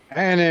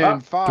And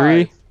in 5,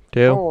 Three,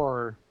 two,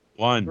 4,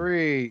 1,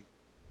 3.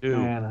 2.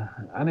 Man,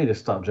 I need to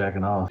stop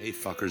jacking off. Hey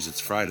fuckers,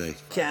 it's Friday.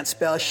 Can't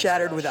spell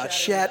shattered without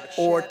shat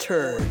or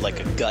turd. Like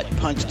a gut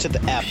punch to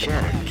the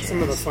abdomen.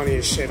 Some of the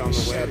funniest shit on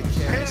the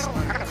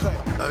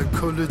web. I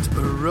call it a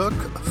rock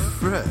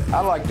Fred. I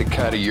like the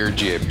cut of your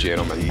jib,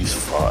 gentlemen. These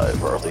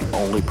 5 are the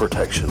only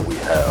protection we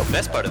have. The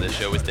best part of the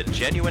show is the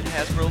genuine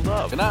Hasbro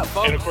love. Good night,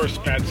 folks. And of course,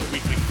 Pat's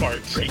weekly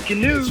farts.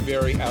 Breaking news. It's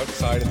very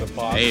outside of the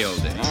box.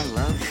 Nailed it. I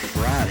love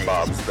Friday.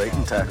 Bob's Bait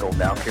and Tackle,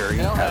 now carrying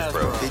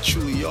Hasbro. They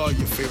truly are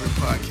your favorite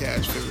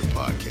podcast.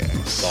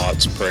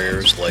 Thoughts,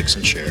 prayers, likes,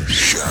 and shares.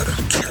 Shattered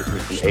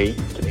From A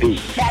to B.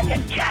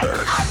 Shattered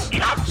Cast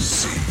Uncut.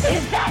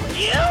 Is that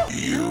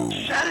you?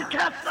 Shattered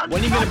Cast Uncut.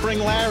 When are you going to bring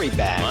Larry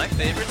back? My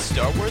favorite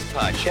Star Wars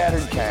podcast.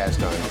 Shattered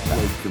Cast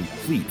Uncut.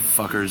 Complete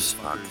fuckers.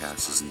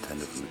 Podcast is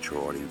intended for mature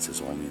audiences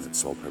only, and its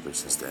sole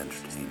purpose is to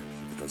entertain.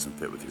 If it doesn't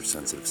fit with your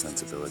sensitive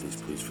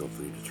sensibilities, please feel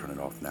free to turn it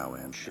off now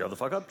and Shut the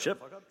fuck up, Chip.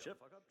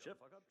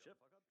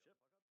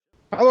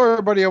 Hello,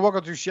 everybody, and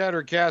welcome to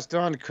Shattered Cast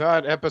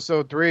Uncut,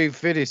 episode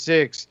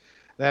 356.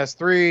 That's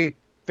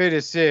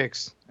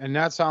 356, and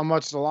that's how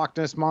much the Loch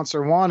Ness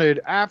Monster wanted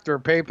after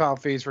PayPal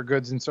fees for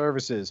goods and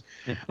services.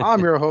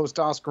 I'm your host,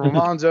 Oscar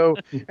Romanzo,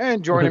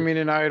 and joining me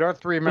tonight are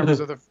 3 members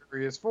of the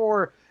Furious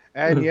 4.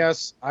 And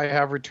yes, I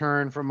have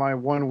returned from my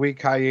 1-week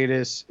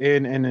hiatus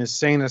in an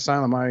insane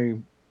asylum. I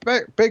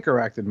Baker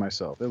acted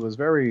myself. It was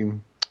very,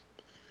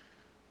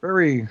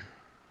 very,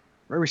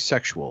 very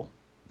sexual.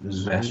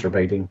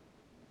 Masturbating.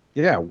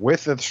 Yeah,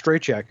 with a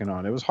straitjacket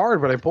on. It was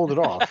hard, but I pulled it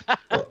off.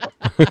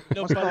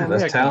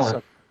 That's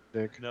talent.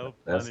 Dick. No,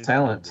 That's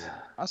talent.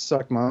 I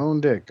sucked my own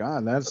dick.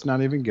 God, that's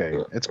not even gay.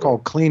 It's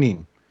called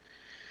cleaning.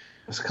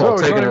 It's called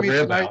So, taking a joining me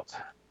rib tonight- out.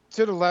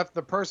 To the left,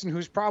 the person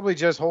who's probably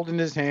just holding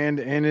his hand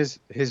and is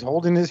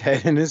holding his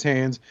head in his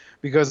hands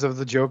because of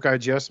the joke I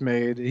just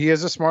made. He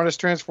is the smartest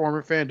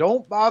Transformer fan.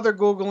 Don't bother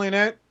Googling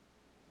it.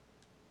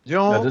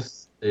 Don't. I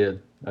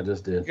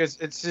just did. Because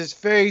it's his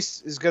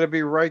face is going to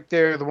be right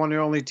there. The one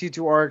and only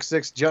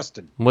T2RX6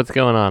 Justin. What's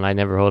going on? I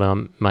never hold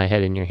on my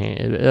head in your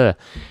hand.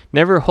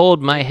 Never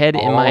hold my head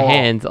in my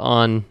hands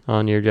on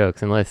your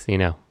jokes, unless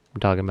we're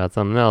talking about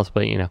something else.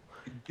 But You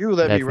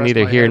let that's me rest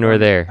neither my here head nor on-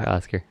 there,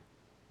 Oscar.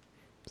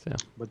 So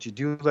But you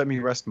do let me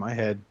rest my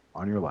head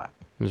on your lap.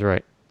 that's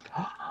right.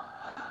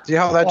 See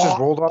how that just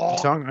rolled off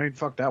the tongue? I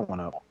fucked that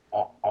one up.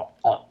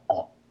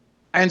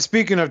 And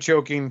speaking of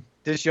choking,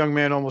 this young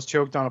man almost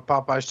choked on a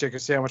Popeye's chicken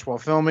sandwich while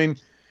filming.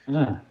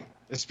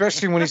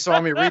 Especially when he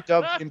saw me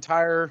redub the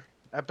entire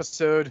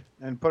episode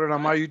and put it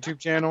on my YouTube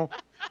channel.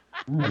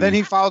 And then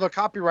he filed a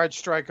copyright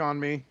strike on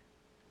me.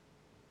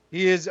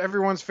 He is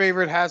everyone's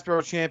favorite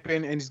Hasbro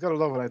champion, and he's going to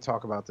love what I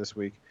talk about this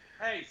week.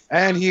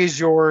 And he is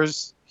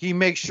yours. He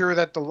makes sure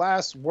that the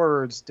last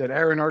words that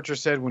Aaron Archer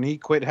said when he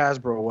quit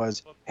Hasbro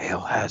was,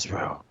 "Hail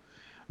Hasbro."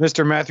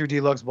 Mr. Matthew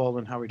Deluxe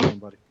Baldwin, how are we doing,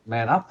 buddy?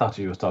 Man, I thought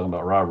you was talking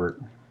about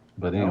Robert.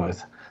 But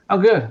anyways,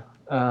 I'm good.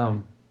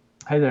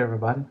 Hey there,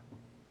 everybody.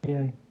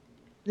 Yay.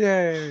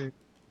 Yay.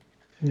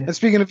 Yeah. And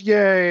speaking of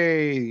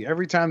yay,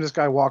 every time this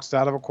guy walks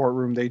out of a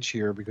courtroom, they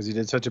cheer because he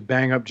did such a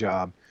bang-up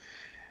job.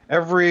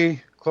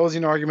 Every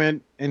closing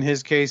argument in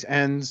his case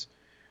ends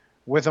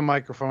with a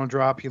microphone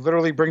drop. He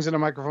literally brings in a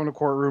microphone to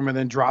courtroom and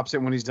then drops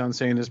it when he's done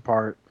saying his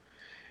part.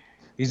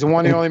 He's the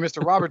one and only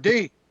Mr. Robert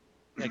D.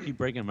 I keep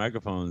breaking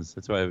microphones.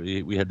 That's why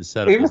we had to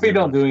set up. Even if he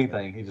don't do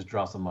anything, he just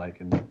drops the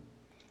mic and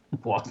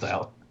walks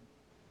out.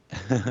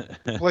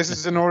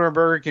 Places an order at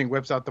Burger King,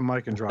 whips out the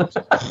mic and drops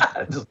it.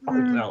 Just walks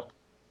out.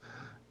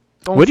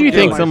 Don't What do you forget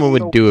think my someone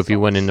would soap do if you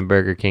sauce. went into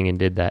Burger King and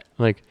did that?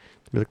 Like,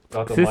 Drop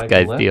what's the this mic guy's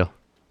and left? deal?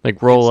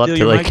 Like, roll up Steal to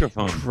your like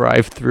microphone.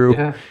 drive through.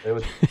 Yeah, they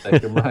would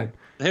take your mic.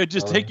 They would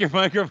just take your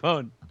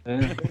microphone.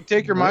 Yeah.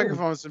 Take your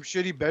microphone, some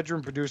shitty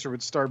bedroom producer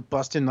would start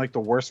busting like the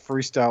worst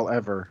freestyle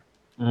ever.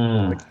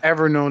 Mm.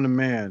 Ever known to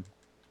man.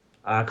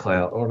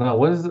 iCloud. Or no,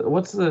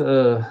 what's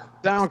the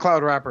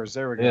SoundCloud rappers,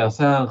 there we go. yeah,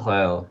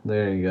 SoundCloud.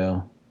 There you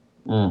go.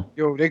 Mm.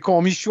 Yo, they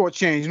call me Short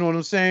Change, you know what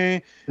I'm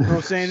saying? You know what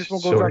I'm saying? This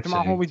one goes out to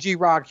my Short homie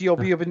G-Rock. He'll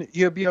be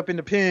up in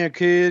the pen,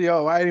 kid.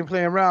 Yo, I ain't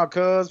playing around,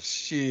 cuz.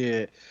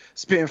 Shit.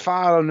 Spitting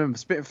fire on them.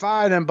 Spitting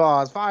fire them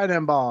bars. Fire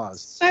them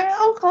bars.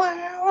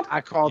 SoundCloud.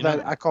 I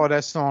call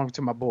that song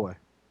to my boy.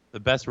 The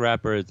best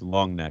rapper is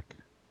Long Neck.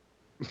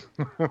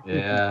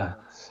 Yeah.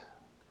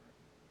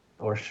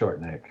 Or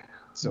short neck.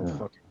 So Yeah.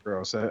 fucking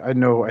gross. I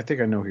think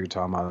I know who you're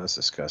talking about. That's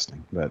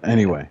disgusting. But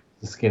anyway.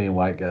 The skinny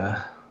white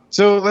guy.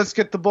 So let's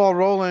get the ball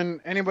rolling.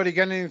 Anybody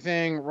got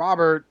anything?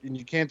 Robert, and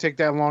you can't take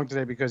that long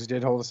today because you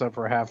did hold us up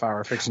for a half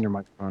hour fixing your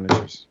microphone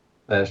issues.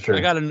 That's true.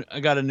 I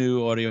got a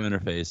new audio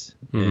interface,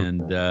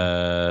 and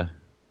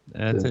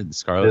that's it.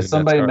 Scarlett. Did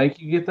somebody make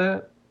you get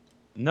that?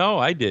 No,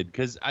 I did,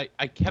 because I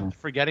kept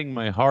forgetting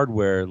my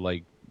hardware.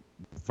 Like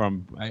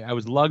I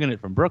was lugging it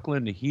from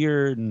Brooklyn to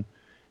here, and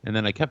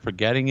then I kept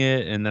forgetting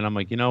it, and then I'm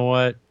like, you know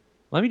what?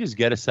 Let me just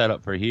get a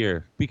setup for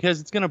here because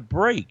it's gonna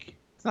break.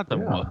 It's not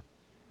the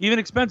even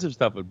expensive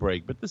stuff would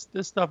break, but this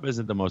stuff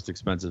isn't the most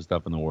expensive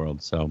stuff in the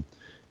world. So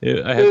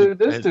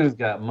This dude's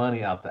got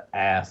money out the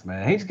ass,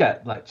 man. He's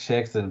got like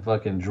checks in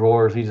fucking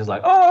drawers. He's just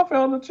like, oh, I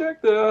found the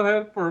check that I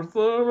had for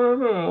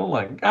summer. I'm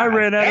like, I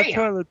ran out of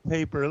toilet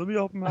paper. Let me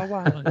open my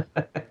wallet.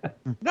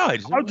 No,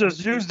 I'll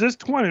just use this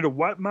 20 to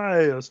wipe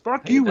my ass.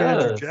 Fuck you,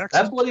 Andrew Jackson.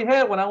 That's what he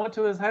had when I went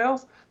to his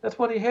house. That's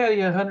what he had. He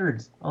had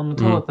hundreds on the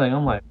toilet thing.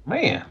 I'm like,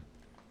 man,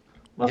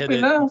 must be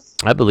nice.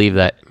 I believe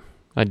that.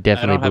 I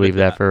definitely believe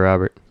that for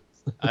Robert.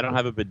 I don't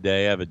have a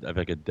bidet. I have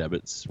like a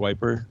debit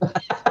swiper.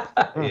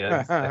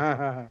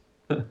 Yeah.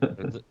 You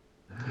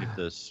have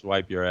to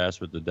swipe your ass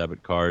with the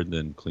debit card,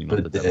 then clean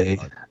up the debit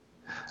card.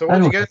 So what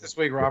did you get this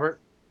week, Robert?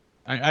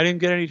 I didn't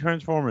get any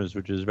Transformers,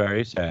 which is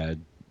very sad.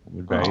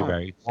 Very,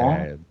 very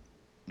sad.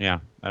 Yeah,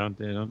 I don't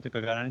think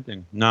I got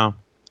anything. No,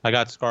 I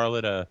got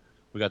Scarlett.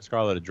 We got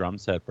Scarlett a drum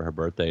set for her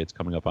birthday. It's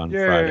coming up on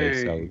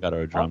Friday, so we got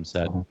her a drum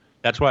set.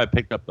 That's why I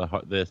picked up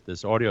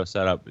this audio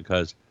setup,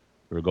 because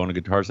we were going to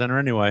Guitar Center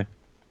anyway. And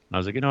I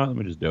was like, you know what? Let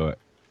me just do it.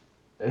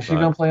 Is she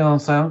gonna play on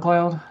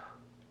SoundCloud?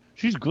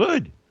 She's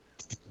good.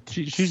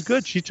 She's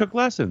good. She took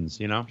lessons.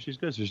 You know, she's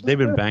good. They've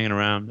been banging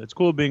around. It's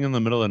cool being in the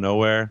middle of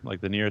nowhere. Like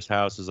the nearest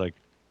house is like,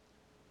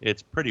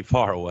 it's pretty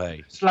far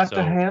away. It's like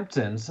the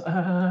Hamptons.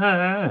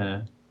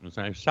 It's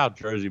like South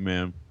Jersey,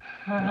 man.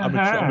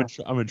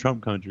 I'm in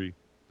Trump country.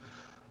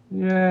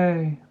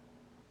 Yay!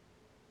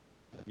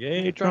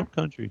 Yay, Trump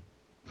country.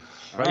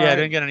 But yeah, I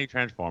didn't get any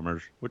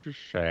Transformers, which is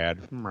sad.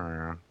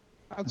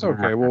 That's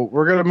okay. Well,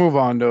 we're gonna move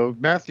on though.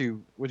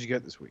 Matthew, what'd you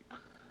get this week?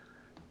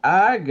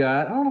 I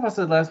don't know if I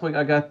said last week,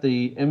 I got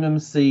the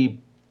MMC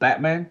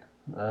Batman,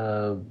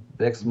 Vexo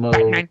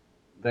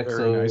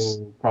nice.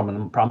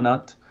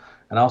 Promenade,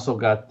 and I also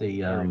got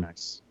the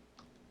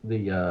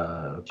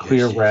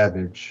Clear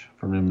Ravage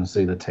from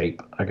MMC, the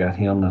tape. I got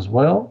him as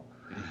well.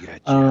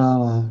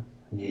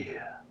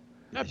 Yeah.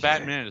 That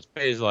Batman is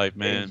phase life,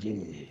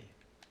 man.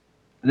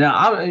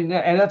 Now, and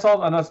that's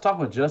all. And I was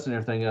talking with Justin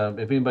and everything.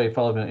 If anybody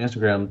follows me on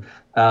Instagram,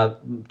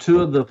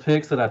 2 of the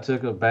pics that I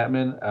took of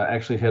Batman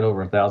actually hit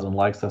over 1,000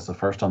 likes. That's the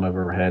first time I've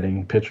ever had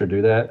any picture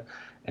do that.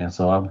 And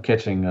so I'm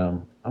getting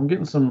a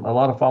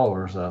lot of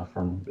followers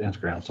from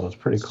Instagram. So it's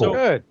pretty cool. So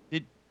good.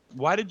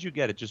 Why did you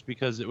get it? Just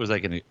because it was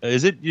like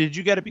did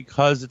you get it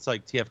because it's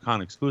like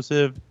TFCon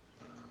exclusive,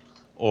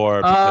 or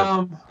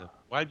because,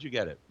 why did you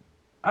get it?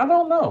 I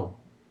don't know,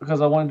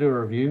 because I wanted to do a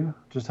review,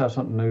 just have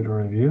something new to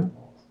review.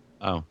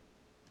 Oh.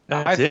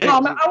 I think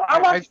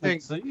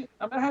MMC.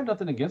 I have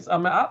nothing against.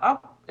 I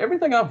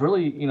everything I've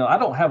really, I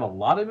don't have a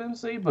lot of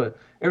MMC, but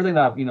everything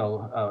that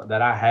I've,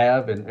 that I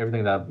have, and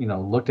everything that I've,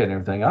 looked at and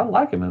everything, I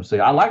like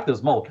MMC. I like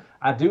this mold.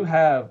 I do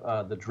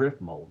have the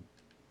drift mold.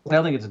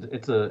 I think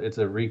it's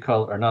a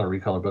recolor, or not a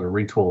recolor, but a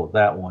retool of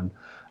that one.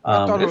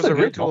 I thought it was a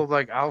retool of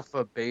like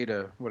Alpha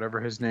Beta,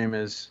 whatever his name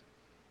is.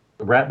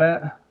 The Rat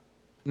Bat?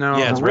 No,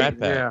 yeah, it's Rat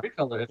Bat.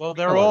 Yeah. Well,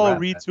 they're all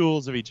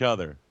retools of each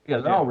other. Yeah,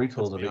 they're all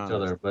retools of each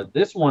other. But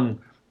this one,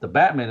 the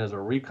Batman, is a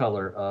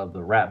recolor of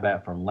the Rat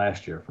Bat from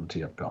last year from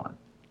TFCon.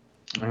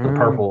 The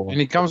purple. And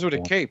he comes with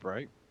a cape,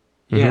 right?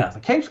 Yeah, the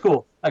cape's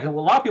cool. Like, a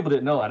lot of people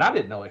didn't know, and I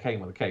didn't know it came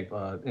with a cape.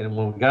 And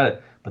when we got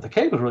it, but the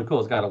cape was really cool.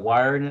 It's got a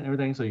wire in it and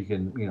everything, so you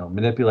can,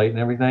 manipulate and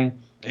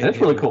everything. And it's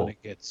really cool.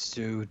 Get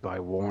sued by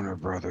Warner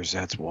Brothers.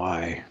 That's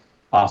why.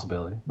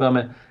 Possibility,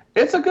 but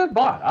it's a good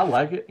bot. I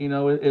like it.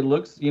 It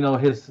looks,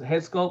 his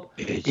head sculpt.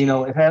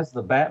 It has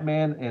the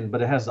Batman,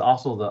 but it has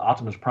also the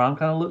Optimus Prime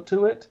kind of look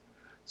to it.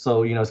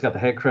 So it's got the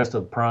head crest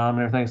of Prime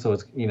and everything. So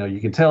it's you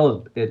can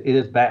tell it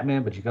is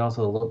Batman, but you can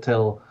also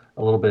tell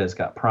a little bit it's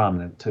got Prime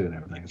in it too and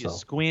everything. If you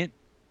squint.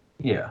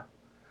 Yeah,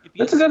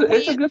 it's a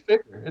good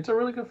figure. It's a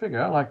really good figure.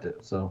 I liked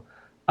it. So,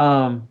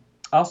 I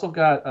also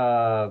got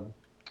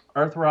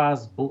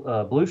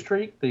Earthrise Blue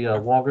Streak, the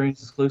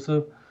Walgreens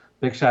exclusive.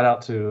 Big shout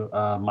out to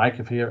Mike.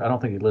 I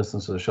don't think he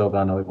listens to the show, but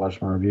I know he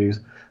watched my reviews.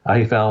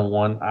 He found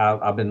one.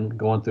 I've been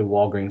going through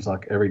Walgreens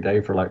like every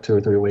day for like 2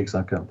 or 3 weeks.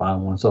 I couldn't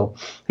find one, so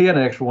he had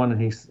an extra one,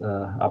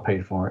 and I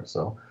paid for it.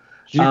 So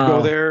you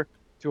go there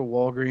to a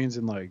Walgreens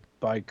and like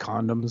buy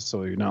condoms,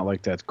 so you're not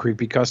like that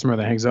creepy customer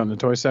that hangs out in the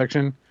toy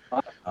section.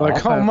 I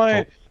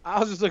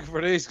was just looking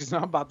for these because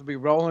I'm about to be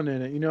rolling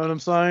in it. You know what I'm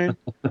saying?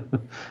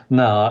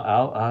 No,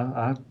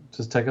 I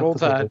just take up Roll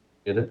the Tide.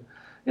 Get it.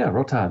 Yeah,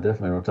 Roll Tide,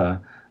 definitely Roll Tide.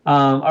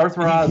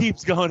 Earthrise. He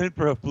keeps going in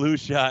for a flu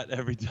shot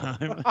every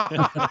time.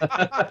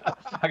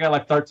 I got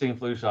like 13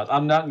 flu shots.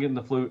 I'm not getting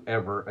the flu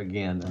ever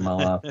again in my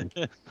life.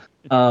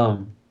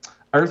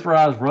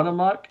 Earthrise Run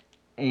Amok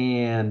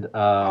and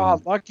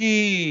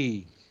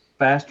lucky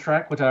Fast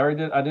Track, which I already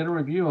did. I did a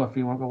review. If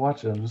you want to go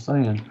watch it, I'm just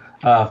saying.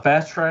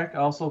 Fast Track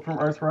also from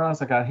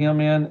Earthrise. I got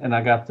him in, and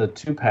I got the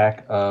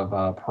 2-pack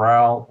of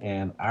Prowl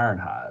and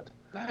Ironhide.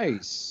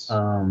 Nice.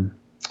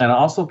 And I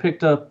also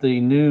picked up the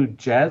new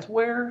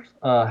Jazzware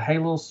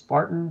Halo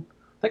Spartan.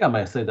 I think I may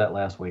have said that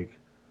last week.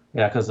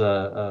 Yeah, because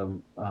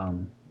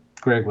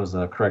Greg was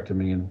correcting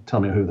me and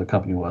telling me who the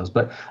company was.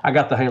 But I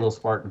got the Halo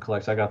Spartan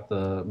collection. I got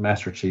the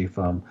Master Chief,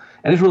 and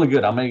it's really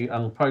good. I'm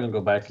probably gonna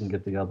go back and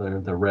get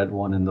the red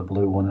one and the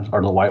blue one,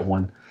 or the white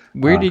one.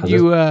 Where did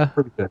you? I'm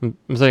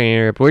sorry to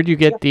interrupt. Where did you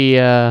get the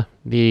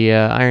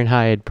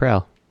Ironhide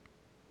Prowl?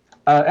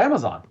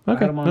 Amazon.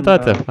 Okay, I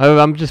thought so.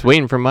 I'm just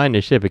waiting for mine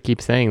to ship. It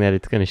keeps saying that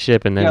it's going to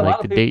ship, and then Yeah,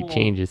 like the date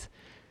changes.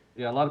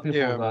 Yeah, a lot of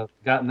people have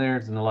gotten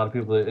theirs, and a lot of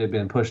people it had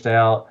been pushed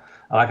out.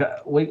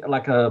 About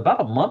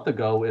a month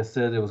ago, it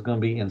said it was going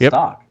to be in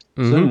stock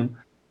soon,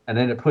 and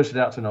then it pushed it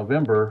out to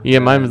November. Yeah,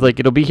 mine was like,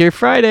 it'll be here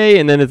Friday,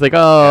 and then it's like,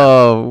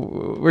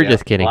 oh, we're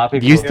just kidding. Do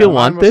you still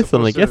want this?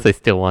 I'm like, yes, I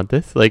still want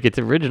this. Like, its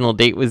original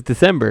date was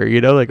December,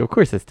 like, of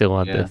course I still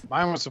want this.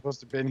 Mine was supposed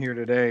to have been here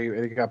today.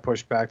 It got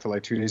pushed back to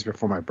like 2 days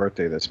before my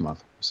birthday this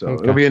month. So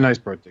it'll be a nice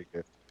birthday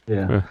gift.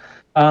 Yeah.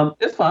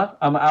 It's fine.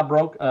 I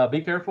broke.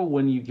 Be careful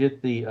when you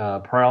get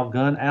the Prowl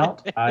gun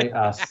out.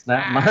 I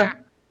snapped mine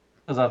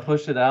because I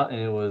pushed it out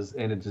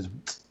and it just.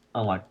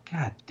 I'm like,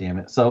 God damn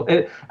it. So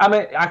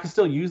I can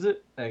still use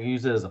it. I can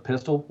use it as a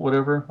pistol,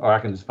 whatever, or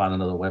I can just find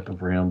another weapon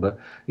for him. But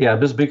yeah,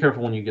 just be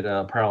careful when you get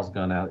a Prowl's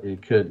gun out.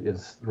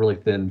 It's really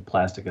thin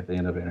plastic at the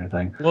end of it and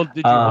everything. Well,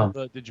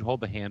 did you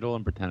hold the handle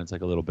and pretend it's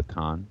like a little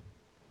baton?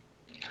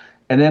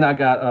 And then I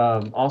got I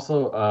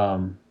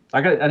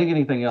didn't get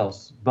anything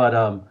else,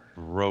 but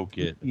broke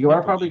it. You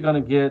are probably going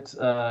to get.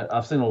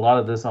 I've seen a lot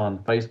of this on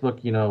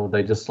Facebook.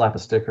 They just slap a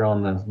sticker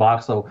on the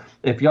box. So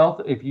if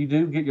you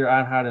do get your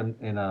Ironhide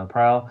in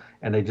Prowl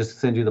and they just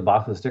send you the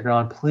box with the sticker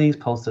on, please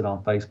post it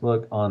on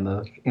Facebook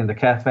in the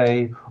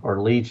cafe or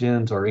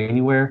Legions or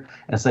anywhere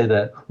and say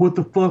that what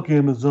the fuck,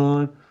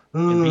 Amazon.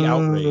 And be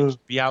outraged.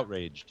 Be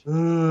outraged.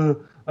 I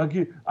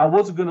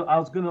was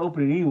gonna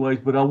open it anyways,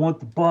 but I want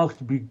the box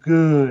to be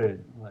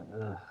good. I'm like,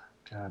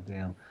 God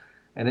damn.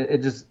 And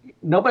it just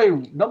nobody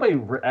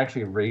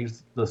actually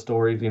reads the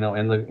stories, in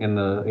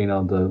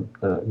the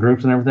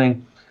groups and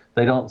everything.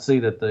 They don't see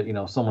that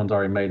someone's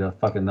already made a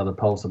fucking another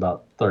post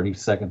about 30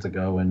 seconds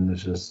ago, and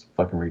it's just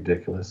fucking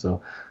ridiculous.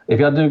 So if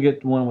y'all do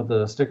get one with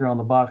the sticker on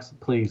the box,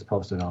 please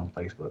post it on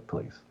Facebook,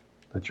 please.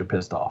 That you're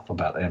pissed off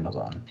about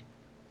Amazon.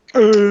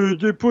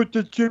 They put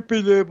the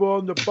chippy label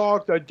on the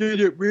box. I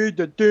didn't read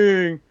the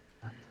thing,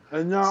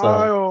 and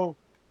now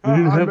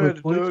I'm at a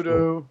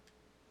dodo.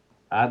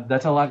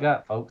 That's all I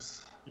got,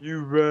 folks.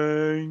 You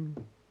rang.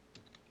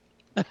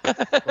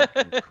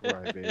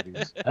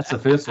 Crybabies. That's a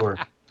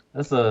Defensor.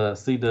 That's a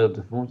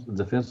C-Dub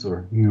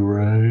Defensor. You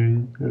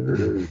rang.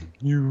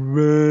 You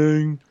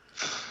rang.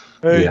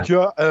 Hey,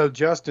 yeah.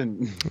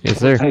 Justin. Yes,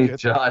 sir. Hey,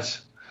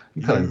 Josh.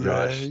 You call him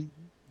Josh.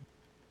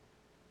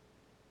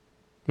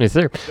 Yes,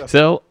 sir.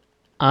 So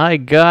I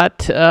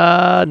got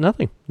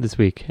nothing this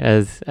week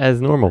as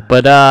normal,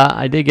 but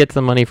I did get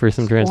some money for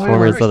some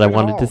Transformers that I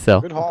wanted to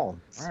sell. Good haul.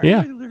 Right.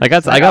 Yeah, I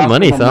got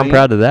money, so I'm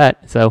proud of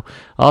that. So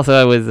also,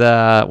 I was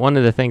one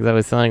of the things I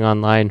was selling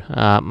online.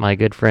 My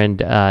good friend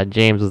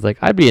James was like,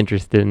 "I'd be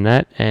interested in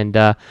that,"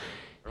 and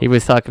he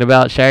was talking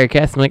about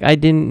Shirecast. I'm like, I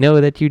didn't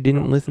know that you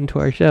didn't listen to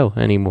our show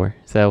anymore.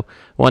 So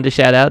wanted to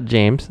shout out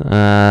James,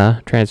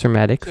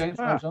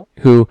 Transformatics,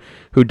 who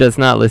does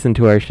not listen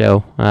to our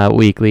show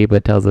weekly,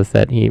 but tells us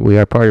that we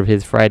are part of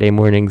his Friday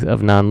mornings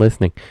of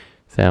non-listening.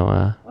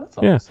 So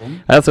yeah,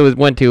 awesome. I also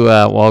went to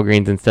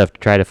Walgreens and stuff to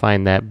try to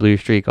find that blue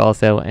streak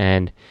also,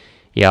 and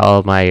yeah, all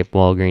of my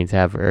Walgreens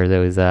have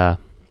those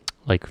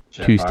like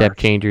two-step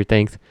changer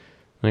things.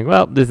 I'm like,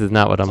 well, this is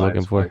not what I'm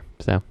looking for.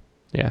 So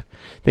yeah,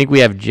 I think we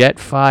have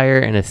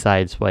Jetfire and a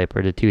Sideswipe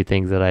are the two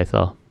things that I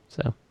saw.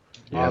 So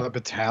the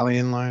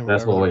battalion line.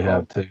 That's what we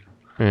have too.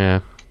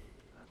 Yeah.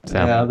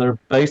 So. Yeah, they're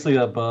basically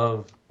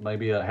above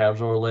maybe a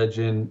Hasbro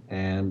Legend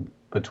and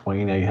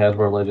between a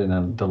Hasbro Legend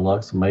and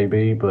Deluxe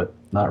maybe, but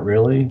not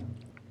really.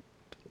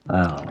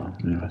 I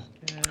don't know. Anyways.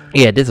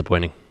 Yeah,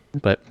 disappointing.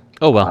 But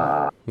oh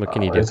well. What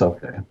can you do? It's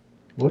okay.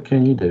 What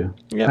can you do?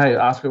 Yep. Hey,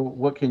 Oscar,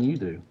 what can you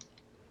do?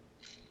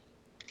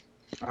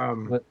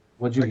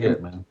 What'd you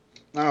get, man?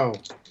 Oh,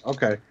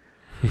 okay.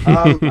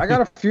 I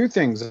got a few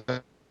things.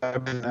 I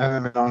haven't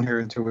been on here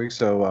in 2 weeks.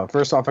 So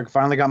first off, I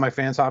finally got my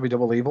Fans Hobby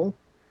Double Evil.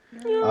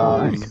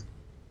 Nice.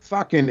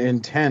 Fucking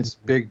intense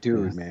big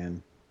dude,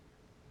 man.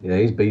 Yeah,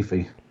 he's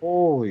beefy.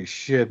 Holy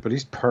shit, but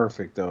he's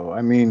perfect though.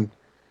 I mean,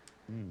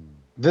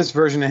 this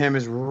version of him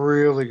is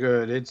really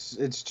good.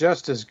 It's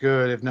just as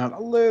good, if not a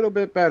little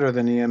bit better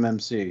than the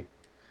MMC.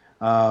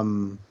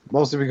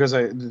 Mostly because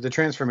the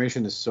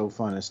transformation is so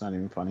fun. It's not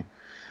even funny.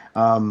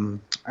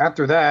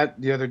 After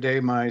that, the other day,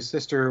 my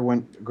sister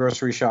went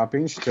grocery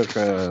shopping. She took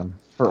her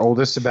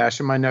oldest,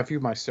 Sebastian, my nephew,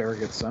 my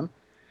surrogate son,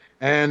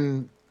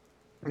 and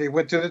they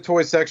went to the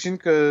toy section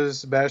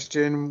because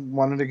Sebastian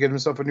wanted to get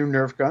himself a new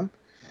Nerf gun.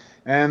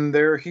 And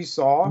there he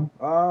saw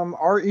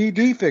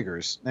RED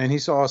figures, and he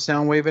saw a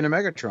Soundwave and a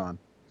Megatron.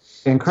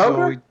 In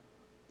Kroger?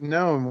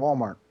 No, in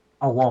Walmart.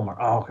 Oh, Walmart.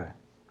 Oh, okay.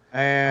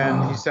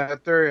 And he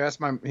sat there.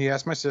 He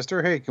asked my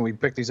sister, "Hey, can we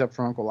pick these up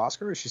for Uncle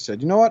Oscar?" She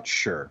said, "You know what?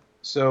 Sure."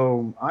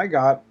 So I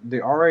got the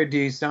RAD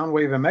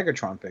Soundwave and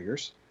Megatron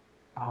figures.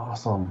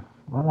 Awesome.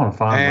 I want to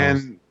find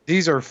those. And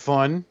these are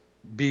fun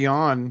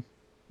beyond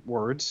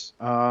words.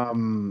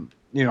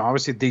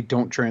 Obviously they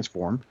don't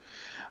transform.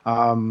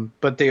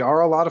 But they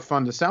are a lot of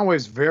fun. The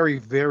Soundwave's very,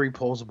 very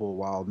posable,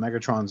 while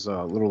Megatron's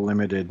a little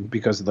limited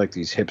because of like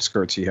these hip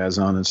skirts he has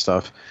on and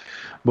stuff.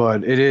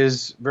 But it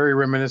is very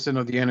reminiscent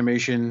of the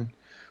animation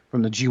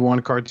from the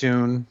G1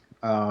 cartoon.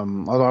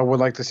 Although I would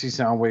like to see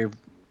Soundwave.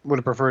 Would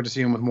have preferred to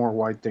see him with more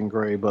white than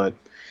gray, but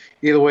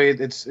either way,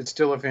 it's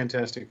still a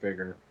fantastic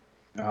figure.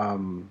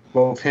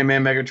 Both him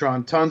and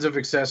Megatron, tons of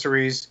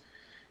accessories.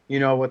 You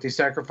know what they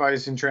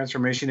sacrifice in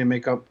transformation and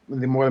make up,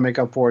 the more they make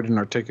up for it in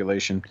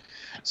articulation.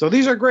 So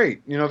these are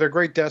great. You know, they're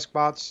great desk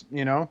bots.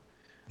 You know,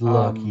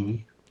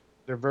 lucky.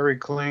 They're very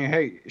clean.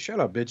 Hey, shut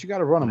up, bitch! You got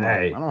to run them.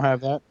 Hey. I don't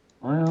have that.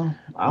 Well,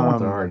 I want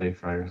the RD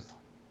fighters.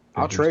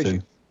 I'll trade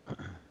you.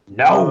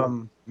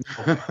 No.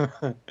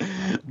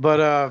 But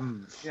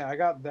yeah, I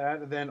got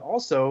that. And then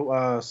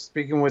also,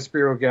 speaking with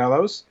Spiro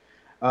Gallows,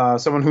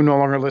 someone who no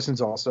longer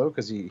listens also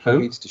because he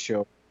hates the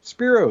show.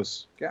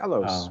 Spiros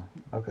Gallows. Oh,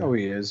 okay. Oh,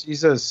 he is.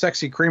 He's a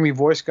sexy, creamy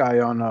voice guy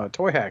on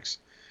Toy Hacks.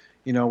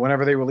 You know,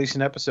 whenever they release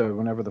an episode,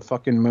 whenever the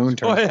fucking moon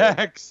turns. Toy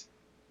Hacks.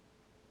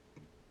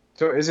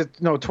 So is it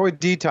Toy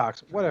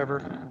Detox? Whatever.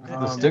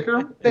 The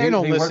sticker? They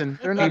don't listen.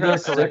 They're not going to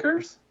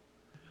stickers.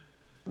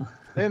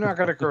 They're not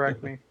going to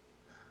correct me.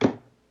 I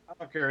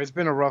don't care. It's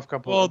been a rough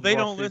couple. Well, they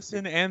don't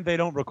listen and they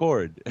don't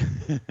record.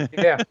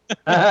 Yeah.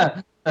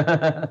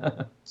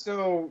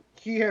 So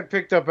he had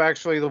picked up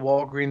actually the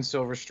Walgreens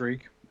Silver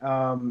Streak,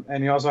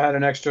 and he also had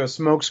an extra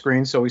smoke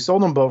screen. So he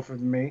sold them both for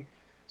me.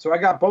 So I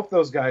got both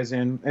those guys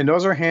in, and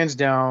those are hands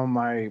down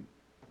my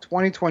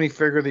 2020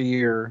 figure of the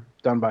year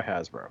done by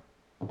Hasbro.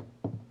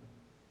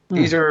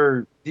 These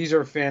are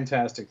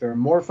fantastic. They're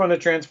more fun to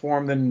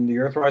transform than the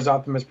Earthrise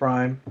Optimus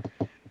Prime.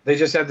 They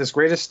just have this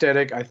great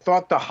aesthetic. I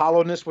thought the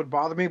hollowness would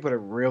bother me, but it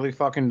really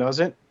fucking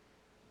doesn't.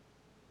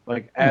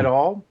 Like, at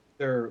all.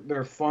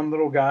 They're fun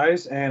little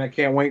guys, and I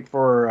can't wait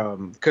for...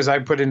 Because I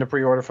put in the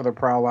pre-order for the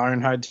Prowl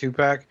Ironhide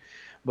 2-pack,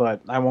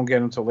 but I won't get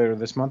them until later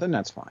this month, and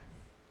that's fine.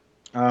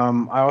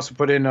 I also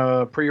put in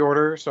a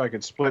pre-order so I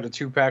could split a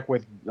 2-pack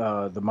with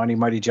the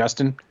Mighty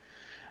Justin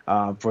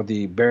for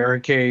the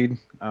Barricade...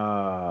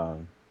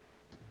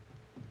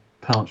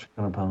 Punch.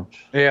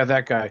 Yeah,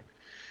 that guy.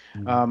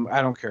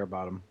 I don't care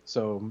about him.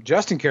 So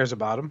Justin cares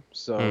about him.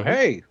 So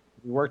hey,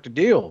 we worked a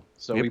deal.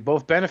 So we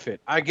both benefit.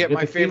 I get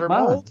my favorite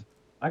mold.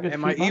 I get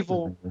my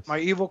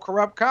evil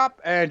corrupt cop,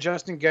 and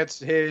Justin gets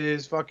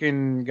his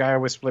fucking guy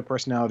with split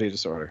personality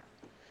disorder.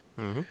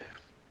 Mm-hmm.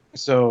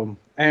 So,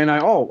 and I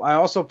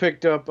also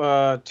picked up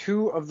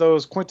 2 of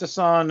those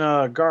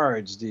Quintesson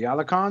guards, the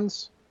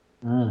Alicons.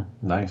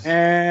 Nice.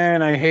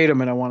 And I hate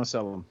them, and I want to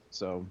sell them.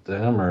 So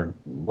them are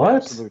what?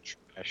 Absolute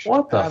trash.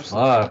 What the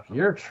fuck?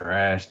 You're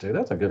trash, dude.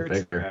 That's a good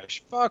figure.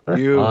 Trash. Fuck They're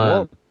you.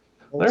 Fun.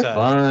 They're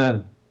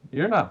fun.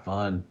 You're not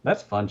fun.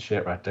 That's fun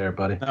shit right there,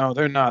 buddy. No,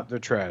 they're not. They're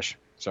trash.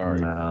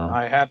 Sorry. No.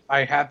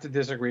 I have to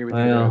disagree with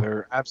you.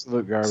 They're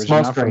absolute garbage.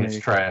 Smoke screen is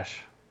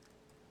trash.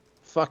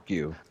 Fuck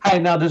you. Hey,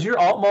 now does your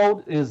alt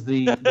mode does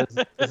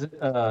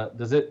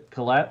it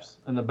collapse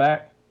in the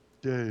back?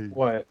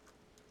 What?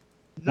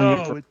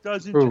 No, it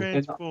doesn't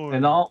transform.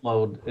 In the alt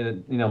mode,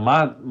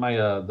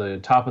 the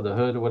top of the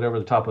hood or whatever,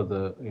 the top of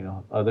the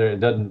there, it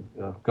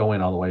doesn't go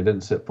in all the way. It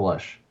doesn't sit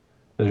flush.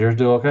 Does yours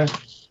do okay?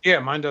 Yeah,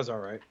 mine does all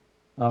right.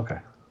 Okay.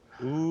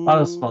 A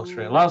lot of smoke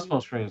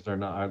screens, they're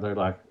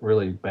like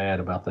really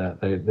bad about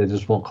that. They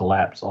just won't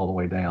collapse all the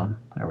way down.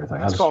 Everything.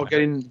 That's called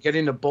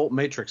getting the Bolt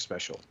Matrix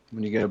special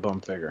when you get a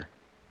bum figure.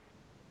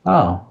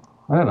 Oh,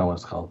 I don't know what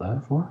it's called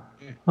that for.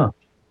 Yeah. Huh.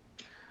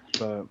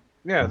 But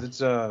yeah, it's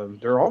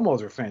their alt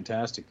modes are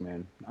fantastic,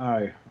 man.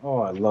 I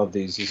love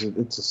these.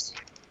 It's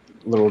just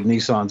little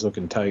Nissans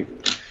looking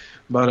tight.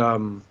 But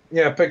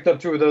yeah, I picked up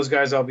 2 of those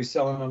guys. I'll be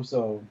selling them.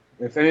 So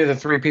if any of the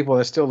 3 people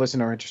that still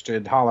listen are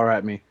interested, holler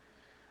at me.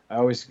 I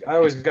always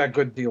got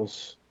good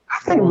deals. I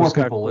think more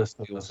people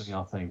listen than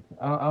y'all think.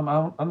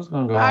 I'm just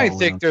gonna go. I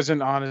think there's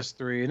an honest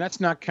 3, and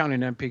that's not counting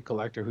MP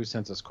Collector who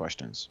sends us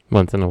questions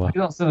once in a while. He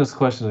don't send us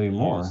questions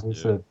anymore. He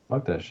said,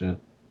 "Fuck that shit."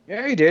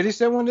 Yeah, he did. He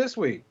sent one this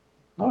week.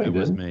 No, he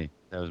didn't.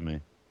 That was me.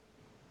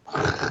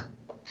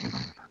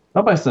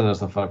 Nobody sent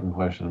us a fucking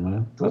question,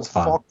 man. That's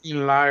fine.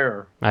 Fucking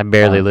liar. I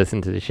barely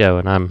listen to the show,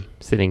 and I'm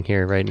sitting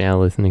here right now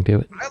listening to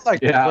it. I like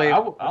to play. I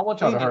want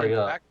y'all to hurry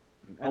up.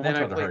 And then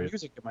I play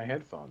music in my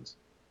headphones.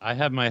 I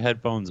have my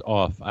headphones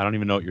off. I don't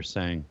even know what you're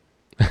saying.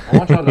 I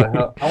want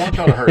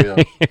y'all to hurry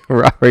up.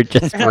 Robert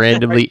just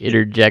randomly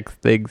interjects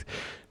things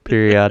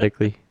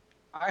periodically.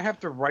 I have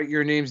to write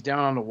your names down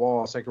on the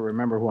wall so I can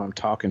remember who I'm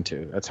talking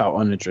to. That's how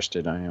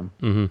uninterested I am.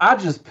 Mm-hmm. I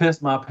just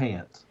pissed my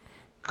pants.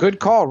 Good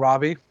call,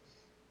 Robbie.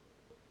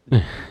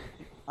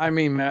 I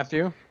mean,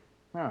 Matthew.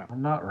 Huh.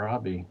 I'm not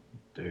Robbie,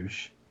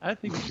 douche. I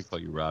think we should call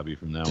you Robbie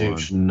from now on.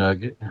 Douche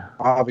nugget.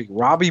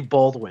 Robbie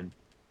Baldwin.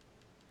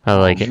 I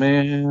like it.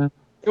 Man.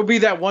 He'll be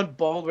that one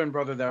Baldwin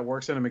brother that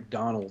works at a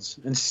McDonald's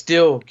and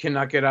still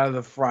cannot get out of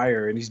the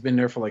fryer, and he's been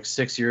there for like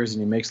 6 years,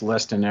 and he makes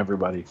less than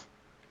everybody.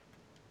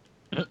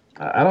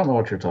 I don't know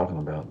what you're talking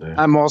about, dude.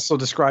 I'm also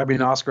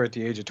describing Oscar at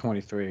the age of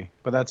 23,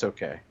 but that's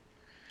okay.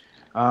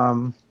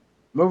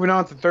 Moving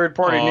on to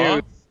third-party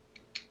news.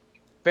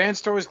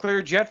 Fans Toys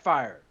clear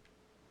Jetfire.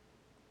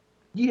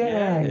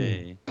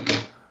 Yay!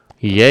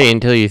 Yay!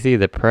 Until you see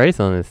the price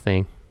on this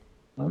thing.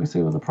 Let me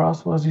see what the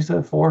price was. You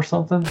said 4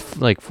 something?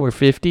 Like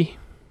 $450.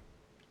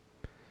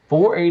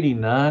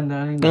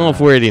 $489.99. Oh,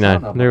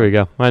 $489. There we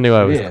go. I knew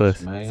I was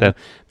close. Man. So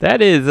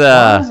that is.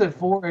 Why is it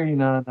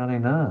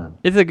 $489.99?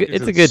 It's a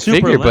good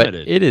figure, limited. But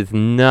it is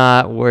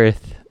not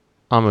worth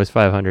almost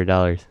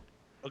 $500.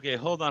 Okay,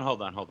 hold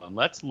on.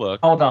 Let's look.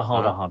 Hold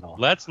on.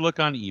 Let's look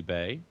on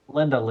eBay.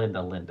 Linda.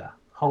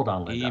 Hold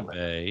on, Linda.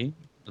 eBay.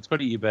 Let's go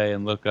to eBay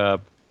and look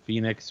up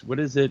Phoenix. What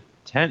is it?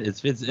 10?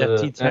 It's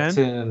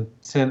FT10?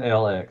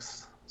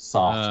 F10LX.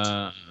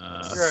 Soft.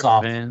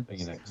 Soft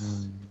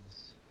Phoenix.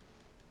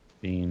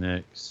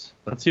 Phoenix.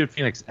 Let's see what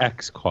Phoenix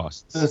X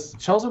costs. Does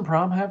Chosen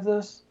Prom have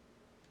this?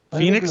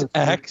 Phoenix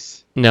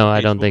X? No, I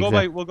don't think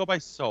so. We'll go by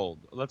sold.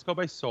 Let's go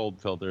by sold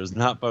filters,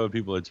 not by what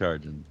people are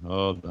charging.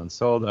 Hold on.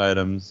 Sold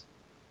items.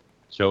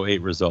 Show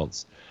 8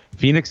 results.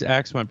 Phoenix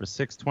X went for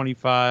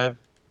 $625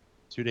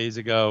 2 days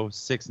ago.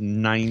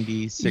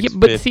 $690, $650. Yeah,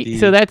 but see,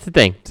 so that's the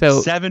thing.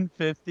 So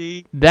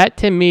 $750. That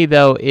to me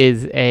though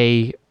is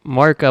a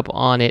markup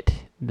on it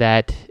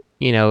that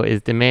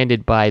is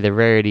demanded by the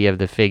rarity of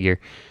the figure.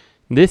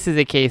 This is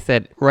a case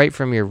that right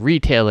from your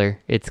retailer,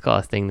 it's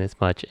costing this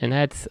much, and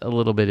that's a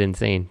little bit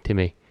insane to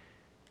me.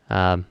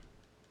 I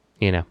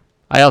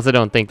also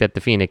don't think that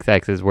the Phoenix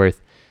X is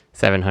worth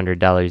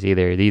 $700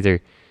 either. These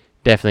are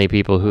definitely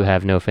people who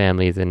have no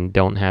families and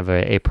don't have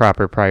a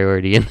proper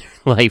priority in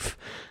their life.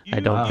 I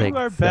don't think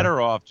you are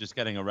better off just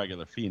getting a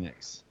regular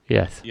Phoenix.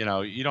 Yes. You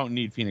don't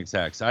need Phoenix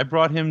X. I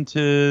brought him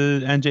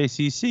to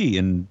NJCC,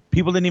 and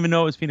people didn't even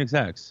know it was Phoenix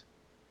X.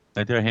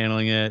 Like they're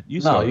handling it.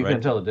 You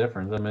can tell the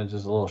difference. I mean, it's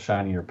just a little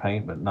shinier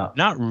paint, but not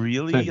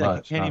really. Like,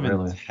 you can't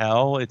even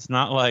tell. It's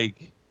not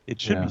like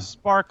it should be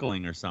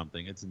sparkling or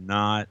something. It's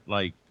not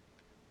like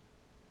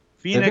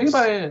Phoenix.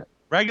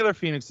 Regular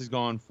Phoenix is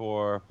going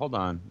for. Hold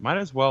on, might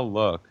as well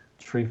look.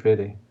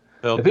 $350.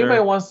 If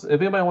anybody wants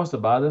to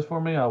buy this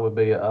for me, I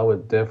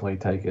would definitely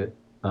take it.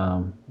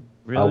 Really?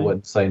 I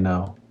wouldn't say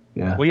no.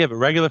 Yeah. Well, you have a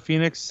regular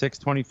Phoenix,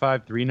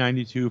 $625,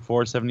 $392,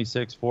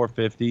 $476,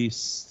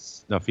 $450.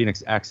 No,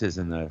 Phoenix X is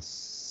in the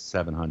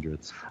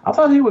 700s. I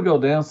thought he would go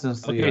down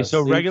since the. Okay,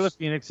 so regular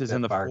Phoenix is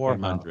in the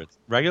 400s.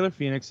 Regular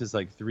Phoenix is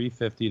like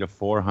 $350 to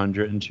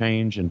 $400 and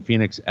change, and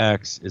Phoenix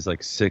X is like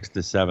 $600 to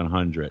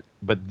 $700.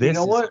 But this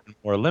is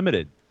more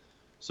limited,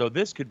 so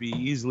this could be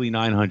easily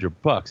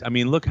 $900. I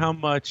mean, look how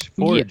much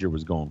Forager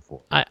was going for.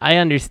 I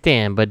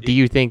understand, but do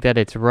you think that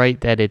it's right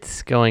that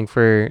it's going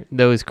for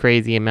those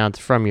crazy amounts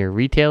from your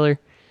retailer?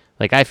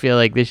 Like, I feel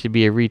like this should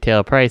be a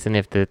retail price, and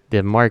if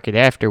the market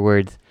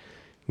afterwards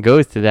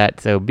goes to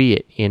that, so be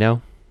it, Hey,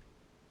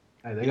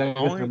 they got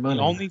to get their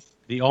money.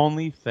 The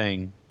only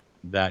thing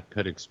that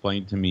could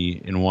explain to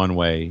me in one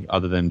way,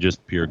 other than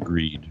just pure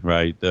greed,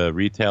 right? The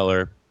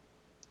retailer,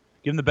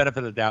 give them the benefit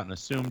of the doubt and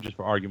assume, just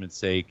for argument's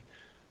sake,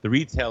 the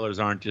retailers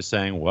aren't just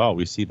saying, well,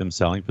 we see them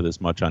selling for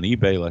this much on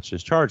eBay, let's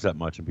just charge that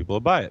much and people will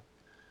buy it.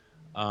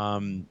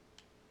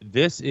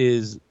 This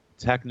is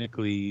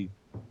technically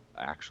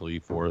actually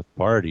fourth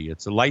party.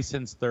 It's a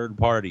licensed third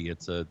party.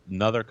 It's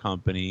another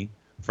company.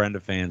 Friend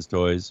of Fans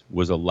Toys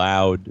was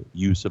allowed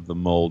use of the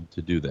mold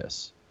to do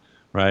this,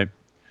 right?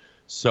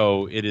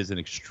 So it is an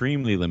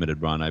extremely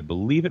limited run. I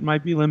believe it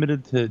might be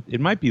limited to, it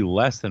might be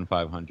less than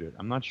 500.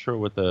 I'm not sure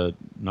what the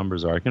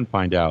numbers are. I can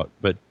find out,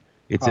 but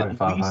it's at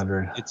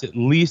 500. It's at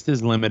least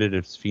as limited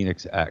as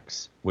Phoenix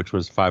X, which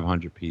was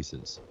 500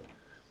 pieces.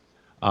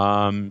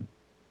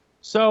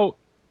 So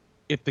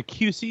if the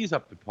QC is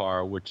up to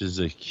par, which is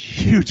a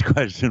huge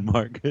question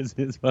mark because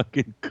it's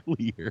fucking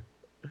clear,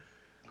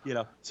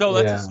 So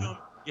let's assume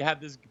you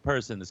have this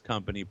person, this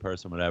company,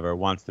 person, whatever,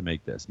 wants to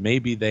make this.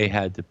 Maybe they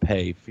had to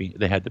pay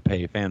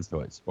Fans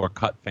Toys or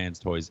cut Fans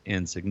Toys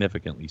in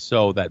significantly,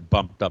 so that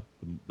bumped up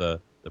the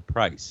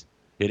price.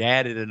 It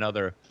added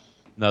another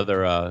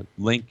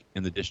link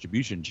in the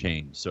distribution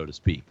chain, so to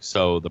speak.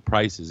 So the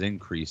price is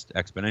increased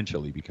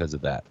exponentially because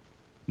of that.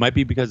 Might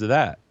be because of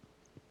that.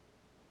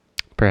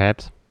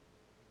 Perhaps.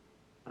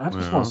 I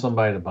just want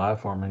somebody to buy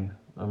for me.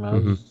 I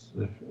mean,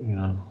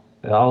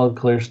 all the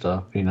clear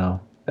stuff.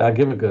 I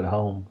give a good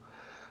home.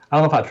 I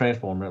don't know if I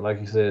transform it.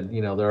 Like you said,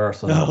 there are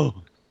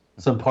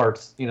some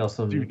parts,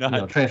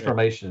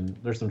 transformation.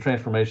 There's some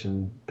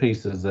transformation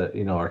pieces that,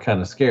 are kind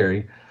of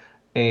scary,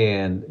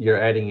 and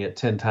you're adding it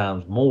 10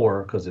 times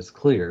more because it's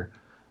clear.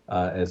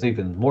 It's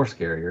even more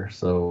scarier.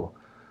 So,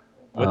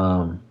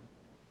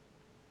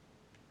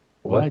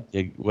 what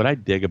I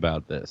dig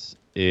about this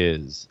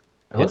is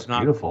it's not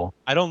beautiful.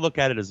 I don't look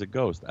at it as a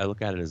ghost. I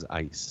look at it as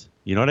ice.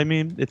 You know what I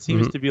mean? It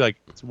seems to be like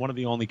it's one of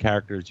the only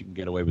characters you can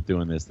get away with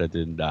doing this that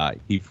didn't die.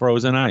 He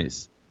froze in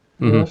ice.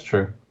 Yeah, that's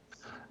true.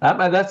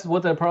 That's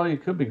what they probably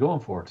could be going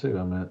for too.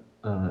 I mean,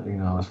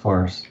 as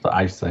far as the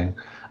ice thing.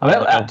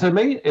 I mean, to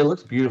me, it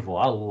looks beautiful.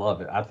 I love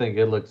it. I think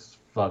it looks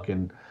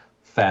fucking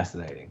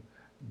fascinating.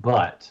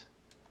 But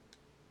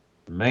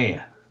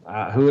man,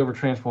 whoever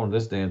transformed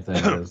this damn thing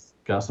has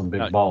got some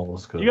big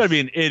balls. You got to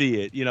be an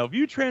idiot. If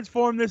you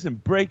transform this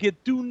and break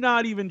it, do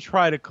not even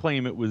try to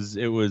claim it was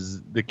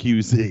the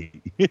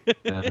QC.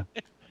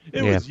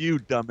 It was you,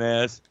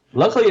 dumbass.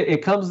 Luckily,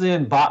 it comes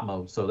in bot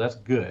mode, so that's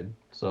good.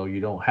 So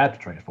you don't have to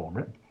transform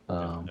it.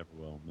 Never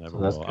will.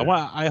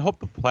 I hope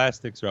the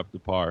plastics are up to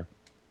par.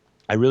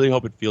 I really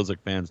hope it feels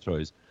like Fans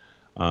Toys.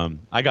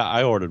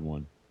 I ordered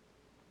one.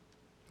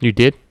 You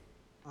did?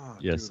 Oh,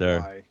 yes,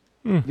 sir.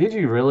 Did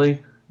you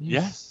really?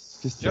 Yes.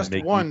 Just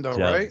one, though,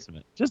 right?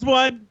 Just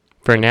one.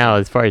 For now,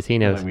 as far as he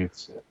knows.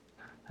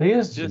 He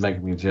is just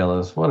making me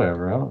jealous.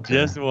 Whatever. I don't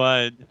care. Just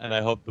one, and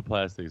I hope the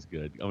plastic's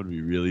good. I'm gonna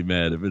be really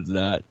mad if it's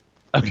not.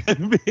 I'm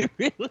gonna be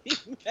really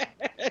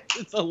mad.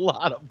 It's a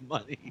lot of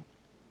money.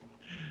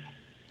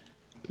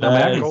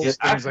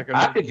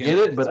 I could get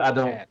it, but I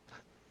don't.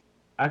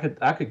 I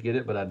could get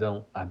it, but I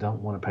don't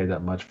want to pay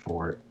that much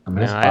for it. I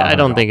mean, I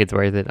don't think it's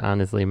worth it,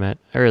 honestly, Matt.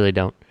 I really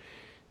don't.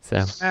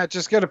 So Matt,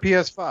 just get a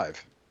PS5.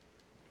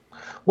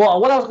 Well,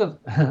 what I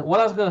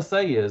was gonna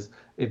say is,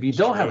 if you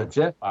don't have a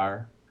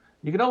Jetfire,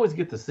 you can always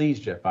get the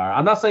Siege Jetfire.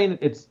 I'm not saying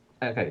it's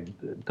okay.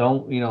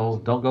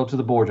 Don't go to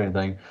the boards or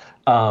anything.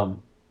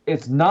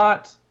 It's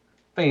not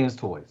Fans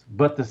Toys,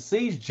 but the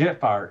Siege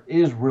Jetfire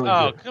is really good.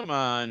 Oh, come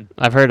on!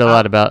 I've heard a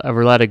lot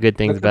of good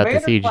things about the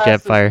Siege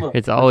Jetfire.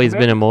 It's always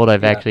been a mold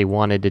I've actually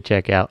wanted to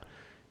check out.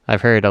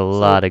 I've heard a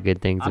lot of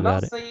good things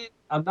about it.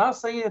 I'm not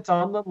saying it's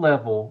on the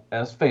level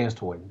as Fans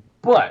Toys,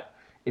 but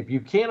if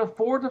you can't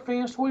afford the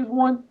Fans Toys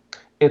one,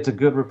 it's a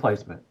good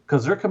replacement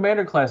because their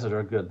commander classes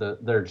are good.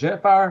 Their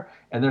Jetfire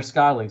and their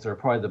Skylings are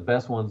probably the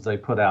best ones they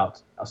put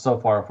out so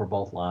far for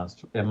both lines.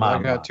 In my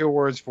mind. I got 2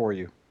 words for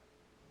you.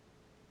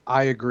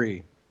 I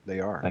agree. They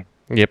are.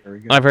 Yep.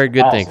 I've heard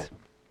good things.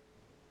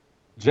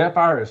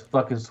 Jetfire is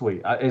fucking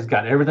sweet. It's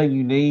got everything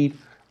you need.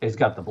 It's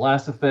got the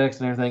blast effects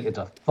and everything. It's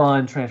a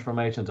fun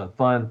transformation. It's a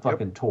fun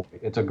fucking toy.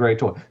 It's a great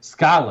toy.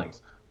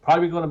 Skylings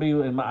probably going to be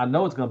I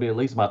know it's going to be at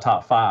least my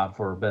top 5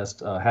 for best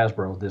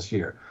Hasbro this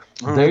year.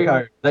 They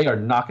are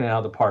knocking it out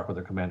of the park with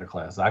their commander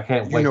class. I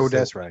can't wait.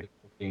 That's right.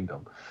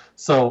 Kingdom.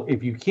 So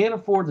if you can't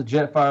afford the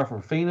Jetfire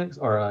from Phoenix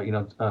or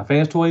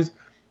Fans Toys,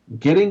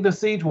 getting the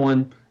Siege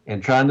one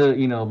and trying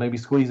to maybe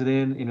squeeze it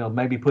in,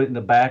 maybe put it in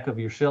the back of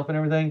your shelf and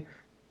everything,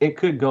 it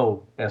could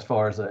go as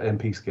far as an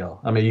MP scale.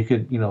 I mean, you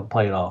could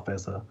play it off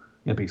as a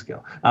MP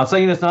scale. I'm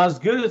saying it's not as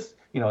good as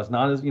it's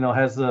not as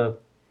has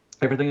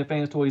everything that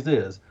Fans Toys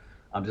is.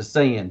 I'm just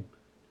saying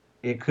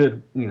it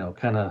could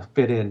kind of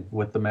fit in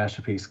with the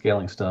Masterpiece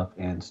scaling stuff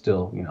and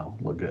still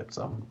look good.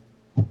 So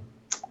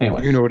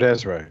anyway,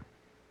 that's right.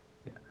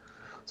 Yeah.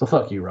 So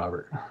fuck you,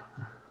 Robert.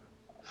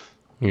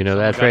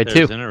 That's right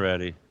too. Dinner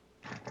ready.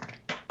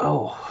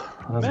 Oh,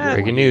 that's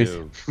breaking news.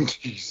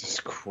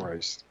 Jesus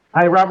Christ.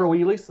 Hey, Robert, will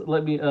you at least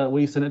will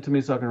you send it to me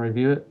so I can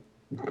review it?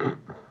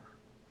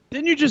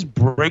 Didn't you just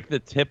break the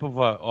tip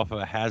off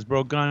a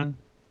Hasbro gun?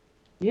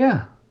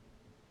 Yeah.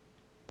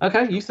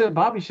 Okay, you said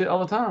Bobby shit all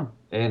the time,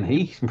 and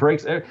he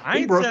breaks. I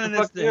ain't sending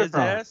this to his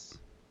ass.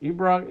 He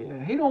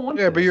don't want.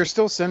 Yeah, but you're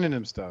still sending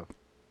him stuff.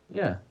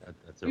 Yeah.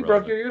 That's he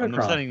broke your Unicron. I'm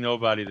not sending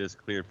nobody this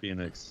clear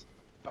Phoenix.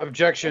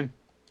 Objection.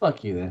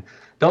 Fuck you then.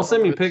 Don't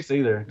send me pics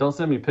either. Don't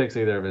send me pics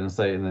either of it and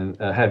say and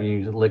then have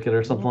you lick it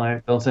or something like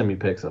that. Don't send me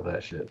pics of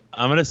that shit.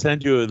 I'm gonna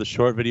send you the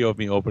short video of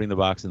me opening the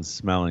box and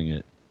smelling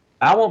it.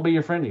 I won't be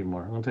your friend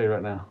anymore. I'm gonna tell you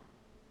right now.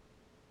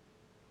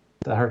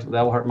 That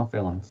will hurt my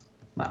feelings.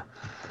 Nah.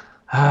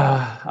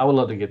 I would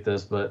love to get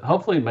this, but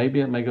hopefully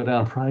maybe it may go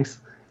down in price.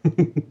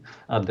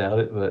 I doubt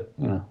it, but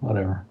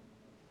whatever.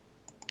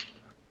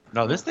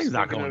 No, this thing's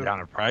not going down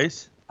in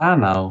price. I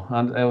know.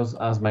 I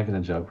was making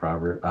a joke,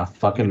 Robert. I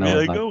fucking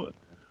know.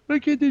 Why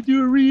can't they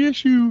do a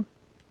reissue?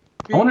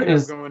 I wonder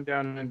is going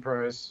down in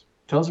price.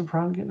 Chosen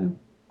Prime getting in?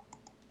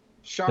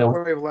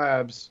 Shockwave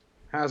Labs,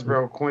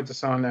 Hasbro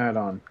Quintesson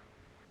add-on.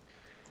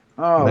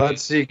 Oh,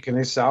 let's see. Can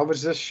they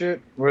salvage this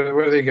shit?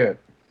 Where do they get?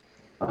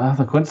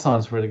 The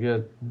Quintesson's pretty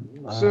good.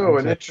 So,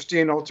 an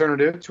interesting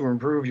alternative to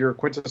improve your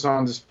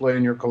Quintesson display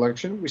in your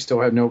collection. We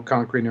still have no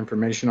concrete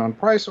information on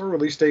price or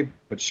release date,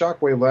 but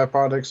Shockwave Lab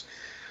products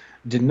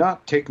did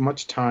not take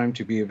much time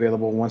to be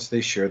available once they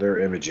share their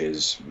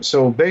images.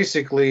 So,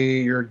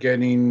 basically, you're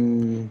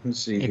getting... Let's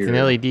see here. It's an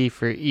LED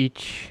for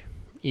each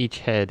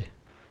head.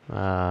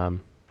 And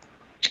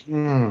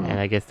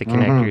I guess the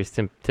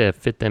connectors to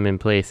fit them in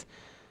place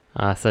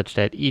such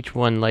that each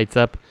one lights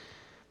up.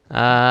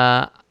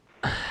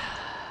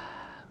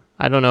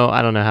 I don't know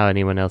how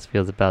anyone else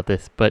feels about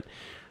this, but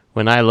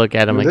when I look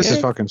at them, this is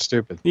fucking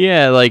stupid.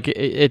 Yeah, like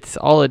it's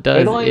all it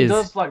does it is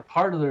does like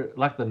part of their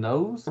the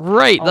nose.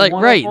 Right,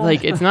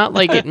 like it's not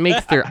like it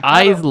makes their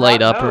eyes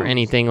light up or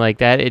anything like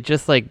that. It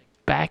just like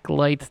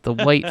backlights the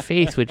white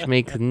face, which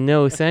makes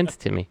no sense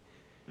to me.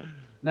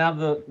 Now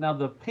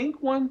the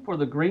pink one for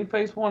the green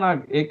face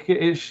one,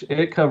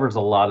 it covers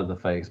a lot of the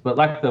face, but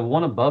like the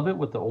one above it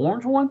with the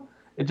orange one.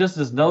 It just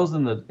his nose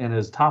and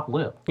his top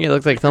lip. Yeah, it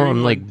looks like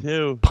someone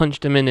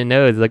punched him in the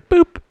nose, like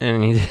boop,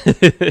 and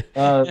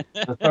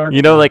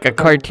he like a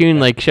cartoon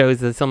like shows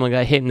that someone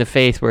got hit in the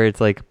face where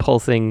it's like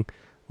pulsing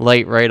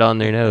light right on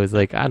their nose.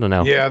 Like I don't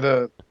know. Yeah,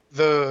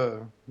 the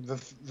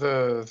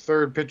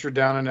third picture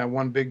down in that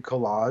one big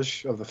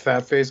collage of the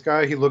fat face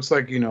guy, he looks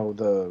like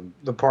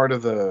the part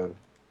of the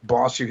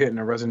boss you hit in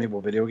a Resident Evil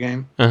video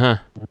game. It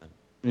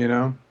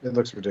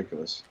looks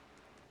ridiculous.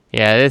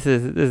 Yeah, this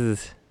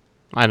is.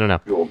 I don't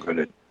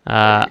know.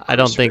 I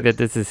don't think that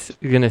this is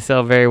going to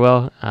sell very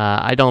well.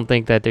 I don't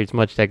think that there's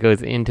much that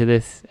goes into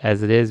this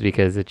as it is,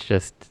 because it's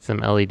just some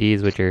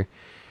LEDs which are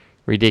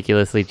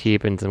ridiculously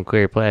cheap and some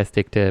clear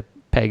plastic to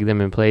peg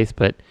them in place.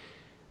 But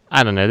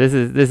I don't know. This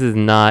is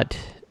not,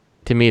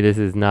 to me, this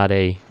is not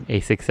a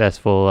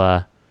successful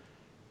figure.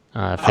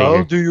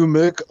 How do you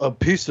make a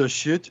piece of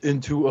shit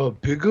into a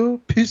bigger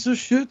piece of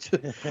shit?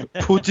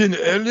 Put in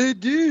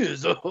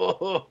LEDs.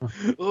 Oh,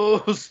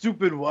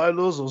 stupid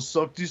wireless will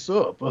suck this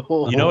up.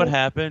 You know what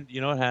happened?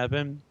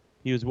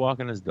 He was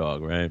walking his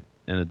dog, right?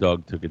 And the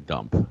dog took a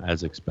dump,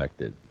 as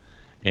expected.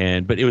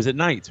 But it was at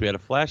night, so we had a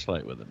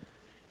flashlight with him.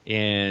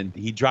 And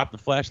he dropped the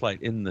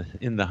flashlight in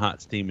the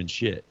hot steaming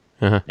shit.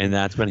 Uh-huh. And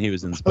that's when he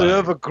was inspired. I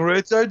have a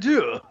great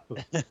idea.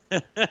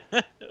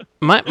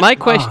 My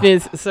question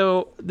is,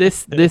 so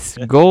this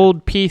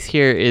gold piece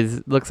here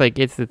looks like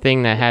it's the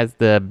thing that has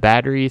the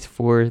batteries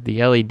for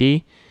the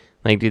LED.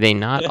 Like, do they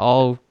not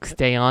all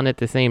stay on at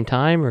the same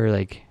time, or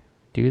like,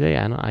 do they?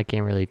 I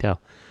can't really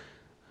tell.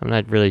 I'm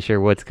not really sure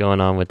what's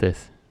going on with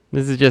this.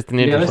 This is just an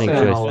interesting they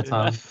stay choice. on all the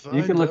time.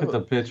 You can look at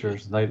the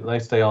pictures. They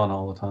stay on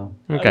all the time.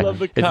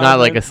 Okay, it's not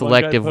like a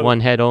selective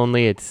one head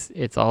only.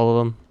 It's all of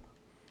them.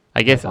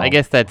 I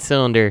guess that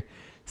cylinder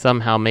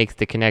somehow makes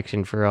the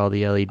connection for all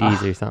the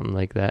LEDs or something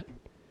like that.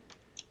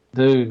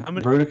 Dude,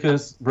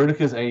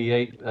 Bruticus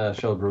 88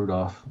 showed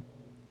Rudolph.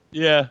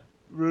 Yeah,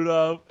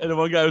 Rudolph. And the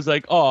one guy was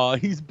like, "Oh,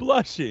 he's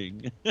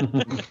blushing."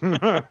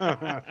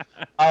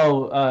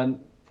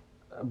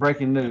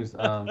 Breaking news.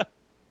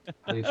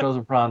 The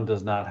Chosen Prime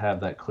does not have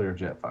that clear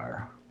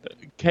Jetfire.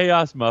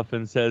 Chaos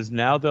Muffin says,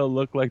 now they'll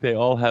look like they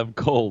all have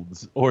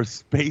colds or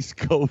space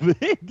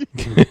COVID.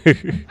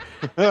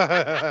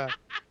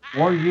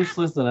 More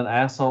useless than an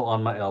asshole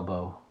on my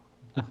elbow.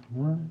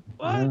 What?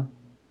 I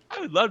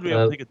would love to be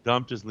able to take a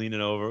dump just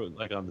leaning over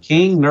like on the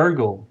King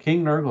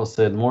Nurgle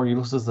said, more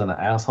useless than an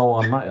asshole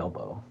on my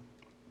elbow.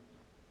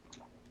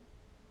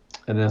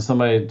 And then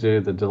somebody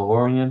did the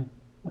DeLorean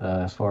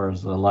as far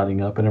as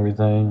lighting up and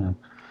everything.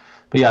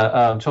 But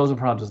yeah, Chosen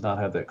Prime does not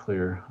have that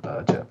clear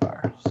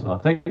Jetfire. So I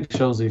think it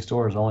shows these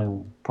stores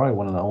probably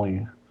one of the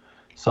only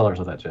sellers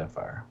of that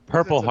Jetfire.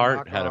 Purple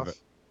Heart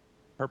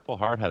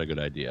had a good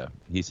idea.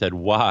 He said,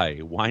 "Why?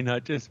 Why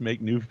not just make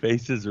new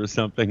faces or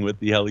something with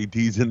the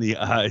LEDs in the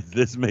eyes?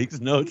 This makes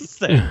no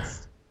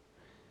sense."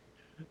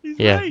 He's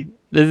right.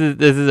 This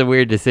is a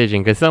weird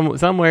decision because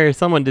somewhere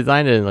someone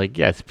designed it and like,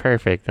 yes,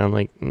 perfect. I'm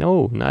like,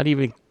 no, not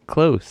even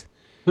close.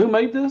 Who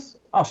made this?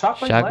 Oh,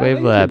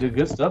 Shockwave Lab. They do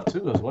good stuff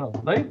too as well.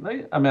 I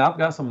mean, I've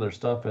got some of their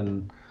stuff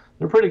and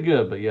they're pretty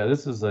good. But yeah,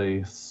 this is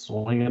a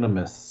swing and a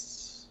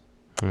miss.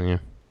 Yeah.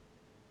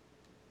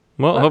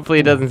 Well, hopefully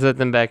it doesn't set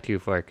them back too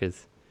far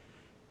because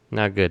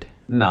not good.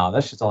 No,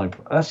 that shit's only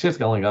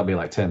gotta be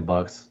like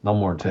 $10. No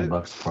more than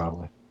 $10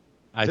 probably.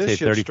 I'd say this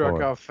shit 34.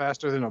 struck out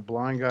faster than a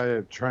blind guy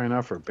trying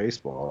out for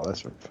baseball.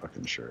 That's for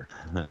fucking sure.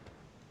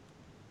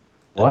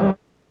 What?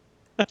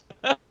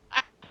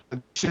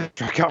 Shit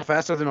struck out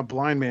faster than a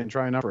blind man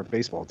trying out for a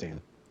baseball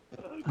team.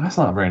 That's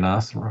not very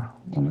nice, bro.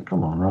 I mean,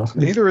 come on, Ross.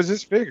 Neither is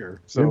this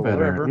figure. So you're better.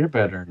 whatever. You're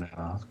better than that,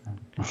 Oscar.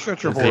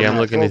 Shut your I'm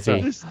looking to see.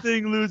 This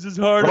thing loses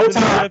harder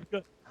than a deaf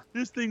guy.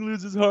 This thing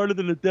loses harder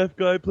than a deaf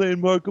guy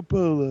playing Marco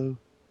Polo.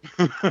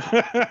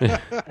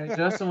 Hey,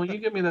 Justin, will you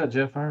give me that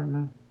Jetfire,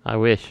 man? I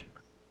wish.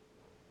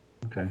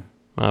 Okay.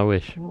 I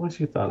wish. What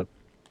you thought of?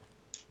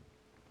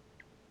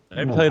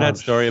 I play that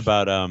story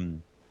about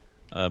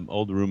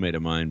old roommate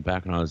of mine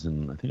back when I was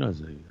in.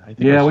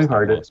 Yeah, we've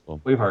heard it.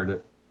 We've heard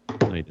it.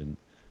 No, you didn't.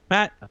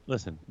 Matt,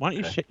 listen. Why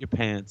don't you shit your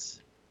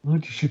pants? Why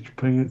don't you shit your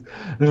pants?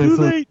 Too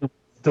late.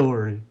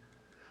 Story.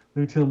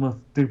 Let me tell my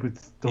stupid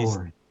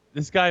story.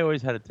 This guy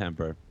always had a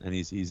temper, and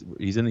he's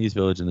in the East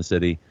Village in the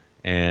city,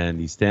 and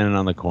he's standing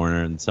on the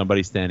corner, and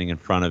somebody's standing in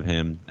front of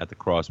him at the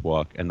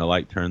crosswalk, and the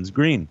light turns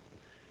green,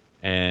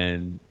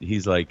 and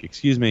he's like,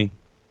 "Excuse me,"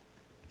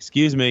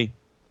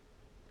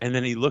 and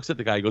then he looks at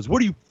the guy, he goes,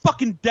 "What are you,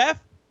 fucking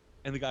deaf?"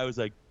 And the guy was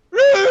like,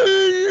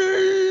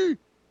 Oh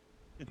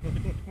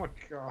my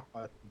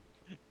god.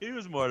 He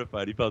was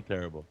mortified. He felt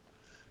terrible.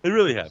 It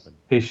really happened.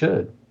 He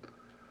should.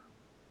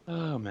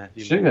 Oh,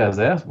 Matthew. Should got his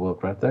ass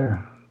whooped right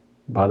there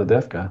by the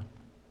deaf guy.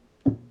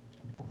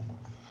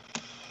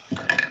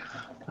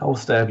 I will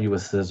stab you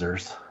with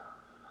scissors.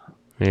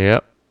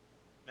 Yep.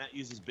 Matt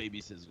uses baby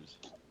scissors.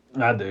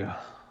 I do.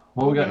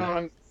 What we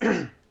got?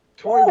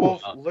 Toy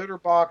Wolf litter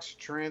box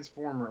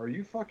transformer. Are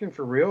you fucking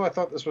for real? I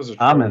thought this was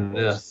a. I'm in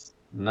this.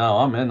 No,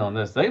 I'm in on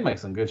this. They make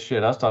some good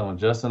shit. I was talking with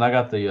Justin. I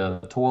got the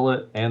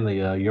toilet and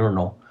the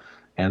urinal,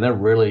 and they're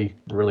really,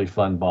 really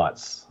fun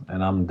bots.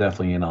 And I'm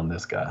definitely in on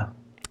this guy.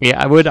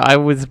 Yeah, I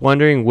was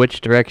wondering which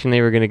direction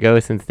they were going to go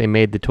since they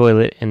made the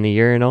toilet and the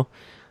urinal.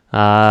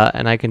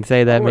 And I can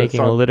say that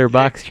making a litter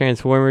box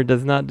transformer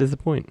does not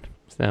disappoint.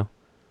 So.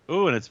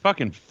 Ooh, and its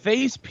fucking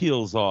face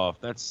peels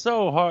off. That's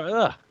so hard.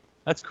 Ugh,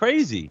 that's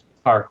crazy.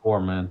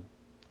 Hardcore, man.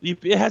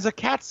 It has a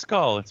cat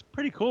skull. It's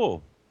pretty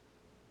cool.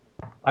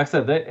 Like I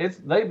said,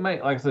 they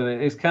make, like I said,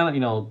 it's kind of you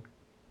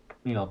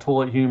know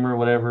toilet humor,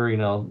 whatever,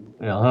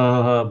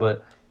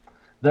 but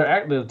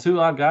The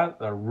two I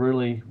got are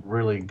really,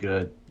 really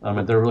good. I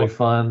mean, they're really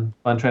fun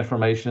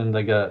transformation.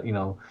 They got,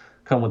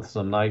 come with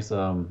some nice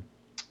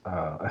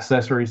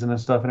accessories and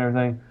stuff and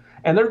everything.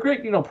 And they're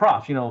great,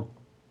 props.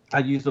 I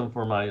use them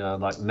for my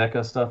like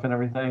NECA stuff and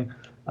everything.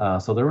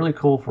 So they're really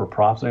cool for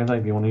props and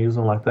everything if you want to use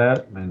them like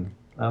that. And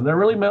they're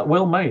really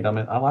well made. I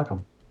mean, I like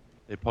them.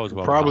 They pose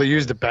well. Probably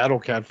use the Battle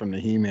Cat from the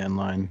He-Man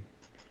line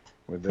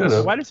with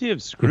this. Why does he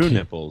have screw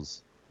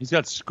nipples? He's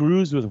got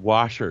screws with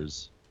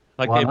washers.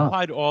 Like they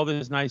applied all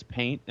this nice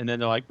paint, and then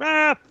they're like,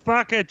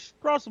 fuck it,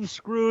 throw some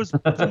screws,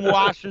 some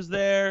washers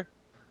there.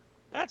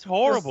 That's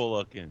horrible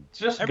looking.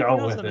 Just everything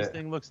go else with on this it.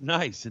 thing looks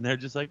nice, and they're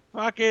just like,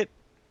 fuck it.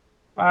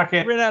 Fuck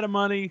it. Ran out of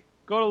money.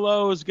 Go to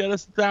Lowe's. Get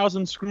us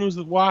 1,000 screws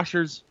with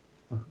washers.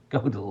 Go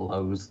to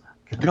Lowe's.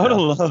 Go to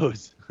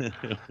Lowe's.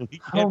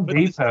 Home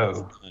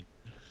Depot.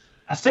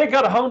 I still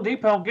go to Home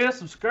Depot and get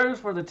some screws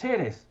for the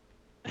titties.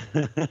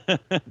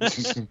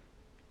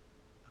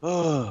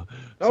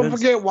 Don't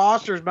forget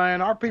washers,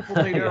 man. Our people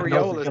need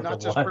areolas, not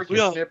just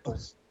freaking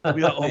nipples.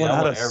 We are all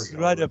out of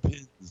Strider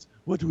pins.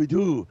 What do we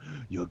do?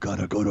 You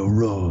gotta go to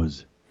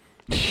Rose.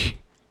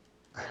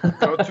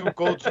 Go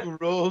to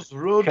Rose.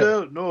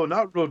 Rodell. No,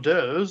 not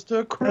Rodell's.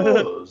 They're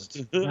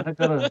closed. We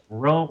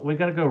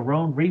gotta go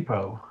Roan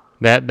Repo.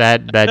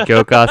 That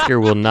joke, Oscar,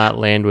 will not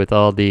land with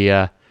all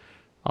the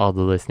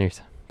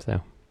listeners. So.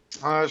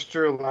 That's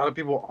true. A lot of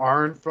people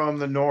aren't from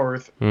the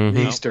north,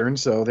 eastern,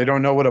 so they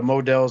don't know what a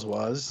Modell's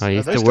was. I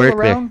used to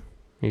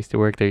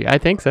work there. I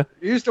think so.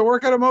 You used to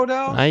work at a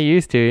Modell's? I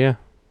used to, yeah.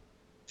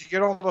 Did you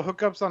get all the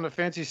hookups on the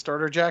fancy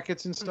starter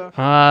jackets and stuff?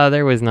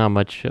 There was not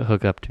much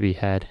hookup to be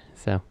had.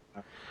 So,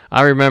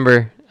 I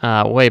remember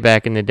way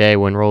back in the day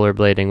when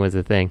rollerblading was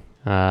a thing.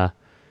 There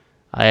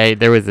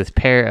was this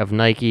pair of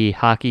Nike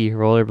hockey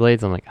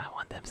rollerblades. I'm like, I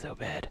want them so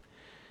bad.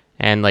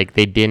 And like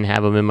they didn't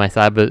have them in my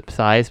size,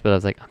 but I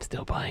was like, I'm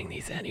still buying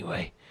these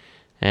anyway.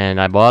 And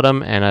I bought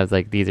them, and I was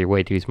like, these are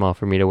way too small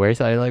for me to wear.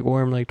 So I like wore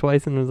them like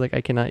twice, and was like,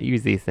 I cannot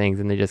use these things,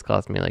 and they just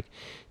cost me like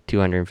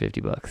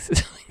 $250.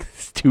 It's like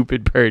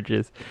stupid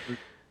purchase.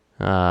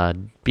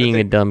 Being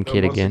a dumb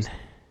kid again.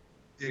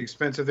 The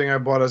expensive thing I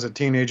bought as a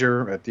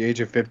teenager at the age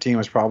of 15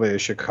 was probably a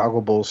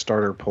Chicago Bulls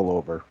starter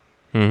pullover.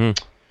 I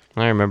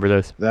remember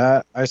those.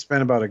 That I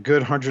spent about a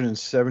good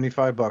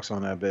 $175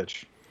 on that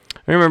bitch.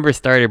 I remember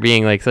starter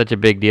being like such a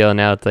big deal.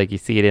 Now it's like you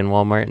see it in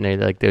Walmart, and they're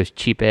like those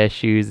cheap ass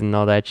shoes and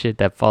all that shit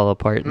that fall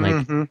apart in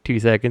like 2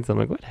 seconds. I'm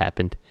like, what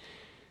happened?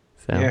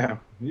 So yeah,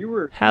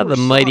 how the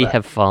mighty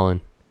have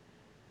fallen.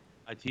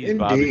 I tease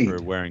Bobby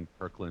for wearing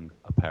Kirkland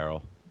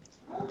apparel.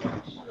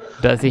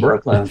 Does he?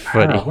 Brooklyn. That's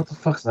funny. What the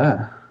fuck's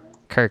that?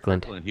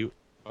 Kirkland. He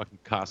fucking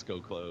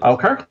Costco clothes. Oh,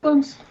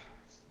 Kirkland's?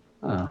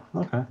 Oh,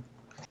 okay.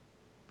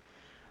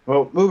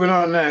 Well, moving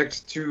on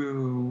next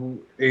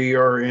to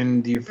AR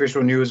in the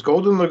official news.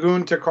 Golden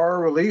Lagoon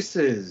Takara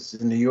releases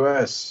in the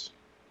U.S.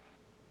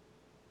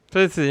 So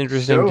this is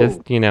interesting, just,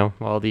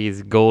 all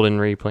these golden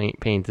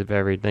repaints of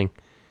everything.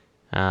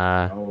 They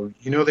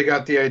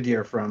got the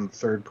idea from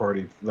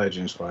third-party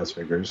Legends class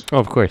figures. Oh,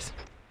 of course.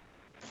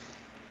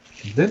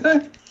 Did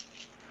they?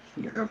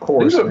 Yeah, of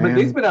course, man.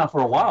 These been out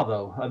for a while,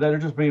 though. They're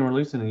just being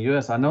released in the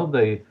U.S. I know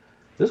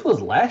this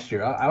was last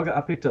year.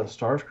 I picked up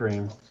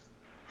Starscream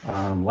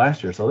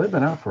last year, so they've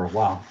been out for a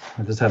while.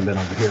 I just haven't been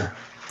over here.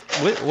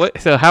 What?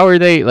 So how are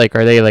they? Like,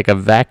 are they like a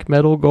vac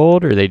metal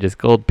gold, or are they just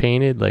gold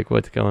painted? Like,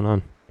 what's going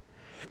on?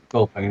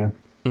 Gold painted.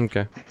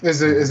 Okay.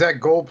 Is that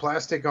gold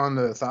plastic on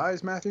the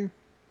thighs, Matthew?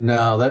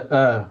 No,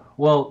 that.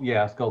 Well,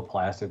 yeah, it's gold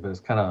plastic, but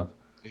it's kind of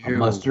a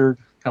mustard,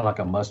 kind of like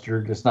a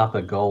mustard. It's not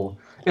the gold.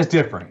 It's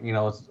different,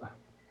 It's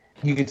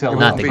you can tell.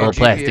 Not the gold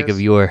plastic of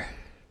your.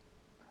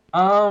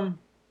 I'd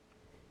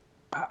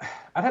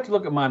have to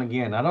look at mine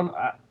again. I don't.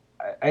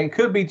 It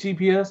could be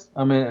GPS.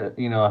 I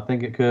mean, I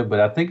think it could, but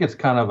I think it's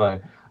kind of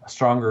a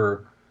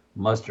stronger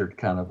mustard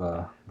kind of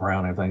a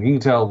brown and everything. You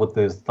can tell with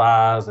his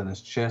thighs and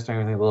his chest and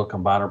everything, the little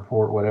combiner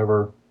port,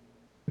 whatever.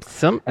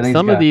 Some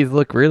of these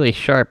look really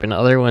sharp, and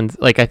other ones,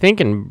 like I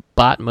think in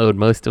bot mode,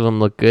 most of them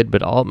look good,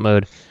 but alt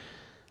mode,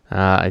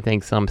 I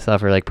think some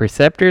suffer. Like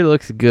Perceptor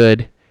looks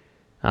good.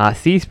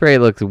 Sea Spray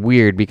looks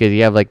weird because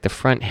you have like the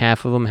front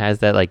half of them has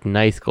that like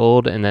nice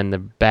gold, and then the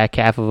back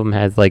half of them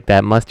has like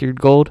that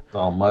mustard gold.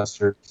 All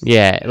mustard.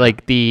 Yeah,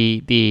 like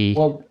the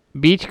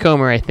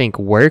Beachcomber I think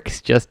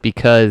works just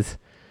because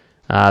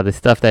the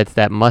stuff that's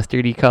that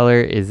mustardy color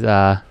is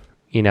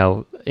in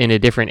a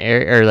different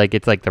area, or like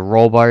it's like the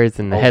roll bars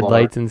and the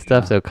headlights and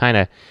stuff, so kind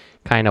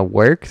of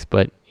works,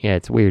 but yeah,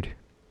 it's weird.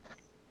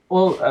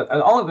 Well,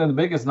 the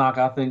biggest knock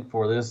I think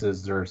for this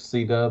is their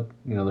C-Dub,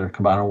 their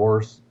Combiner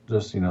Wars.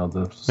 Just, the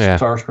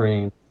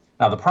Starscream.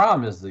 Now, the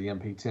Prime is the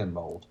MP10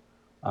 mold.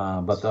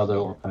 But the other,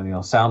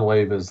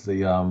 Soundwave is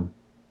the,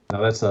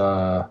 that's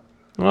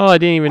Oh, I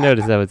didn't even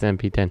notice that was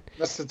MP10.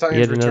 That's the time you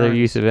had another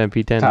use of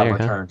MP10 time there,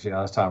 returns, yeah,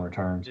 that's time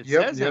returns. It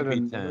says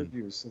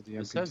MP10.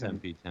 It says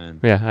MP10.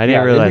 Yeah, I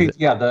didn't realize it.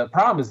 Yeah, the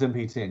Prime is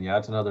MP10. Yeah,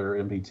 it's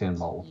another MP10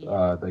 mold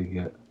that you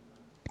get.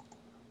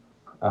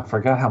 I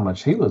forgot how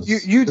much he was.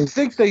 You'd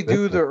think they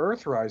do the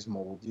Earthrise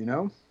mold,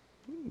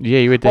 Yeah,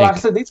 you would think. Well, like I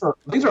said,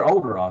 these are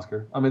older,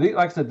 Oscar. I mean,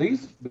 like I said,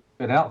 these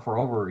been out for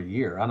over a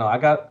year. I know. I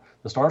got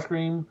the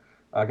Starscream.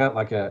 I got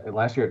like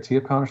last year at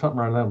TFCon or something,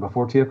 right then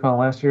before TFCon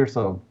last year.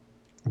 So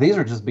these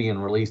are just being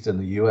released in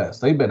the U.S.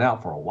 They've been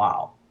out for a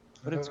while.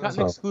 But it's got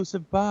an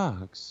exclusive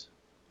box.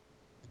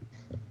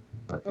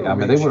 But, yeah, I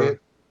mean,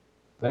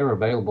 they were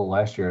available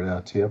last year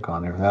at TFCon.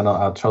 And everything. I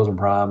know Chosen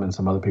Prime and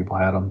some other people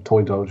had them,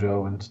 Toy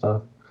Dojo and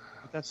stuff.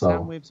 But that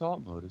Soundwave's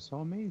alt mode is so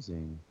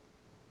amazing.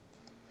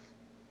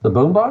 The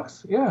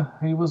boombox? Yeah,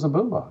 he was a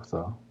boombox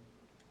though.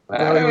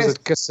 He was a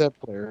cassette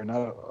player. And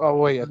oh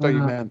wait, I thought you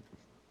meant.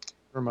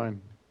 Never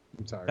mind.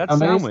 I'm sorry. That's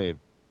Soundwave.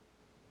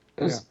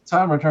 It's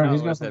time return.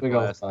 He's got some big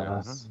old ass.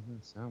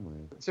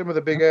 Soundwave. It's him with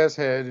a big ass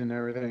head and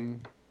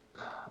everything.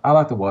 I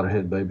like the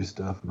Waterhead baby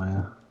stuff,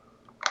 man.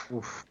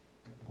 Oof.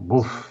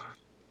 Oof.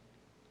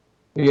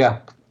 Yeah.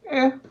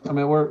 I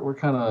mean, we're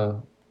kind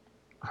of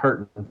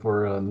hurting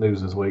for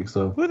news this week,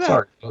 so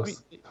sorry. Who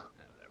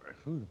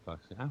the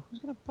fuck's who's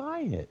gonna buy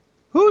it?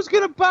 Who's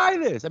gonna buy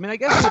this? I mean, I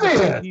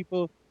guess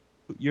people.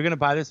 You're gonna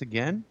buy this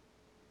again?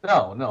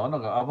 No, I'm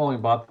not. I've only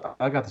bought.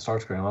 I got the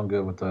Starscream. I'm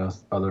good with the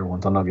other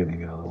ones. I'm not getting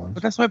any other ones.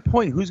 But that's my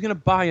point. Who's gonna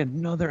buy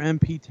another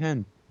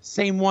MP10?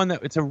 Same one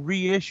that it's a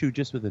reissue,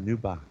 just with a new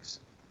box.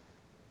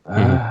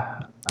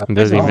 It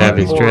doesn't even have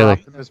his trailer.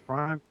 Optimus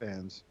Prime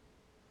fans.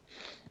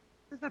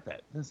 It's not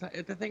that.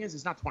 The thing is,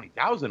 it's not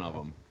 20,000 of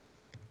them.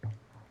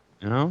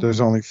 You know, there's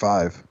only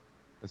 5.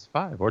 It's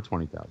 5 or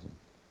 20,000.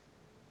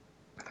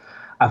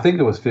 I think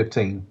it was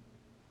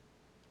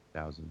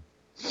 15,000.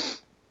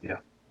 Yeah.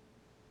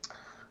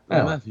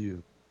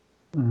 Matthew,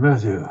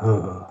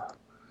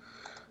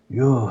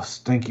 you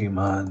stinky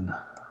man.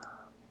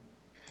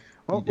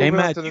 Well, moving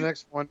on to the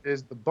next one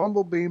is the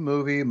Bumblebee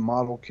movie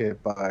model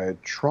kit by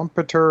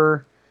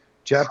Trumpeter,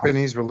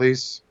 Japanese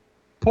release.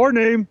 Poor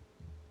name.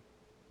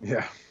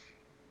 Yeah.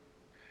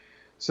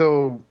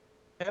 So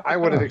I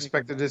would have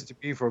expected this to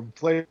be from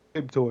Flame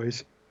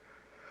Toys.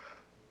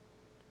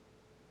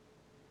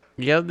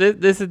 Yeah,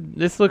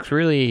 this looks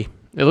really.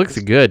 It looks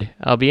good.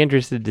 I'll be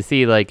interested to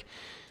see like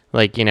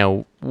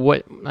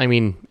what I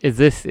mean. Is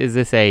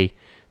this a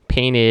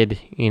painted?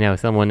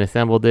 Someone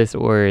assembled this,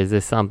 or is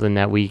this something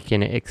that we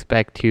can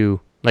expect to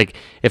like?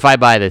 If I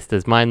buy this,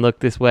 does mine look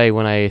this way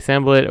when I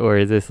assemble it, or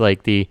is this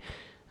like the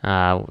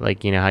how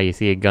you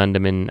see a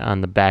Gundam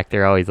on the back?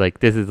 They're always like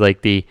this is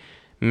like the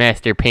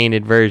master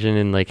painted version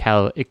and like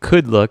how it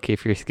could look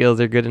if your skills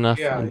are good enough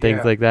and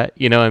things like that.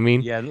 You know what I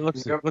mean? Yeah, it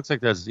looks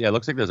like there's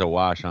a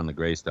wash on the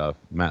gray stuff.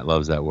 Matt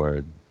loves that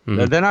word.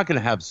 Mm-hmm. They're not going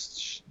to have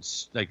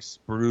like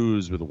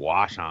sprues with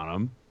wash on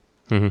them.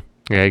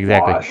 Mm-hmm. Yeah,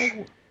 exactly. Wash.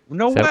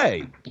 No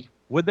way.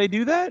 Would they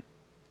do that?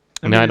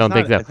 I don't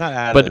think so.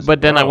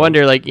 But then I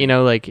wonder,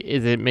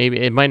 is it maybe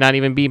it might not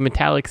even be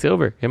metallic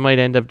silver. It might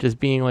end up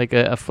just being like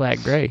a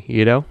flat gray.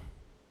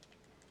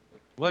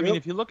 Well, I mean,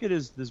 if you look at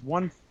there's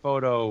one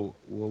photo.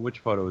 Well, which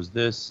photo is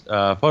this?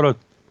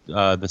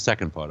 The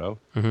second photo.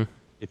 Mm-hmm.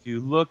 If you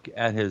look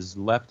at his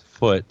left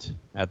foot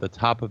at the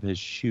top of his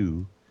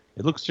shoe,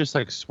 it looks just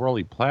like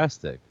swirly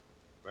plastic,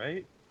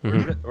 right?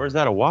 Mm-hmm. Or is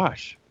that a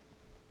wash?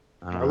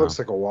 It looks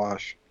like a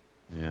wash.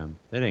 Yeah,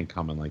 it ain't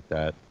coming like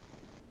that.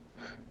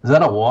 Is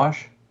that a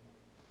wash?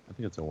 I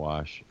think it's a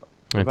wash.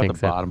 What about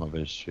the bottom of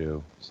his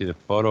shoe? See the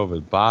photo of the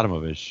bottom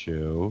of his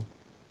shoe.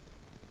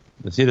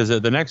 See,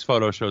 the next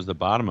photo shows the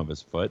bottom of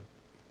his foot.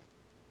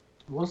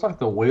 It looks like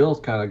the wheels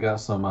kind of got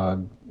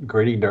some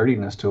gritty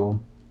dirtiness to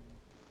them.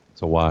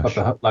 It's a wash.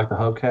 Like the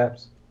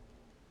hubcaps.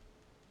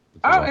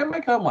 It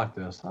may come like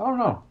this. I don't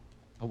know.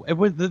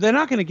 They're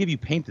not going to give you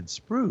painted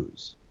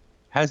sprues.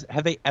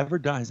 Have they ever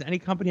done? Has any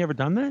company ever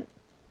done that?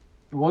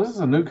 Well, this is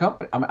a new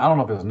company. I mean, I don't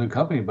know if it's a new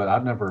company, but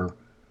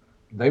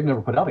they've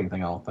never put out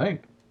anything, I don't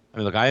think. I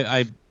mean, look,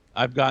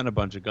 I've gotten a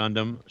bunch of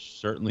Gundam.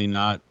 Certainly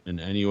not in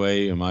any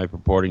way am I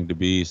purporting to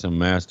be some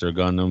master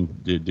Gundam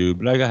dude,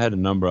 but I had a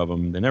number of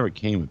them. They never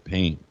came with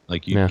paint.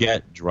 Like you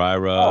get dry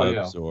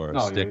rubs or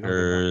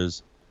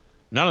stickers.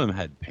 None of them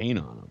had paint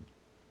on them.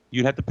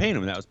 You'd have to paint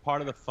them. That was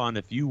part of the fun.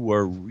 If you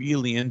were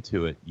really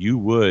into it, you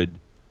would.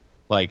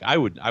 Like I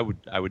would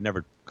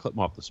never clip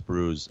them off the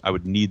sprues. I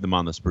would need them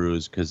on the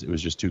sprues because it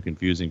was just too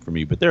confusing for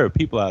me. But there are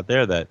people out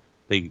there that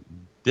they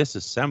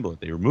disassemble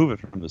it. They remove it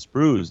from the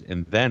sprues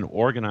and then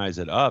organize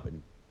it up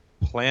and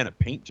plan a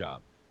paint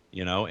job,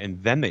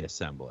 and then they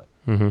assemble it.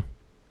 Mm-hmm.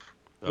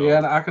 So, yeah,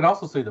 and I could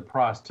also see the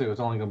price too.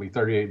 It's only going to be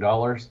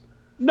 $38.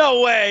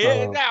 No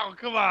way! No,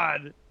 come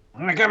on!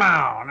 Come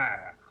on!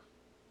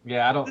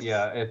 Yeah, I don't.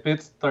 Yeah, if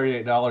it's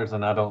 $38,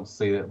 then I don't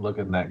see it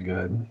looking that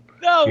good.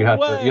 No you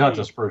way! You have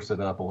to spruce it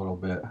up a little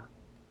bit.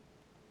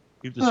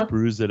 You have to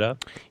spruce it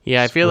up.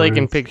 Yeah, I feel like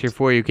in picture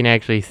 4 you can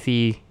actually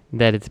see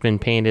that it's been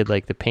painted.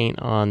 Like the paint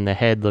on the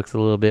head looks a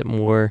little bit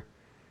more,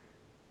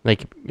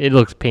 like it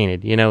looks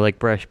painted. Like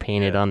brush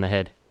painted on the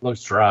head.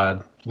 Looks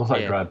dried. Looks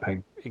like dried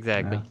paint.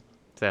 Exactly. Yeah.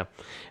 So,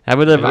 I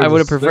would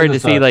have preferred to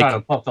see like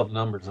trying to pump the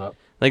numbers up.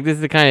 Like this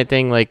is the kind of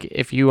thing. Like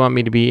if you want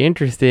me to be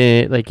interested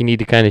in it, like you need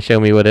to kind of show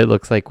me what it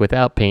looks like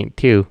without paint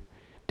too,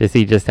 to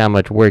see just how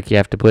much work you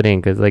have to put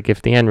in. Because like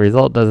if the end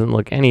result doesn't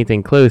look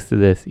anything close to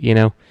this,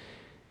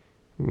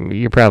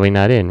 you're probably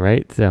not in,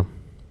 right? So,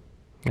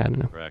 I don't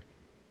know. Correct.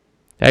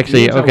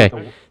 Actually,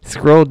 okay.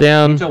 Scroll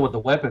down. You can tell with the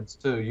weapons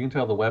too. You can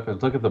tell the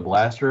weapons. Look at the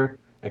blaster.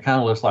 It kind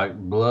of looks like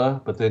blah,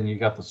 but then you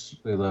got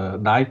the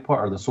knife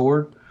part or the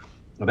sword.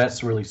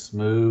 That's really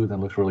smooth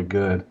and looks really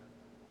good.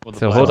 Well,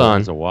 So hold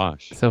on. A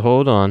wash. So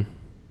hold on.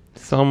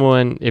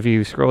 Someone, if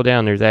you scroll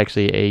down, there's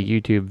actually a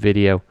YouTube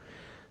video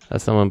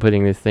of someone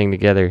putting this thing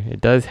together.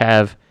 It does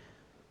have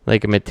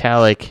like a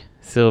metallic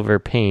silver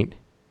paint.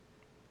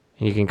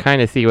 And you can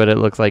kind of see what it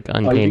looks like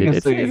unpainted.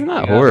 It's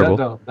not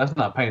horrible. That's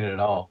not painted at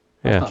all.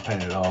 That's not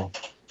painted at all.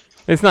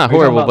 It's not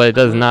horrible, but it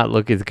does not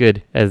look as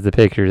good as the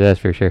pictures, that's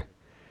for sure.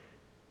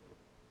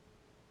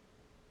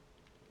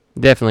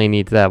 Definitely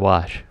needs that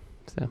wash.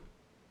 So.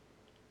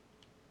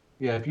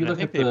 Yeah, if you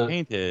look at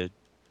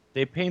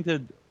they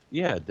painted.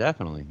 Yeah,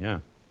 definitely. Yeah.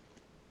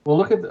 Well,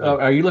 look at.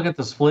 Are you looking at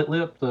the split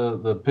lip?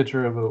 The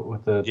picture of it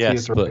with the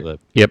split lip.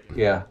 Yep.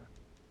 Yeah,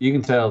 you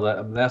can tell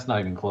that's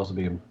not even close to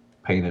being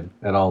painted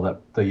at all. That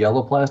the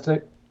yellow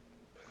plastic.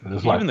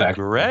 Even like the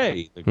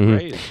gray. The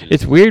gray is just...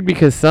 It's weird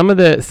because some of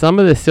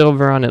the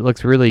silver on it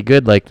looks really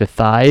good, like the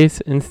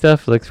thighs and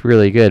stuff looks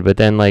really good, but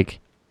then like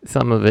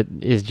some of it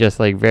is just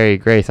like very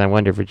gray. So I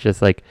wonder if it's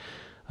just like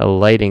a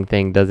lighting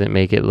thing doesn't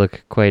make it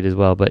look quite as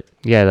well. But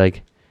yeah,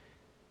 like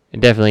it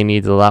definitely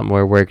needs a lot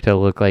more work to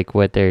look like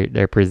what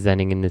they're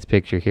presenting in this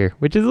picture here,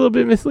 which is a little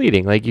bit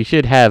misleading. Like you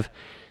should have,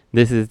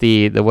 this is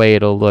the way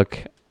it'll look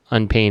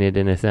unpainted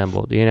and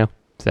assembled, you know?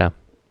 So.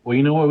 Well,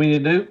 you know what we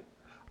need to do?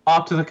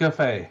 Off to the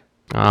cafe.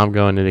 I'm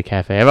going to the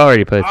cafe. I've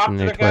already posted in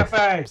there twice.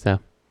 Cafe. So.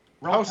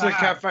 House of the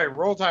cafe.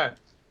 Roll Tide.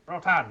 Roll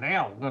Tide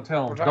now. I'm going to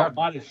tell them don't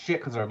buy this shit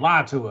because they're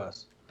lying to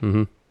us.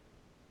 Mm-hmm.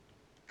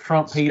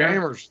 Trump Peter.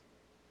 Scammers.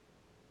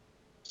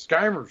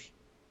 Scammers.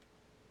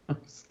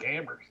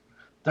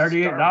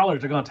 $38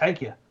 they're going to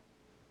take you.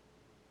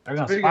 They're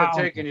going to Speaking of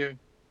taking you,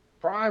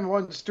 Prime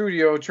One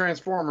Studio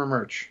Transformer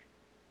merch.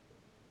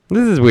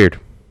 This is weird.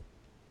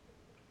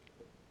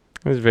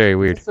 This is very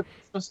weird. Is this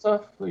the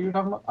stuff that you're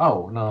talking about?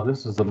 Oh, no,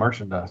 this is the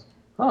merchandise.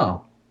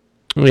 Oh.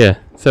 Yeah,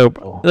 so,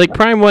 like,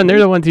 Prime One, they're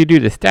the ones who do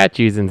the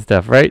statues and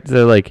stuff, right?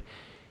 So, like,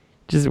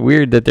 just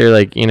weird that they're,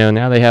 like, you know,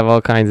 now they have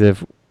all kinds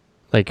of,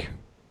 like,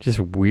 just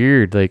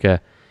weird, like,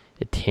 a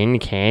tin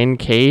can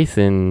case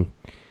and,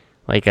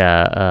 like,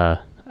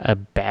 a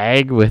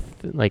bag with,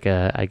 like,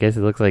 I guess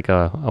it looks like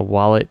a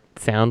wallet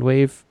sound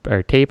wave,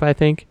 or tape, I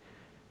think.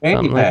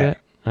 Something like that.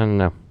 I don't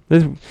know.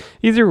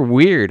 These are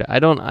weird. I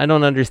don't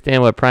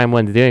understand what Prime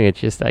One's doing.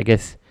 It's just, I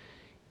guess,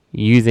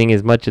 using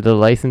as much of the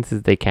license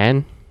as they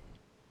can.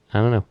 I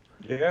don't know.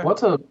 Yeah.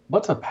 What's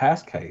a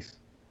pass case?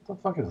 What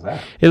the fuck is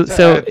that?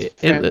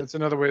 It's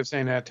another way of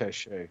saying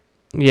attaché.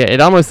 Yeah,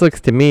 it almost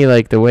looks to me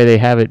like the way they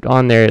have it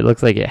on there, it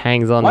looks like it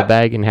hangs on the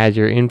bag and has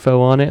your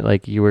info on it,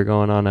 like you were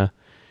going on a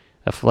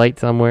flight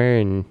somewhere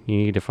and you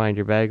need to find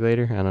your bag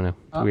later. I don't know.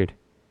 It's weird.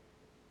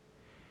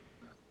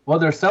 Well,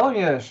 they're selling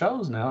it at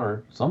shows now,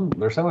 or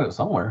they're selling it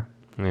somewhere.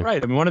 Yeah.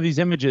 Right. I mean, one of these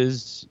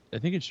images, I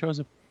think it shows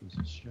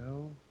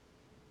show?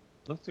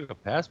 Looks like a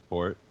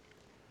passport.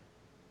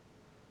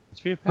 It's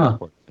for your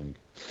passport, I think.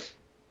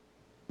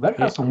 That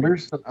got some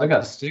weird stuff. They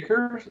got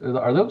stickers.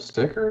 Are those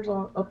stickers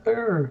up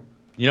there? Or?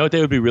 You know what?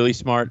 They would be really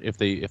smart if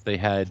they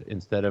had,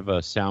 instead of a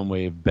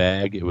Soundwave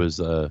bag, it was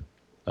a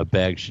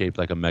bag shaped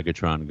like a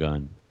Megatron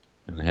gun,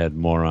 and they had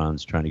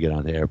morons trying to get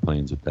onto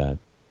airplanes with that.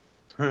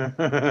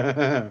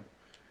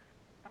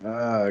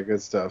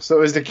 Good stuff.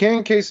 So is the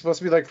can case supposed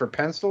to be like for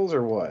pencils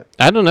or what?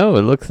 I don't know.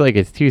 It looks like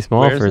it's too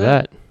small for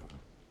that.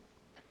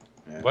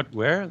 Yeah. What?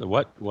 Where? The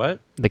what? What?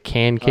 The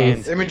can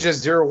case.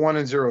 Images 01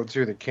 and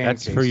 02. The can.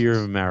 That's cases. For your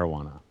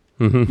marijuana.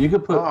 Mm-hmm. You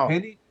could put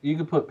You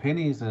could put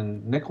pennies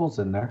and nickels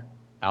in there.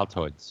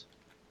 Altoids,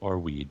 or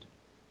weed.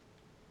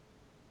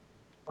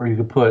 Or you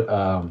could put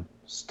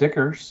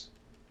stickers.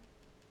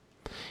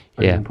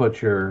 Or you can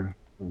put your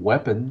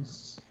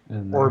weapons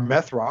in there. Or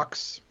meth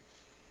rocks.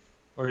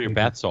 Or your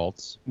bath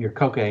salts. Your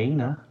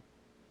cocaine.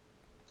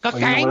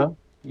 Cocaine.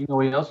 You know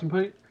what else you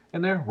can put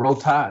in there? Roll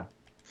Tide.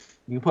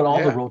 You can put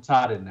all the Roll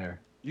Tide in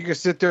there. You can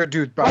sit there,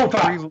 dude.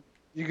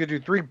 You could do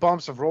 3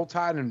 bumps of Roll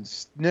Tide and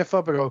sniff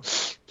up and go,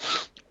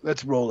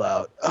 let's roll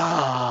out.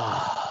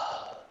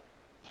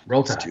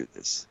 Roll Tide. Let's do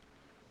this.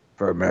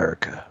 For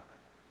America.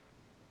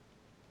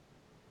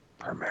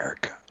 For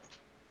America.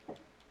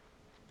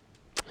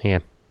 Yeah.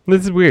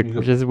 This is weird.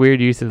 Which is a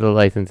weird use of the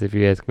license, if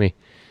you ask me.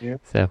 Yeah.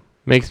 So,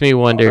 makes me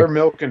wonder. They're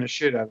milking the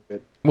shit out of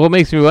it. Well, it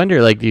makes me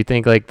wonder, like, do you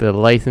think, like, the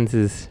license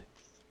is,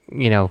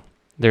 you know,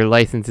 their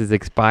license is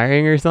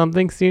expiring or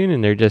something soon,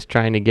 and they're just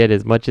trying to get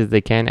as much as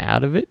they can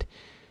out of it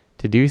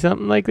to do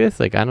something like this?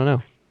 Like, I don't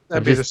know.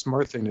 That'd be the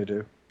smart thing to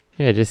do.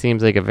 Yeah, it just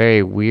seems like a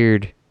very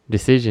weird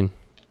decision.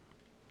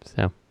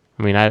 So,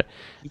 I mean, I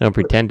don't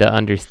pretend to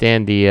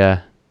understand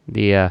the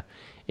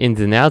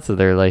ins and outs of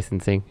their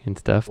licensing and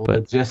stuff, but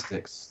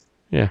logistics.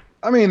 Yeah.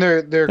 I mean,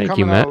 they're Thank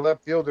coming you, out Matt. of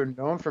left field. They're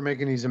known for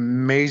making these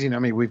amazing. I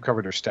mean, we've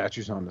covered their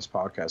statues on this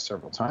podcast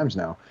several times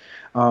now.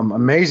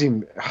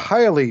 Amazing,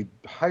 highly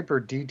hyper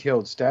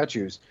detailed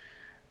statues.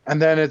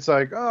 And then it's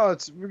like, oh,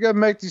 we're gonna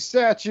make these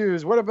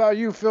statues. What about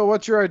you, Phil?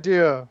 What's your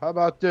idea? How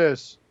about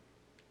this?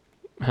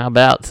 How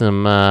about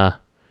some a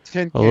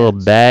little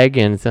bag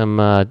and some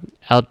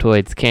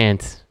Altoids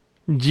cans?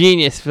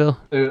 Genius, Phil.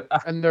 Dude,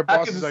 and their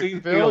boss is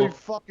like, Phil, you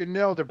fucking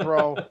nailed it,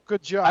 bro.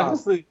 Good job.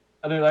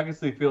 I can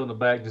see Phil in the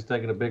back just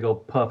taking a big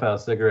old puff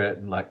out cigarette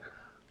and like,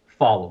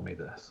 follow me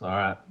this, all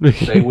right?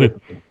 Stay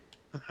with me.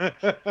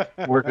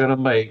 We're gonna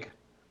make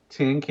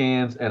tin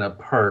cans and a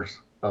purse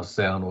of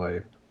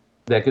Soundwave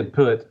that could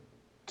put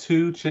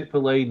 2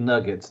 Chick-fil-A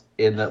nuggets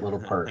in that little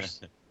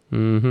purse.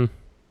 Mm-hmm.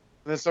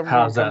 Then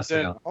someone comes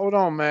in. Hold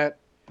on, Matt.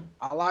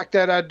 I like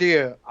that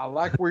idea. I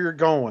like where you're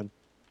going.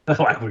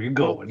 I like where you're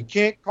going. You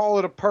can't call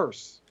it a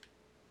purse.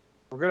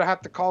 We're gonna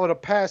have to call it a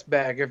pass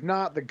bag. If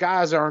not, the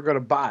guys aren't gonna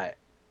buy it.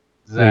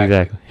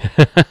 Exactly.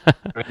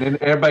 And then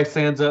everybody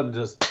stands up and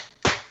just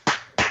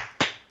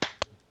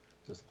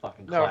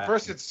fucking clap. No, at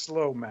first it's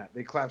slow, Matt.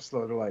 They clap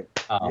slow. They're like,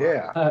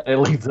 yeah. It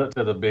leads up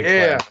to the big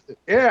clap.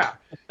 Yeah.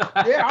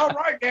 Yeah, all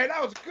right, man.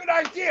 That was a good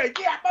idea.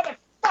 Yeah,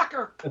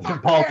 motherfucker. And then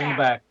Paul's in the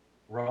back.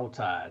 Roll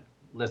Tide.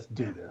 Let's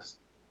do this.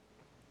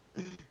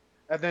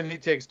 And then he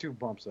takes 2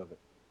 bumps of it.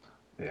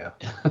 Yeah.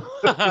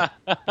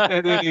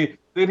 And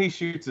then he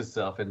shoots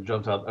himself and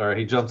jumps out, or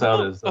he jumps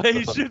out his.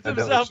 He shoots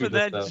himself and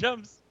then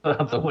jumps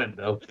out the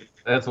window.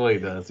 That's what he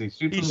does. He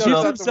shoots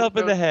himself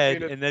in the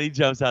head and then he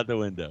jumps out the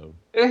window.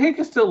 And he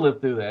can still live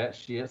through that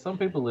shit. Some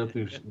people live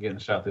through getting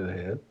shot through the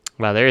head.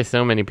 Wow, there are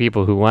so many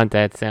people who want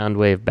that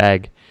Soundwave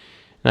bag.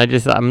 And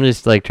I'm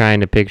just like trying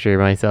to picture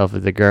myself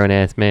as a grown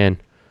ass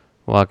man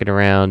walking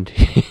around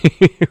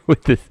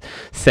with this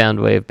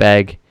Soundwave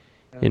bag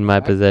in my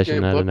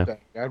possession. I don't know.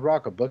 I'd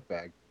rock a book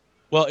bag.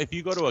 Well, if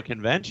you go to a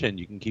convention,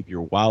 you can keep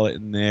your wallet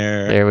in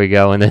there. There we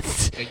go, and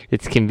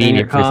it's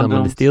convenient for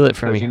someone to steal it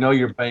from you. You know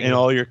you're banging. And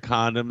all your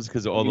condoms,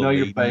 because all the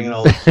ladies, you're banging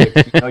all the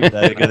chicks. You know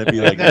they're gonna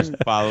be like just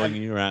following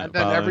you around. And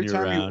then every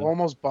time you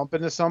almost bump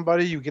into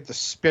somebody, you get to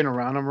spin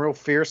around them real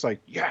fierce,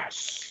 like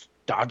yes,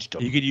 dodged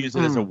them. You could use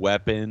it as a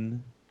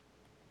weapon.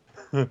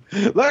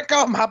 Look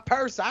on my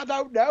purse. I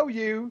don't know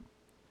you.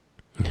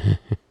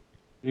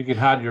 You can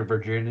hide your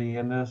virginity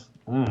in this.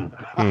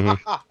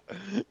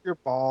 Your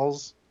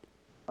balls.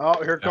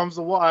 Oh, here comes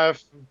the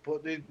wife.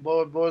 Put these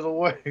boys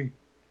away.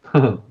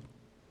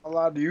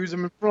 Allowed to use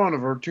them in front of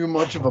her. Too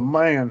much of a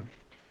man.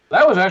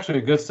 That was actually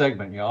a good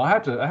segment, y'all. I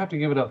have to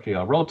give it up to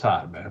y'all. Roll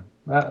Tide, man.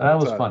 That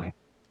was funny.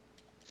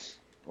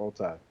 Roll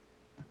Tide.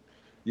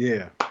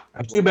 Yeah.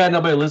 It's too bad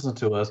nobody listens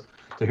to us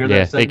to hear that.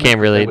 Yeah, they can't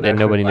really.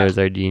 Nobody knows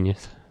our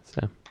genius.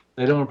 So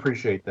they don't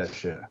appreciate that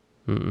shit.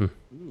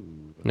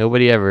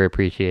 Nobody ever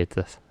appreciates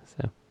us.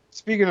 So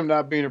speaking of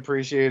not being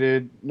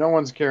appreciated, no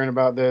one's caring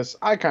about this.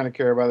 I kind of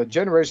care about it.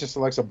 Generation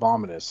Select's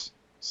Abominus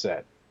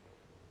set.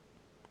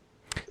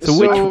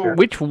 So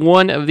which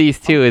one of these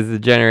two is the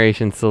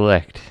Generation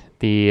Select?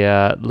 The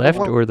left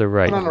or the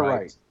right? On the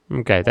right.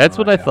 Okay, that's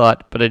what I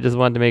thought, but I just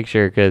wanted to make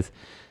sure because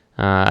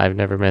I've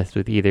never messed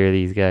with either of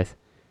these guys.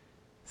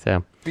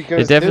 So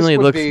it definitely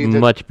looks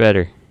much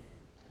better.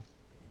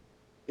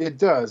 It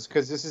does,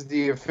 because this is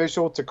the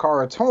official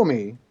Takara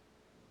Tomy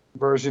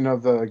version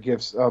of the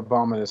Gifts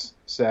Abominus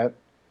set.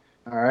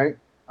 All right.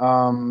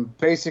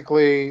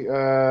 Basically,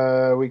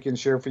 we can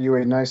share for you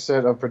a nice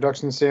set of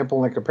production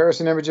sample and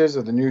comparison images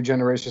of the new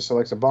Generation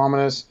Selects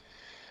Abominus.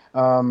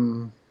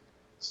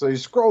 So you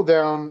scroll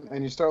down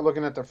and you start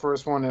looking at the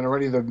first one, and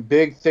already the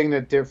big thing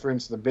that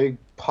difference, the big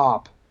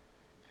pop,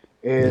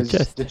 is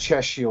the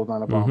chest shield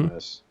on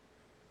Abominus.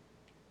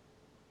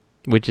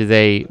 Which is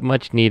a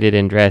much needed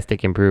and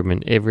drastic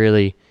improvement. It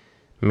really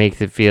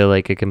makes it feel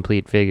like a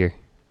complete figure.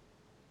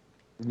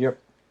 Yep.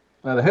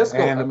 Now the head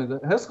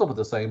sculpt, the head sculpt is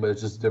the same, but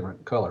it's just a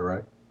different color,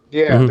 right?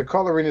 Yeah, the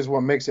coloring is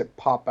what makes it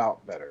pop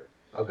out better.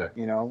 Okay.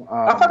 You know,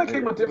 I thought it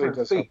came with different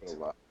feet.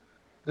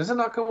 Does it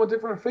not come with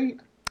different feet?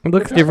 It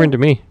looks different to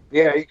me.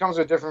 Yeah, he comes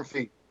with different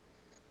feet.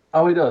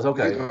 Oh, he does.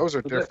 Okay. Those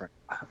are different.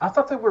 I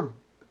thought they were.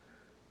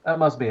 That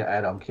must be an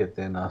add-on kit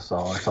then I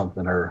saw or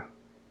something, or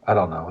I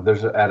don't know.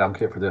 There's an add-on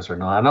kit for this or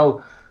not. I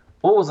know.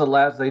 What was the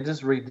last? They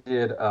just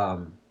redid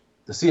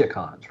the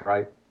Seacons,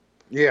 right?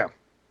 Yeah.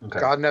 Okay.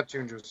 God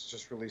Neptune was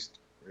just released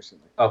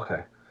recently.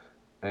 Okay.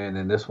 And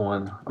then this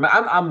one, I mean,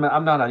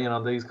 I'm not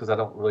on these because I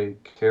don't really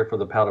care for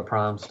the Powder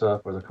Prime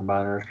stuff or the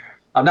combiners.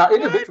 Now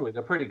individually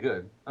they're pretty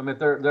good. I mean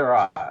they're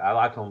all right. I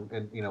like them,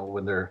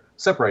 when they're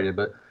separated,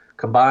 but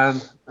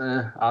combined,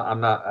 I'm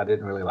not. I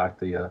didn't really like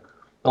the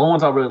only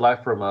ones I really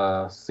liked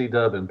from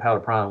C-Dub and Powder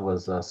Prime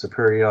was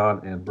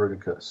Superion and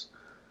Bruticus.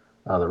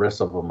 The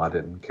rest of them I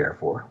didn't care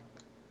for,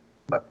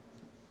 but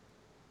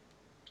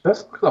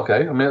that's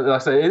okay. I mean,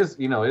 like I say,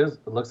 it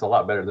looks a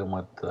lot better than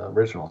what the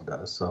original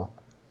does. So.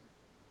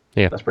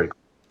 Yeah, that's pretty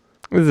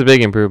cool. This is a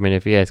big improvement,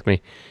 if you ask me.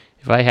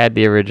 If I had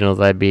the originals,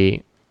 I'd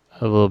be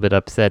a little bit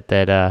upset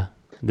that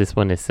this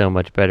one is so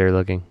much better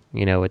looking.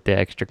 With the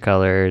extra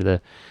color,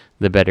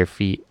 the better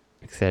feet,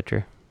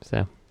 etc.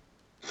 So.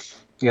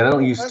 Yeah, they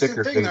don't use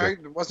stickers. That's the thing,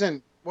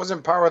 right?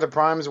 Wasn't Power of the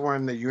Primes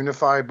when they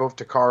unified both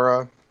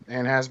Takara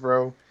and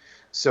Hasbro?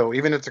 So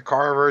even if the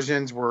Takara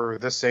versions were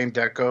the same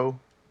deco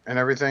and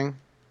everything.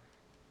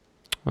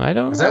 I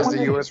don't know. Is that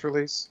the U.S.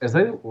 release? Is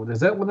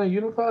that when they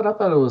unified? I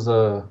thought it was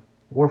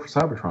War for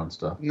Cybertron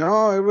stuff.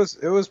 No, it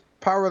was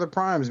Power of the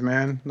Primes,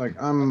 man. Like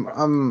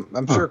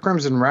I'm sure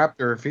Crimson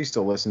Raptor, if he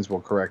still listens,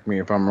 will correct me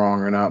if I'm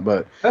wrong or not.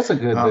 But that's a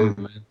good dude,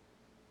 man.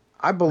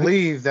 I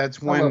believe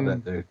that's when. I love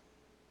that dude.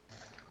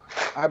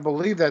 I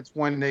believe that's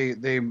when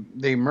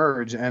they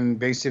merge, and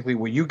basically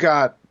what you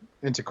got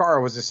in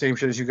Takara was the same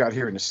shit as you got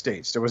here in the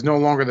States. There was no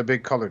longer the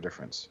big color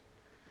difference.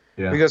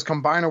 Yeah. Because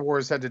Combiner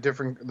Wars had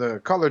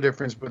the color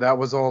difference, but that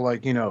was all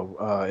like, in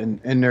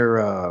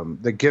their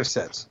the gift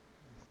sets.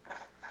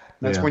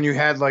 That's when you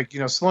had like,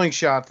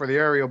 Slingshot for the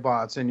aerial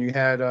bots, and you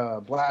had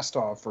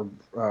Blastoff for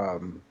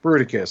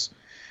Bruticus.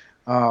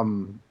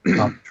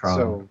 Computron.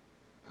 So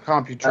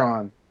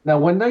Computron. Now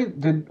when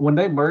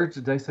they merged,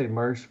 did they say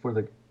merged for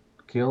the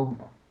kill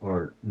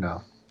or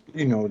no?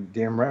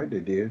 Damn right they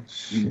did.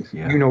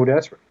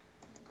 That's right.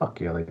 Fuck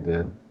yeah, they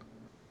did.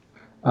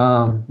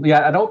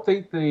 I don't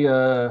think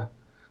the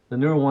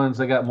newer ones,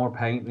 they got more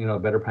paint,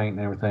 better paint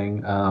and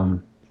everything.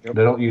 They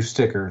don't use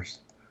stickers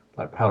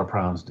like Powder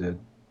Primes did.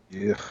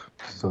 Yeah.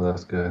 So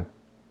that's good.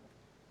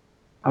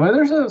 I mean,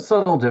 there's a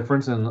subtle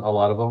difference in a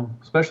lot of them,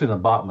 especially in the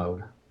bot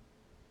mode.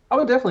 I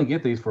would definitely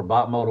get these for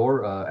bot mode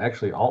or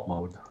actually alt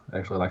mode.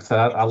 Actually, like I said,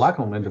 I like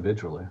them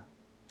individually.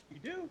 You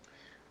do?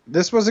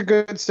 This was a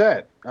good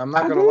set. I'm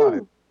not gonna lie.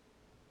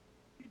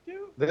 You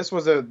do? This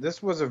was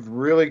a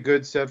really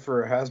good set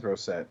for a Hasbro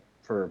set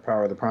for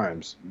Power of the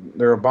Primes.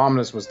 Their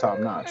Abominus was top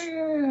notch.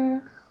 Yeah.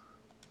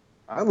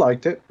 I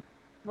liked it.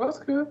 Well, that's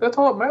good. That's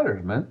all that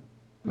matters, man.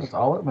 That's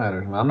all that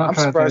matters. I'm not I'm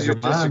trying surprised to you're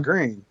change your mind.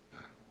 disagreeing.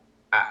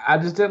 I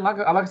just didn't like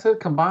it. Like I said,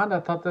 combined, I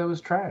thought that was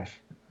trash.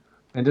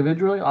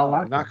 Individually, I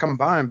liked them. Not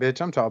combined,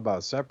 bitch. I'm talking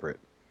about separate.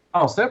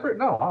 Oh, separate?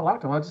 No, I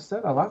liked them. I just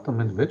said I liked them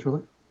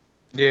individually.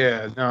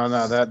 Yeah, no,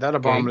 that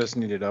Abominus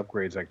needed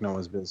upgrades like no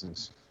one's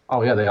business.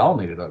 Oh yeah, they all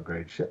needed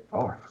upgrades. Shit,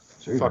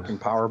 fucking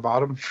power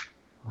bottom.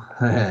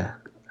 Hey,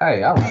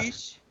 I like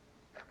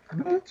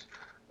bitch.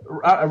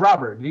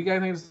 Robert, do you got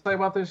anything to say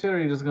about this shit, or are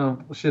you just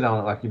gonna shit on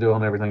it like you do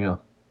on everything else?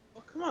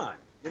 Well, come on,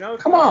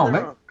 Come on,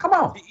 man. Come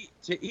on.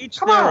 To each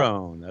their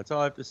own. That's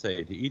all I have to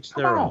say. To each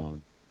their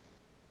own.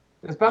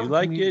 It's about you the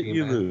like community, it,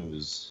 you man.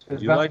 lose.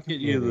 It's You about like the it,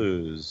 you community.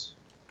 lose.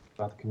 It's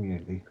about the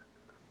community.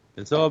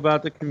 It's all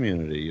about the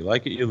community. You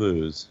like it, you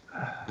lose.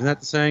 Isn't that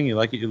the saying? You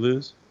like it, you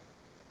lose?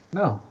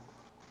 No.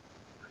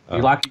 Oh.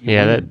 You like it, you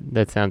Yeah, win.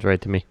 that sounds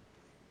right to me.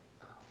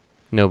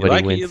 Nobody you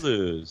like wins. it, you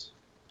lose.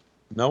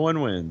 No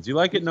one wins. You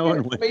like it, no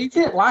one wins. But you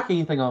can't like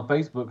anything on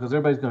Facebook because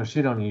everybody's going to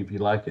shit on you if you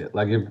like it.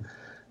 Like if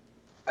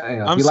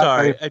I'm you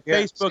sorry. Like At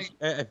Facebook,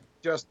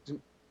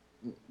 Justin,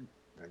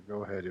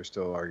 go ahead. You're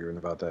still arguing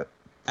about that.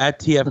 at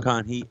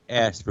TFCon, he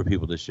asked for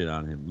people to shit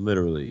on him.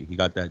 Literally, he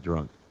got that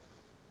drunk.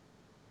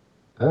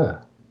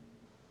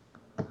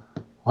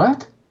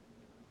 What?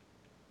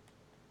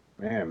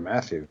 Man,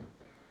 Matthew.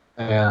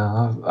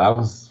 Yeah, I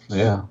was.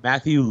 Yeah.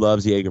 Matthew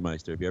loves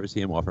Jägermeister. If you ever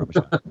see him, offer him a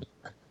shot.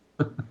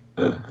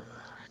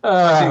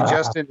 See,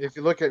 Justin, if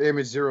you look at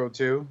Image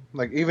 02,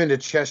 like even the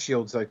chest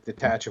shield's like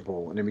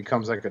detachable, and it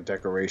becomes like a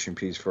decoration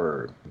piece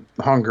for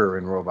Hunger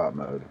in robot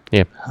mode.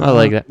 Yeah, I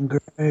like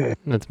that.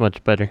 That's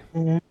much better.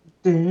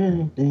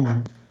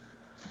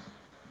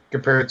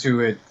 Compared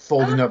to it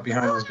folding up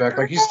behind his back.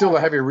 Like he's still a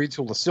heavy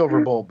retool, a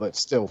Silver Bolt, but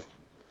still.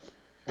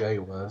 Yeah, he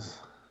was.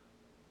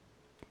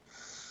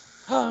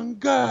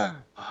 Hunger.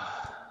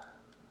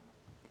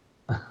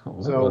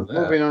 So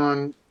moving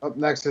on, up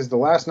next is The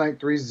Last Night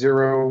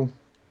 3-0.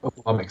 Oh,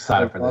 I'm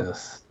excited for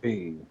this.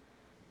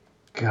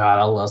 God,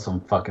 I love some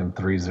fucking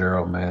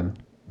 3-0, man.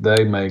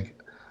 They make.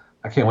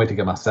 I can't wait to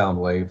get my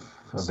Soundwave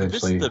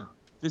eventually. So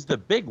this is the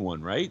big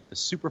one, right? The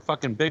super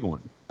fucking big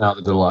one. No,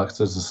 the deluxe.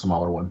 This is a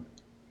smaller one.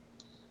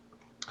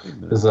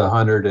 This is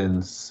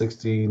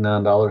 $169,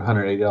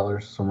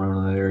 $180, somewhere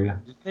in that area.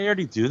 Did they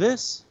already do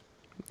this?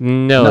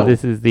 No,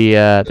 this is the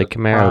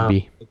Camaro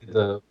B.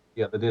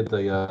 They did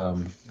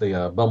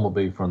the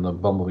Bumblebee from the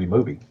Bumblebee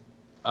movie.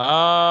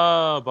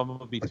 Oh,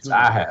 Bumblebee 2.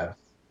 I have,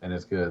 and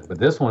it's good. But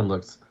this one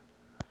looks.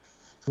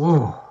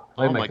 Ooh,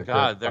 oh my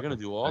God, they're gonna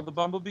do all the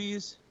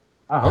Bumblebees?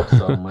 I hope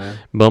so, man.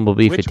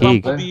 Bumblebee Which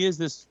fatigue. Bumblebee is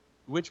this?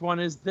 Which one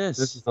is this?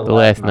 This is The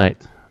Last Night.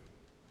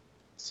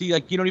 See,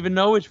 like you don't even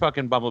know which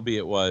fucking Bumblebee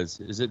it was.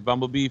 Is it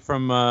Bumblebee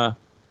from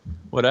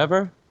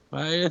whatever?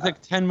 It's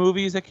like 10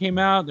 movies that came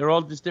out. They're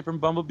all just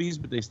different Bumblebees,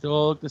 but they still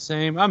all look the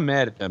same. I'm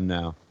mad at them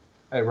now.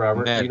 Hey,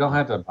 Robert, you don't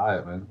have to buy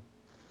it, man.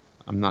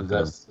 I'm not.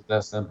 That's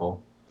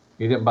simple.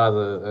 You didn't buy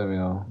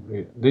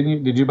didn't you?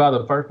 Did you buy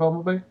the first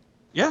Bumblebee?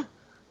 Yeah.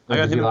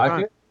 Did you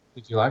like it?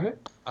 Did you like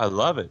it? I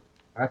love it.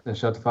 All right, then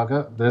shut the fuck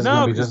up. This is No,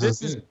 gonna be because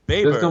just this as is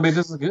good. This is gonna be Bayverse.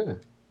 just as good.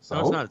 So,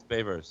 No, it's not. It's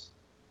Bayverse.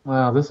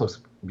 Well, this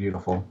looks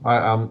beautiful.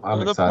 I'm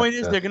Well, excited. the point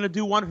is, they're gonna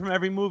do one from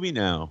every movie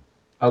now.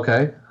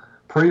 Okay,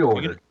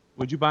 pre-order.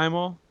 Would you buy them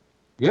all?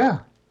 Yeah.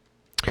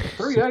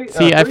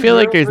 See, I feel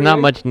like there's not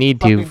much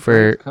need to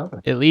for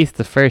at least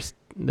the first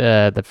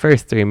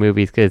 3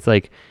 movies, because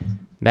like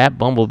that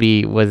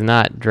Bumblebee was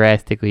not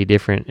drastically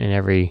different in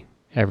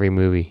every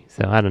movie.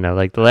 So I don't know.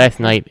 Like The Last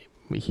Night,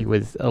 he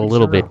was a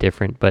little bit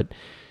different, but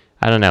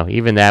I don't know.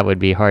 Even that would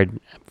be hard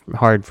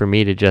for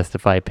me to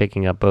justify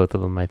picking up both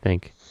of them, I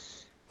think.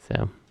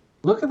 So.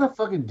 Look at the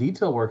fucking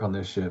detail work on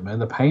this shit, man.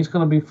 The paint's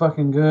gonna be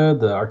fucking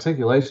good. The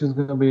articulation's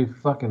gonna be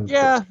fucking.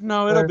 Yeah,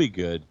 no, it'll be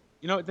good.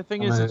 You know, the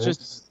thing is, it's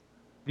just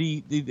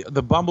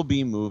the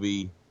Bumblebee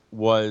movie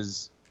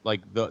was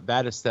like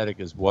that aesthetic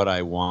is what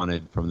I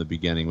wanted from the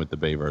beginning with the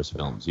Bayverse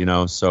films. You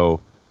know, so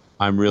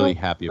I'm really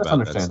happy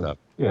about that stuff.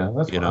 Yeah,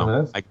 that's you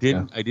know. I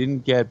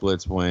didn't get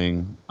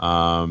Blitzwing,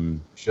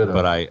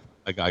 but I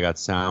got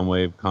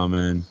Soundwave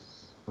coming.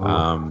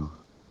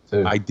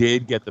 I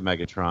did get the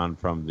Megatron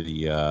from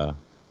the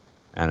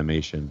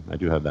animation. I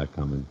do have that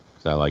coming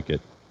because I like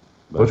it.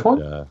 But, which one?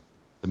 The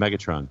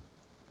Megatron,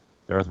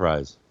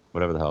 Earthrise,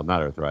 whatever the hell.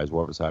 Not Earthrise,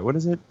 War for Cybertron. What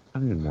is it? I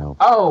don't even know.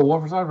 Oh, War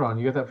for Cybertron.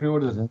 You got that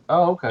pre-ordered?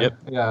 Oh, okay. Yep.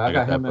 Yeah, I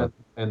got him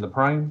in the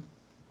Prime.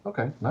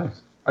 Okay,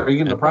 nice. Are you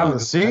getting the Prime? The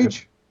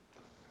Siege?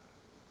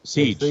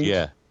 Siege,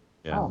 yeah.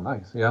 Oh,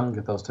 nice. Yeah, I'm gonna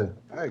get those too.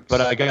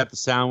 But I got the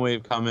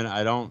Soundwave coming.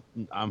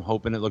 I'm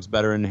hoping it looks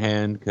better in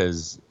hand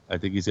because I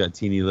think he's got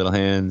teeny little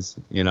hands,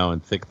 you know,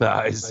 and thick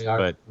thighs. They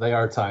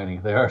are tiny.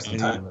 They are some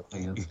tiny little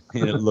hands.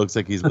 And it looks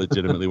like he's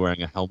legitimately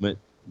wearing a helmet,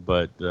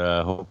 but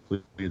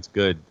hopefully it's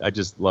good. I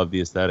just love the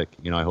aesthetic.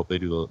 You know, I hope they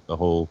do the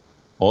whole,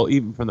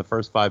 even from the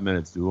first 5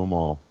 minutes, do them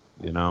all.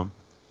 You know.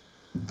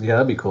 Yeah,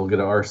 that'd be cool. Get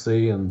an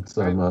RC and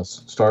some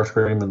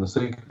Starscream and the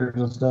Seekers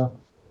and stuff.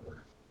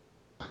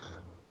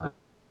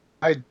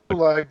 I do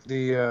like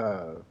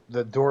the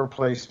door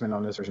placement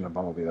on this version of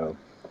Bumblebee though,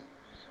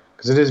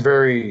 because it is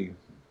very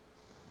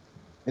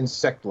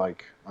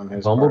insect-like on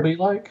his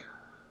Bumblebee-like?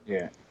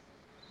 Yeah.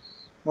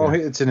 Well,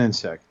 it's an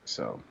insect,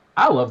 so.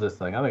 I love this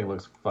thing. I think it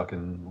looks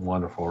fucking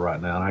wonderful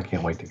right now, and I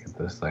can't wait to get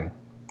this thing.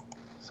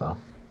 So,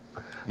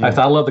 I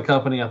love the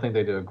company. I think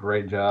they do a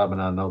great job,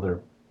 and I know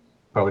they're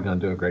probably going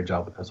to do a great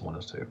job with this one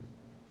as too.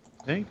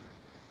 Think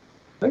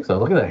so.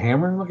 Look at that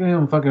hammer. Look at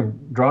him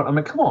fucking draw. I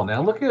mean, come on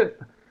now. Look at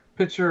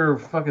picture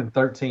fucking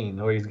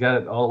 13 where he's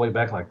got it all the way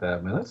back like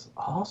that, man. That's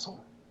awesome.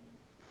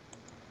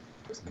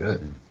 That's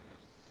good.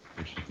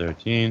 Picture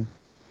 13.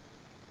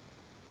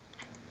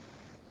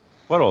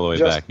 What all the way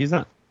back? He's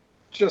not.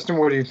 Justin,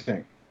 what do you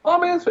think? Oh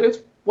man, it's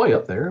way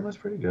up there. That's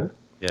pretty good.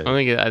 Yeah.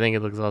 I think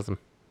it looks awesome.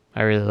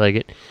 I really like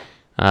it.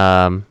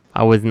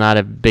 I was not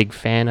a big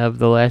fan of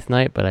The Last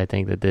Knight, but I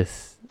think that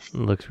this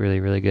looks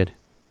really, really good.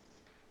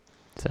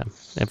 So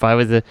if I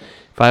was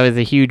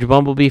a huge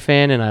Bumblebee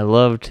fan and I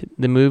loved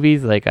the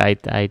movies, like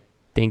I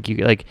think you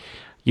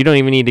don't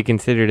even need to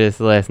consider this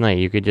The Last Knight.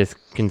 You could just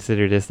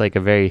consider this like a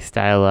very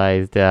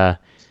stylized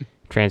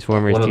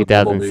Transformers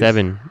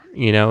 2007,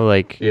 you know,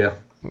 like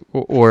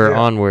or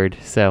onward.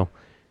 So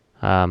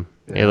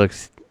it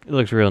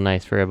looks real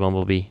nice for a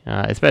Bumblebee,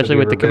 especially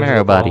with the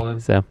Camaro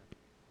body. So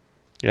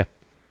yeah,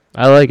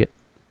 I like it.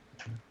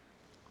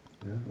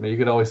 Yeah. I mean, you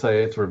could always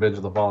say it's Revenge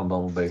of the Fallen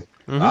Bumblebee.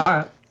 Mm-hmm. All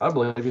right, I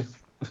believe you.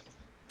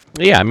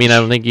 Yeah, I mean, I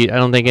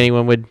don't think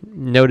anyone would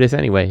notice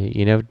anyway.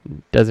 You know,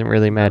 doesn't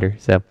really matter.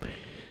 So,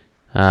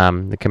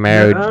 the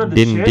Camaro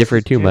didn't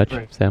differ too much.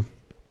 So,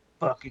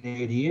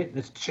 fucking idiot,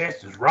 this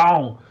chest is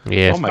wrong.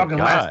 Yeah. Oh my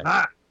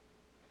God.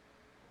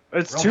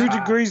 It's 2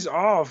 degrees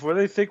off. What do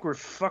they think we're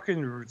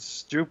fucking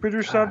stupid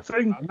or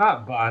something? I'm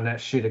not buying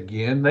that shit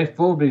again. They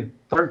fooled me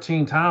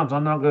 13 times.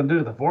 I'm not going to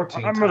do the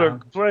 14th I'm going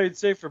to play it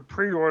safe and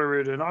pre-order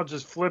it, and I'll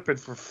just flip it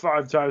for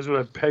 5 times what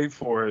I paid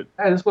for it.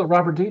 Hey, that's what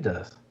Robert D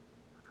does.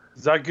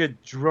 Because I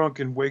get drunk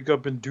and wake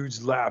up in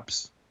dudes'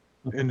 laps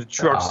in the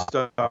truck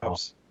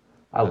stops.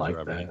 I like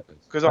that.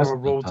 Because I'm a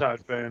Roll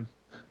Tide fan.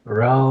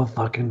 Roll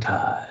fucking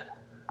Tide.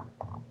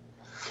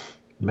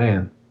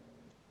 Man.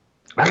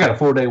 I got a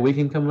 4-day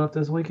weekend coming up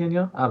this weekend,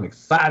 yo. I'm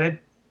excited.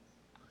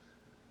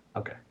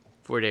 Okay.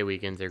 4-day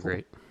weekends are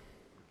great.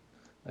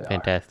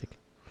 Fantastic.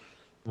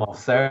 I'm off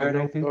Saturday.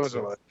 I'm going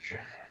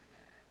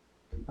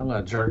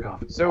to jerk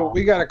off. So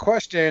we got a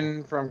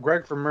question from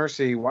Greg from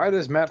Mercy. Why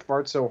does Matt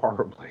fart so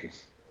horribly?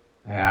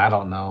 Yeah, I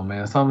don't know,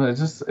 man. It's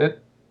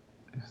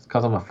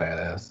because I'm a fat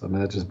ass. I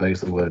mean, that's just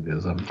basically what it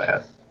is. I'm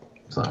fat.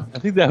 So I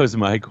think that was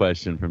my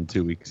question from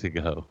 2 weeks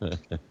ago.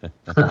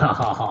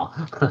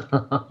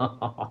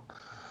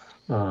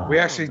 We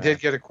actually did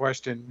get a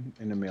question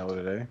in the mail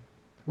today.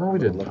 No, we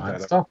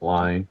didn't. Stop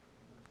lying.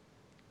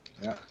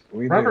 Yeah,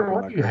 we Robert, did.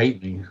 why do you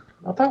hate me?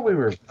 I thought we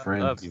were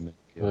friends. I love you, man.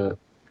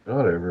 But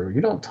whatever.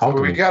 You don't talk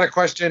to me. We got a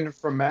question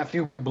from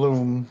Matthew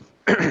Bloom.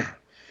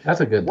 That's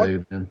a good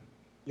dude, man.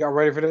 Y'all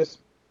ready for this?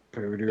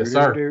 Yes,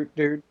 sir.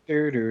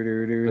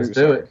 Let's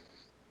do it.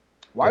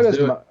 Why does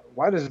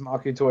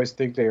Maki Toys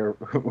think they are?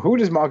 Who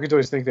does Maki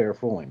Toys think they are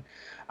fooling?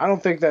 I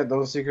don't think that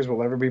those Seekers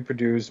will ever be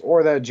produced,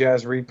 or that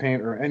Jazz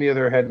repaint, or any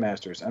other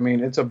Headmasters. I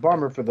mean, it's a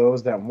bummer for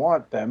those that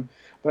want them,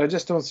 but I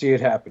just don't see it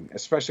happen,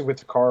 especially with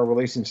the car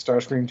releasing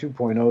Starscream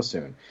 2.0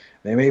 soon.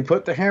 They may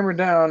put the hammer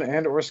down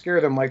and or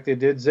scare them like they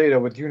did Zeta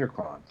with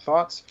Unicron.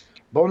 Thoughts?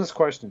 Bonus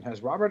question.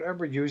 Has Robert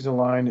ever used the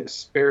line,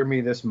 "Spare me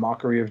this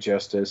mockery of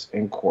justice"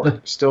 in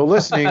court? Still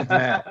listening,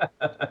 Matt.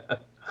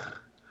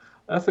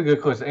 That's a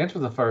good question. Answer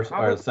the first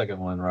or the second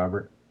one,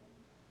 Robert.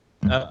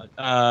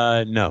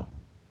 No.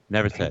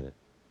 Never said it.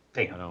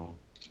 Damn.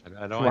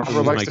 I don't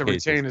Robert likes to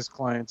retain his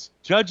clients.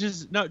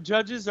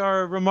 Judges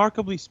are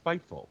remarkably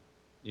spiteful.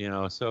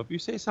 So if you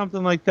say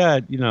something like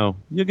that,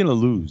 you're gonna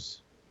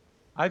lose.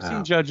 I've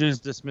seen judges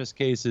dismiss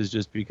cases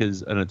just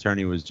because an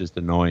attorney was just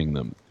annoying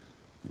them.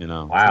 It's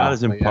not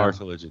as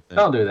impartial as you think.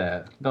 Don't do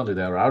that. Don't do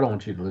that. I don't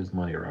want you to lose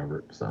money,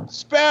 Robert. So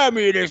spare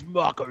me this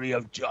mockery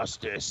of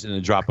justice, and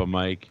then drop a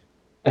mic.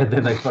 And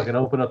then they fucking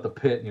open up the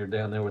pit, and you're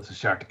down there with the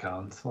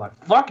Sharkticons. Like,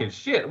 fucking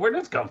shit, where'd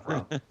this come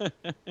from?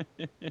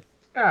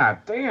 God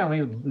damn,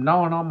 he's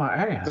gnawing on my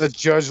ass. The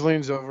judge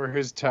leans over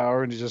his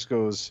tower, and he just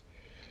goes,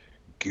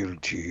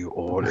 guilty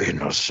or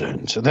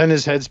innocent. And then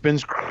his head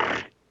spins.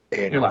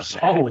 You're like,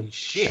 holy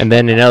shit. And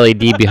then an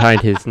LED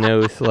behind his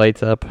nose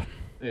lights up.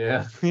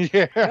 Yeah.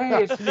 Yeah.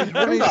 Hey, it's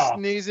When he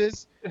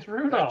sneezes. It's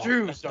Rudolph.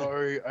 Drew,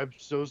 sorry. I'm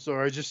so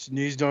sorry. I just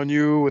sneezed on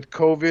you with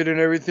COVID and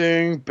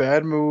everything.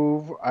 Bad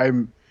move.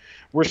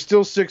 We're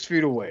still 6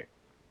 feet away.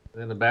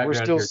 In the background,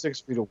 we're still 6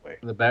 feet away.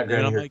 In the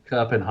background, you hear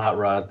Cup and Hot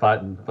Rod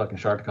fighting fucking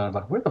Sharkticons.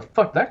 Like, where the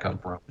fuck did that come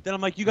from? But then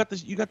I'm like, you got the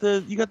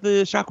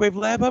Shockwave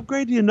Lab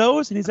upgrade to your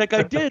nose? And he's like,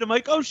 I did. I'm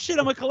like, oh shit,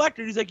 I'm a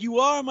collector. And he's like, you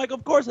are? I'm like,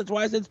 of course. That's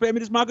why I said spam me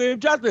this mockery of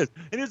justice.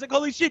 And he was like,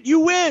 holy shit, you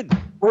win.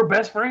 We're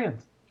best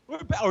friends.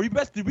 Are you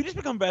best? Did we just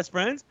become best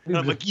friends? And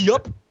I'm like,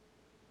 yup.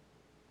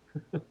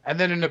 And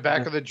then in the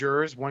back of the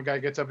jurors, one guy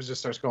gets up and just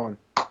starts going.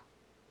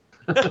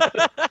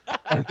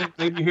 And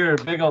then you hear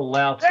a big old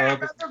loud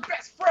thud. They're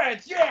best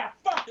friends. Yeah,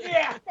 fuck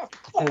yeah.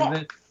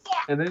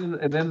 And then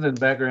in the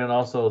background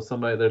also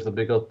there's a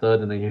big old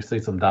thud, and then you see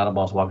some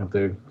Dinobots walking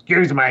through.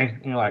 Excuse me.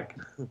 And you're like,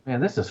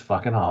 man, this is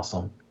fucking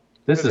awesome.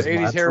 This is an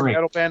 80s hair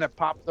metal band that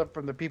pops up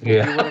from the people who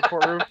were in the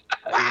courtroom.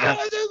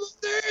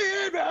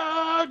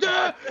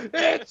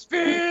 It's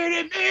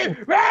feeding me.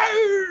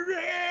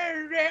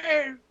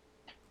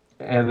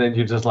 And then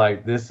you're just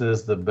like, this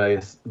is the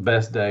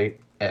best day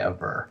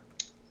ever.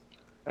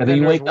 And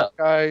then you wake up.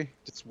 Guy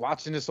just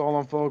watching this all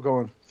unfold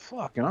going,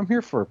 fuck, and I'm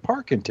here for a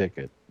parking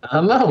ticket. I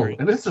know.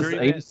 And this is an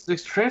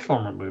 86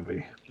 Transformer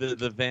movie.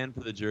 The van for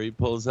the jury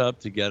pulls up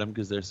to get them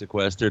because they're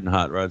sequestered, and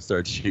Hot Rod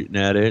starts shooting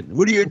at it.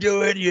 What are you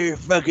doing, you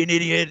fucking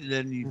idiot? And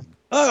then he's,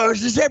 oh,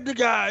 it's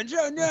Decepticons.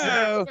 Oh,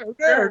 no.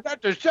 They're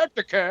not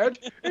Decepticons.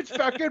 It's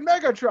fucking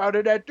Megatron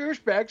and that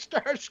douchebag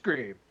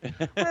Starscream.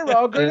 We're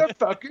all going to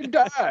fucking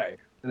die.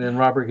 And then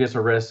Robert gets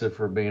arrested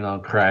for being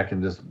on crack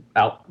and just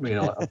out,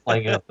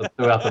 playing it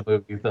throughout the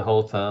movie the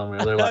whole time.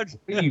 And they're like,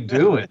 what are you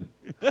doing?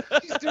 He's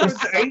doing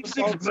it's the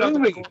 86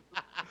 movie.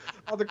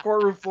 On the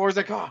courtroom floor, he's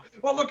like, oh,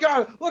 look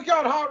out,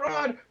 Hot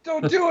Rod.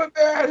 Don't do it,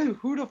 man.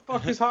 Who the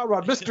fuck is Hot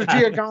Rod? Mr.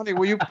 Giagani,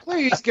 will you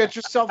please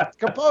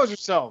compose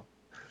yourself?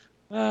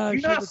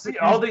 You not see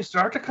all these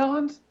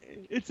Sharkticons?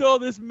 It's all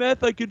this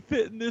meth I could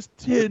fit in this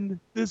tin.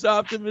 This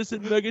Optimus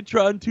and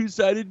Megatron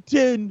two-sided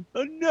tin.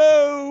 Oh,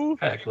 no.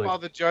 Exactly. While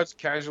the judge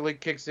casually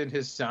kicks in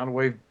his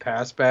Soundwave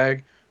pass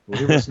bag.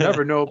 We must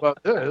never know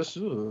about this.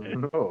 Oh,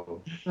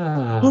 no.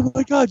 Oh,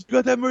 my God. You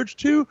got that merch,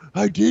 too?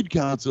 I did,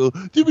 counsel.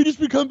 Did we just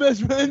become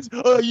best friends?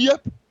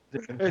 Yep.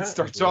 It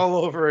starts all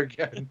over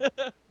again.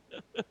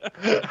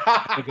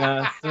 The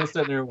guy still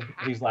sitting there.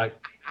 He's like,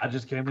 I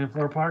just came in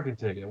for a parking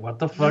ticket. What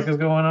the fuck is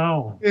going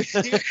on?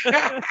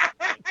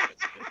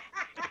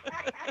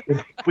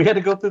 We had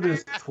to go through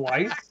this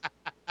twice.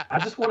 I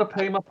just want to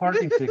pay my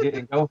parking ticket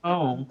and go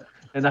home.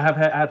 And I've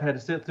had to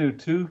sit through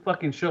 2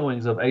 fucking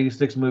showings of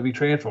 86 movie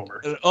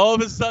Transformers. And all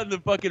of a sudden, the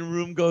fucking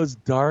room goes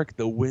dark.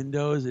 The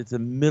windows. It's the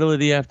middle of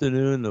the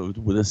afternoon.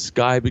 The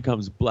sky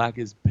becomes black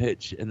as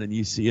pitch, and then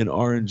you see an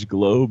orange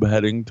globe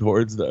heading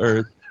towards the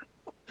earth.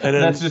 And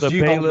then that's just the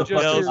bailiff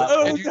yells,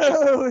 "Oh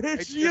no,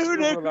 it's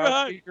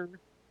Unicron!"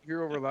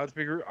 Hear over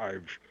loudspeaker,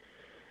 I've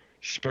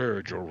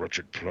spared your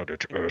wretched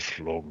planet Earth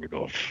long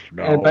enough.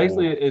 Now, and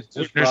basically, it's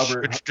just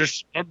Robert. It's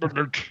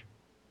dismemberment.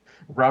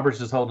 Robert's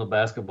just holding a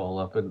basketball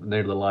up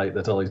near the light.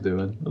 That's all he's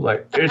doing.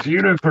 Like, it's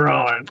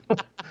Unicron.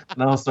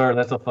 No, sir,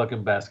 that's a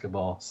fucking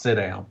basketball. Sit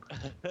down.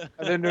 And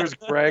then there's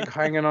Greg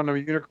hanging on a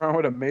Unicron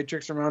with a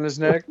matrix around his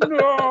neck.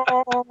 No.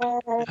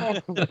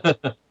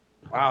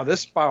 Wow,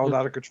 this spiraled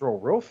out of control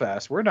real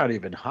fast. We're not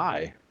even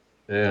high.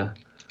 Yeah.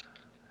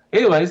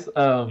 Anyways,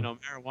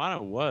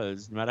 marijuana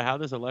was, no matter how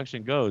this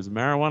election goes,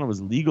 marijuana was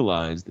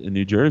legalized in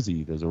New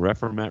Jersey. There's a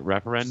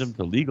referendum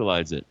to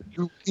legalize it.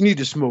 You need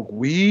to smoke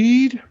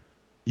weed.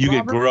 You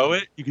can grow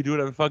it. You can do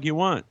whatever the fuck you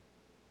want.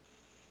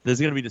 There's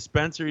going to be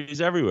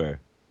dispensaries everywhere.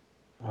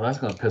 Well, that's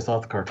going to piss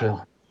off the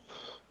cartel.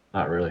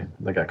 Not really.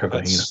 They got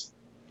cocaine.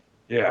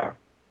 Yeah.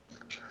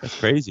 That's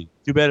crazy.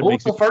 Too bad it What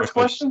makes was the first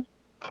question?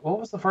 What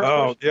was the first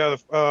question?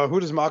 Yeah. Who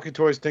does Maki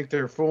Toys think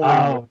they're fooling?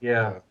 Oh,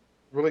 yeah.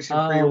 Releasing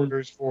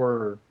pre-orders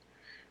for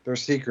their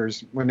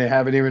Seekers when they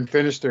haven't even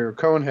finished their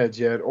Coneheads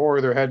yet, or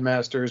their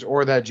Headmasters,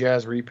 or that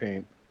Jazz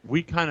repaint.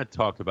 We kind of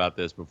talked about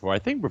this before. I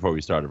think before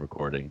we started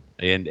recording,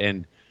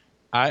 and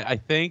I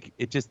think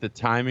it just the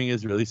timing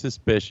is really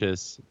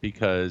suspicious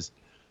because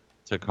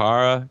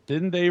Takara,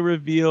 didn't they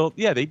reveal?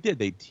 Yeah, they did.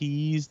 They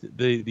teased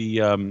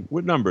the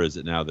what number is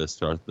it now? This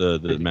start the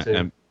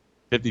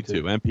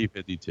 52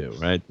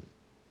 MP52, right?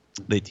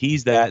 They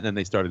teased that, and then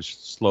they started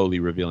slowly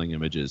revealing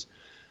images.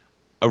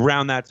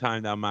 around that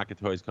time, now Maka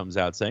Toys comes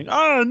out saying,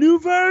 new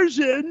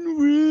version,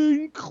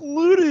 we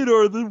included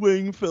are the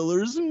wing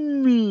fillers.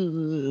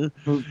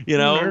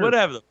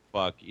 Whatever the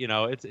fuck.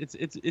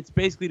 It's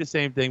basically the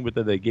same thing, but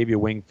they gave you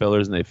wing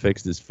fillers and they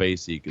fixed his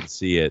face so you could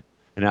see it.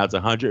 And now it's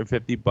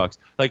 $150.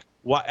 Like,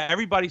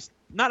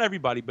 not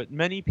everybody, but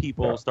many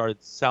people started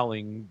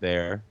selling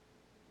their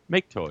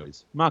Make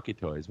Toys, Maki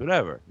Toys,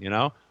 whatever,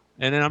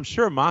 And then I'm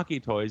sure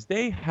Maki Toys,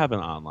 they have an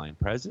online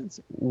presence.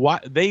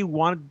 They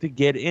wanted to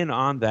get in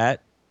on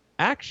that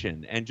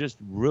action and just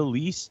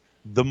release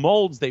the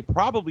molds they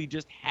probably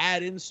just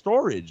had in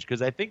storage,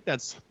 because I think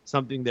that's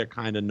something they're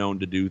kind of known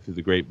to do through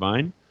the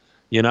grapevine.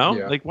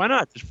 Like, why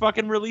not just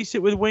fucking release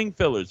it with wing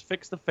fillers,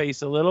 fix the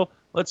face a little,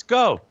 let's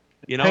go.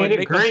 Paint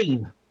it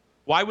green.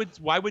 Why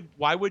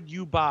would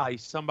you buy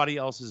somebody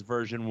else's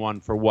version 1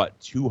 for what,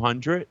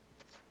 200?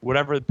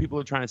 Whatever the people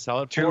are trying to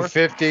sell it for.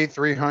 250,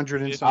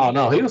 300 and something. Oh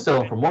no, he was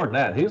selling for more than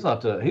that. He was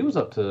up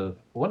to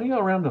what,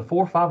 around the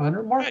 400 or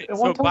 500 mark at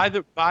one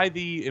time? buy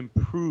the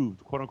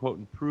improved, quote unquote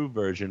improved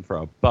version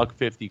for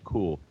 $150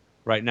 cool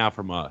right now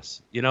from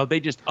us. They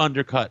just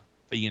undercut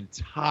the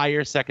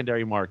entire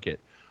secondary market.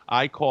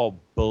 I call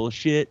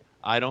bullshit.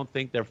 I don't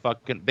think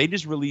they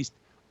just released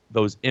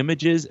those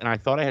images, and I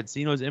thought I had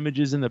seen those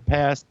images in the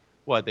past.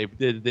 What they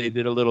did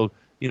a little,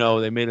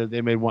 they made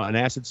an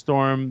acid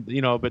storm,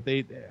 but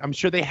I'm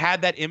sure they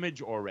had that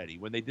image already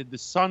when they did the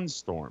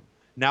Sunstorm.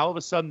 Now all of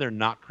a sudden they're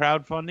not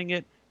crowdfunding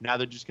it. Now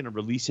they're just going to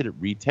release it at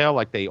retail,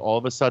 like they all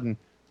of a sudden,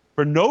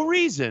 for no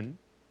reason,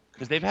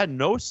 because they've had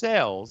no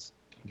sales.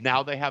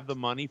 Now they have the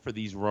money for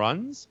these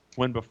runs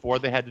when before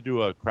they had to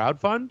do a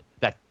crowdfund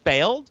that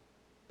failed.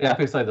 Yeah, I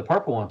could say the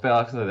purple one failed.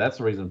 I could say that's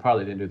the reason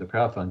probably didn't do the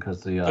crowdfund,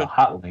 because the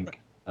hot link.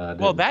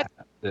 But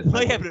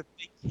if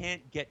they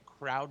can't get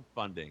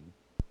crowdfunding,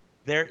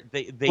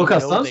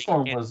 because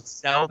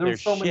Sunstorm there were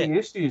so many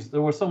issues.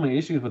 There were so many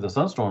issues with the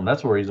Sunstorm.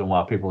 That's the reason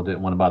why people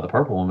didn't want to buy the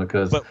purple one,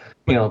 because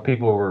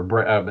people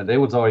were they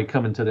was already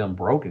coming to them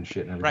broken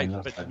shit and everything.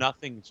 Right, but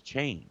nothing's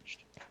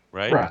changed,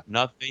 right?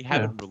 They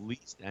haven't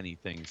released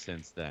anything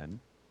since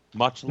then,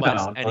 much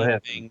less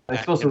anything they're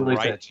supposed to release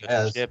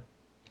that ship.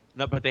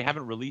 No, but they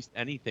haven't released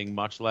anything,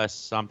 much less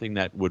something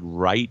that would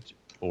write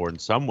or in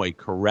some way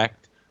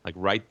correct, like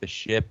right the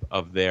ship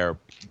of their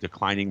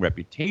declining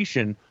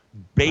reputation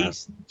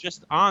based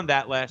just on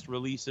that last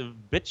release of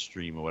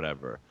Bitstream or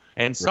whatever.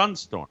 And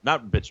Sunstorm.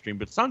 Not Bitstream,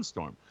 but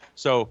Sunstorm.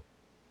 So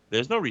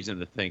there's no reason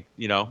to think,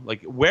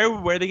 like where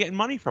are they getting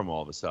money from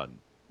all of a sudden?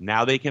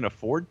 Now they can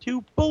afford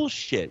to?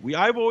 Bullshit.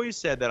 I've always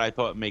said that I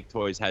thought Make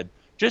Toys had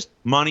just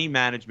money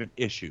management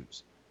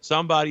issues.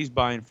 Somebody's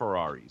buying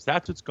Ferraris.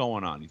 That's what's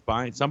going on.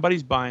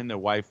 Somebody's buying their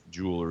wife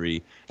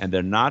jewelry, and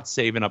they're not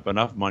saving up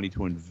enough money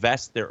to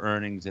invest their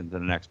earnings into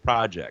the next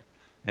project.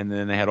 And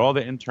then they had all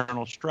the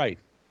internal strife.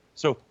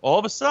 So all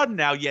of a sudden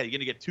now, you're going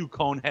to get 2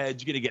 cone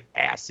heads. You're going to get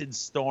Acid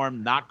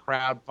Storm, not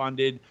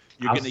crowdfunded.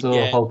 I'm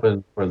still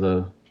hoping for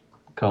the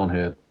cone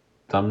head.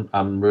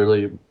 I'm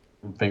really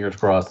fingers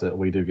crossed that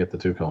we do get the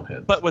 2 cone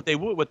heads. But what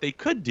they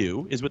could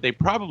do is what they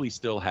probably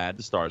still had,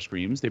 the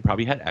Starscreams. They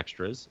probably had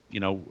extras,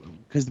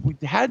 because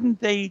hadn't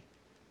they?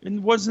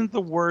 And wasn't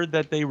the word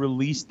that they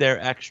released their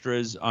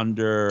extras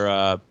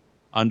under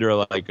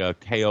like a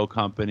KO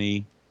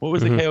company? What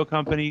was the KO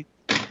company?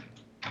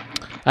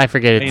 I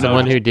forget. It's the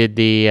one who did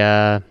they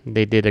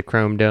did a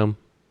Chrome Dome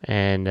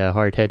and a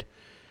Hardhead.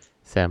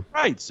 So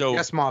right. So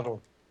Yes Model.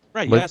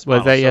 Right. Was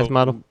that Yes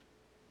Model?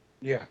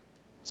 Yeah.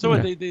 So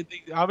they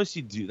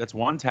obviously do. That's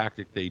one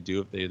tactic they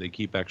do if they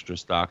keep extra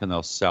stock and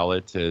they'll sell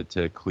it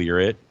to clear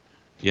it.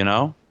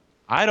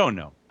 I don't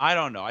know.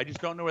 I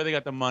just don't know where they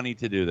got the money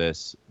to do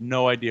this.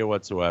 No idea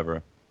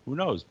whatsoever. Who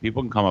knows?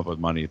 People can come up with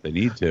money if they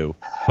need to,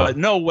 but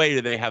no way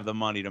do they have the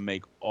money to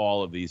make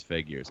all of these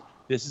figures.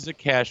 This is a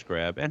cash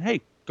grab. And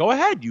hey, go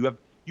ahead. You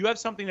have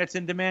something that's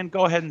in demand.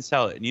 Go ahead and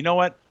sell it. And you know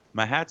what?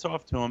 My hat's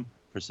off to them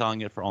for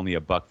selling it for only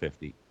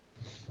 $150.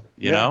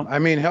 You know? I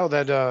mean, hell,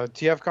 that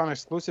TFCon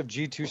exclusive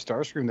G2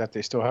 Starscream that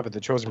they still have at the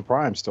Chosen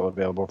Prime still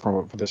available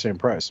for the same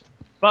price.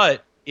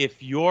 But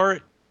if your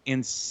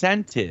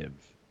incentive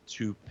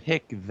to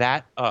pick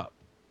that up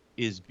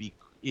is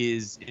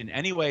in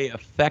any way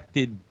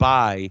affected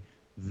by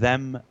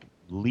them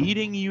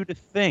leading you to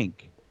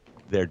think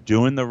they're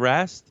doing the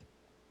rest,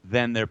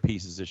 then they're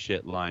pieces of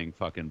shit lying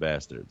fucking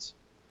bastards.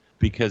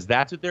 Because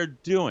that's what they're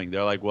doing.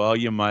 They're like, well,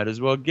 you might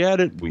as well get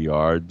it. We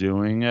are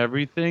doing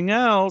everything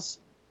else.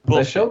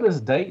 Bullshit. They showed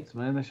us dates,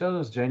 man. They showed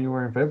us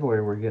January and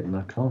February we're getting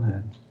the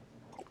Conehead.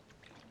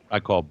 I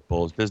call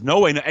bullshit. There's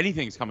no way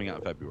anything's coming out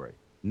in February.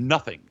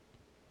 Nothing.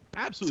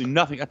 Absolutely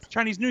nothing. That's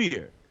Chinese New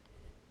Year.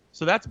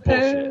 So that's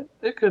bullshit.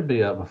 It could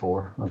be out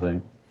before, I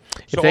think.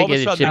 If they get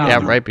it shipped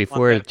out right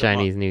before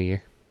Chinese New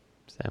Year.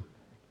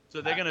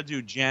 So they're going to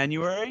do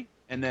January,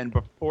 and then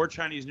before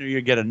Chinese New Year,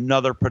 get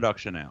another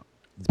production out.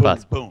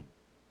 Boom.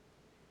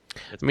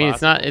 I mean,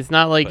 it's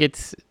not like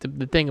it's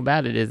the thing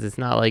about it is it's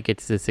not like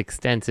it's this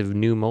extensive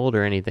new mold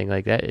or anything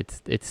like that.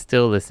 It's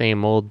still the same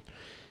mold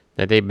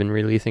that they've been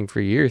releasing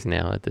for years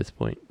now at this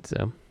point.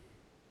 So,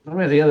 I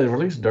mean, they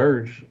released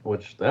Dirge,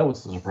 which that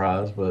was a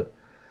surprise, but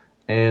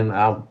And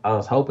I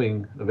was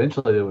hoping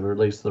eventually they would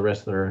release the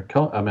rest of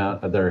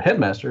their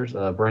headmasters,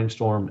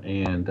 Brainstorm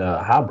and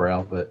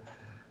Highbrow, but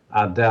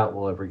I doubt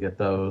we'll ever get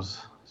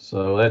those.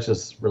 So that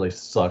just really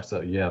sucks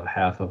that you have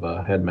half of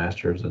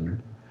headmasters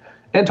and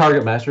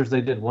Target Masters. They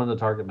did one of the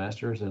Target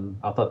Masters, and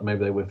I thought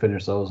maybe they would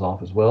finish those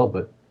off as well,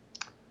 but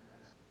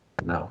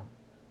no.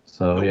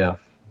 So yeah,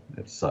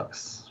 it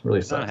sucks. It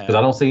really sucks because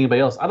I don't see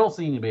anybody else. I don't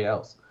see anybody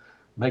else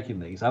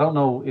making these. I don't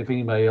know if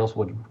anybody else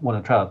would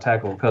want to try to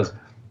tackle because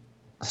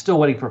still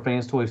waiting for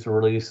Fans Toys to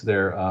release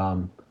their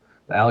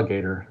the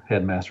alligator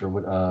headmaster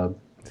with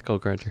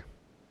Skullcruncher.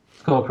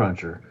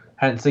 Skullcruncher.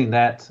 Hadn't seen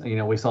that. You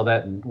know, we saw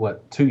that in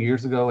 2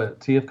 years ago at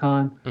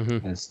TFCon,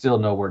 and still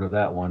no word of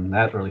that one.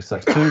 That really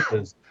sucks too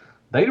because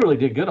they really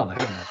did good on the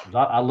headmasters.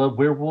 I love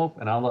Werewolf,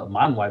 and I love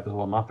Mindwipe is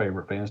one of my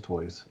favorite Fans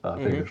Toys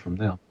figures from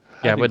them.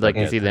 Yeah, I would like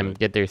to see them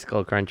get their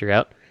Skullcruncher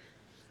out.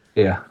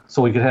 Yeah,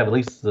 so we could have at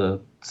least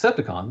the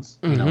Decepticons,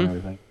 you know, and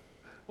everything.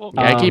 Well,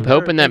 yeah, I keep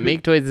hoping that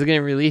Make Toys is going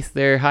to release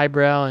their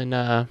Highbrow and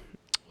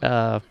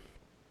I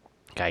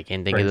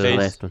can't think of the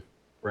last one.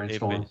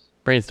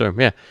 Brainstorm,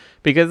 yeah,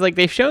 because like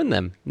they've shown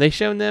them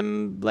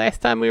last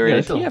time we were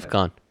at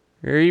TFCon,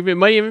 or even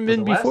might even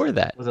been before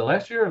that. Was it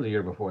last year or the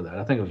year before that?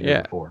 I think it was the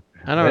year before.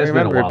 I don't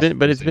remember,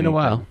 but it's been a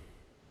while.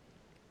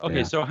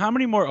 Okay, so how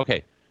many more?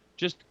 Okay,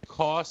 just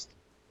cost.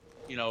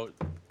 You know,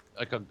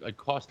 like a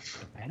cost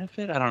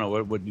benefit. I don't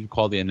know what you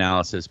call the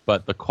analysis,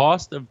 but the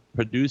cost of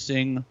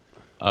producing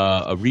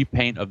a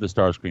repaint of the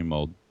Starscream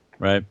mold,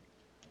 right?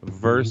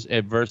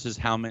 Versus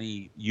how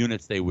many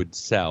units they would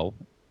sell,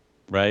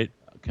 right?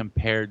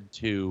 Compared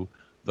to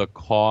the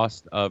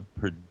cost of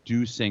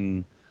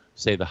producing,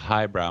 say, the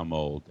Highbrow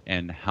mold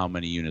and how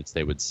many units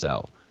they would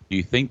sell. Do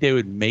you think they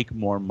would make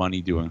more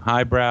money doing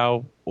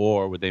Highbrow,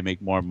 or would they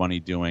make more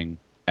money doing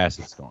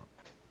Acid Storm?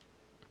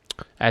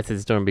 Acid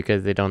Storm,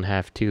 because they don't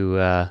have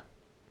to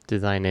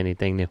design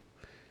anything new.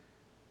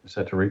 Just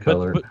have to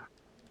recolor it.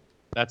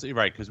 That's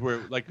right, because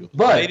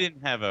they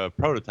didn't have a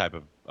prototype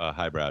of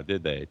Highbrow,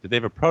 did they? Did they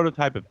have a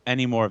prototype of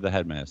any more of the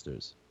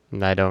Headmasters?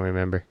 I don't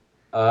remember.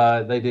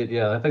 They did,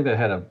 yeah. I think they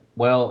had it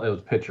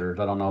was pictures.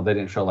 I don't know. They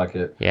didn't show like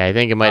it. Yeah, I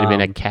think it might have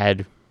been a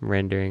CAD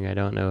rendering. I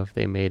don't know if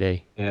they made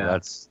a... Yeah,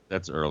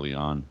 that's early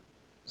on.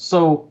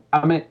 So,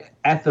 I mean,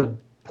 at the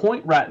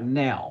point right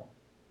now,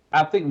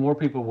 I think more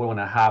people will want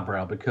a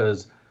Highbrow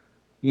because,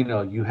 you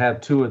know, you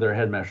have two of their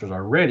Headmasters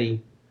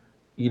already.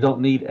 You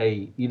don't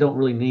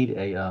really need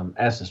a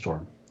Acid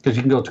Storm because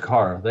you can go to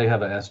Takara. They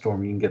have an Acid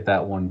Storm. You can get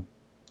that one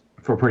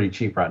for pretty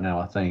cheap right now,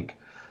 I think.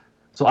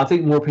 So I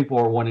think more people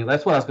are wanting.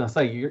 That's what I was going to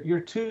say.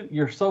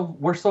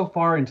 We're so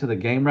far into the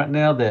game right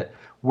now that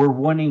we're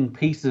wanting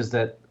pieces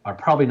that are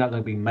probably not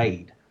going to be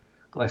made,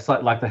 like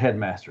the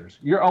Headmasters.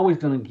 You're always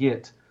going to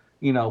get.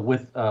 You know,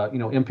 with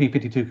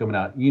MP52 coming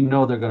out, you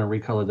know they're going to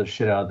recolor the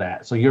shit out of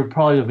that. So you're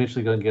probably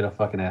eventually going to get a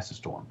fucking Acid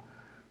Storm.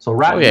 So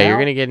now, you're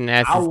going to get an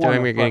Acid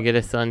Storm. You're going to get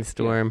a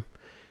Sunstorm.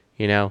 Yeah.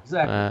 You know,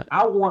 exactly.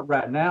 I want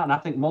right now, and I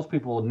think most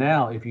people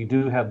now, if you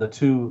do have the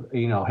two,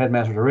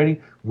 Headmasters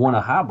already, want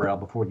a Highbrow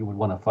before you would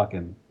want a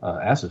fucking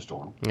Acid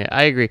Storm. Yeah,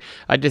 I agree.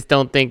 I just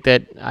don't think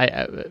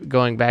that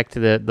going back to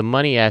the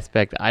money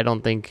aspect, I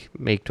don't think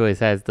Make Toys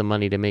has the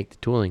money to make the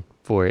tooling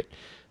for it.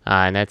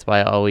 And that's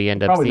why all we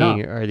end up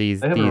seeing are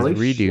these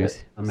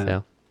redos.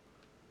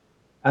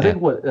 I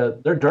think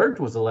their Dirge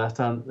was the last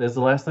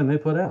thing they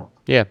put out.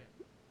 Yeah,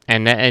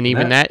 and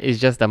that is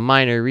just a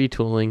minor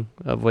retooling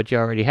of what you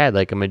already had.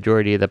 Like a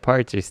majority of the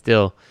parts are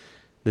still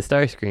the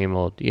Starscream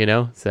mold, you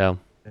know. So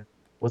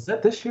was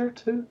that this year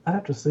too? I'd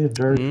have to see if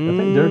Dirge. I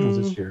think Dirge was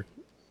this year.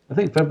 I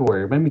think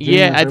February, or maybe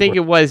January. Yeah, I think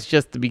it was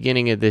just the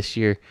beginning of this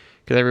year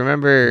because I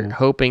remember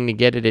hoping to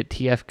get it at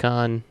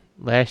TFCon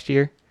last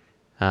year.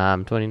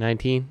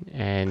 2019,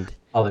 and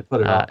they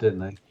put it off, didn't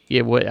they?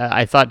 Yeah,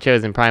 I thought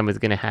Chosen Prime was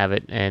gonna have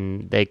it,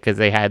 and because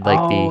they had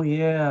like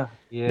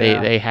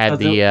they had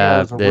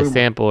the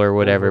sample or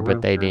whatever,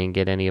 but they didn't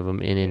get any of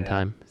them in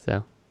time.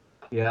 So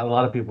yeah, a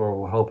lot of people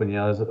were hoping.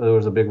 Yeah, there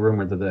was a big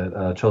rumor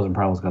that Chosen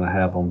Prime was gonna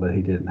have them, but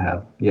he didn't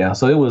have. Yeah,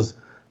 so it was.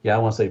 Yeah, I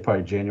want to say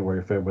probably January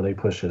or February. They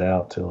pushed it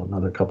out till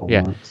another couple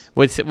months.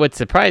 What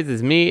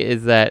surprises me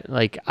is that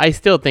I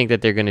still think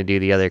that they're gonna do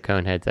the other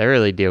Coneheads. I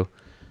really do.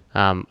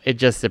 It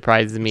just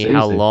surprises me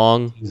how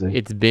long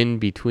it's been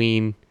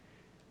between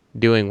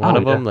doing one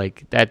of them.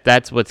 Like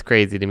that's what's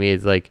crazy to me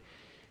is like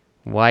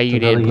why you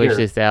didn't push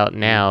this out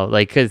now.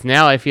 Like, because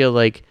now I feel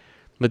like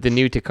with the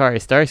new Takara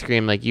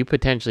Starscream, like you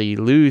potentially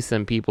lose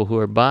some people who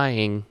are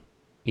buying,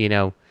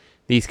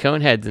 these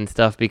Coneheads and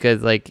stuff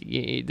because like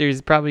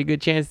there's probably a good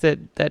chance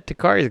that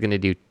Takara is going to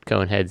do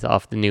Coneheads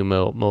off the new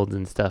molds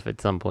and stuff at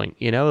some point.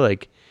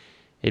 Like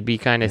it'd be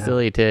kind of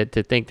silly to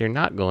think they're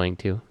not going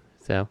to.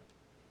 So.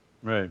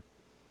 Right.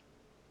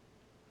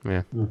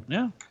 Yeah.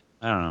 Yeah.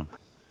 I don't know.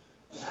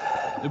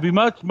 It'd be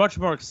much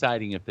more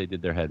exciting if they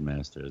did their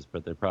Headmasters,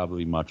 but they're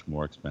probably much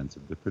more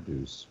expensive to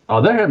produce.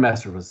 Oh, their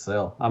Headmasters would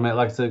sell. I mean,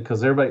 like I said,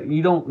 because everybody,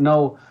 you don't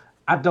know.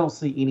 I don't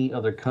see any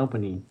other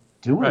company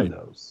doing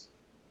those.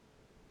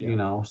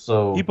 Yeah.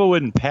 So people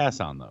wouldn't pass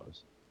on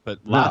those.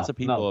 But lots of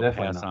people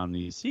pass on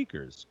these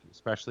Seekers,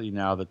 especially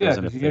now that there's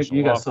an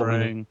official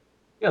offering.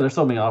 There's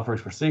so many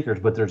offerings for Seekers,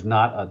 but there's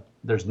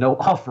no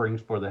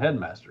offerings for the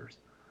Headmasters.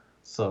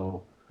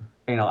 So,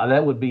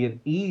 that would be an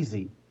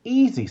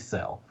easy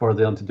sell for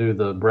them to do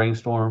the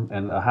Brainstorm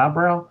and a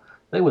Highbrow.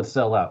 They would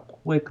sell out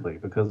quickly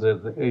because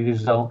they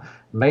just don't.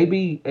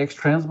 Maybe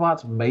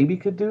X-Transbots maybe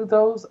could do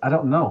those. I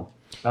don't know.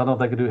 I don't know if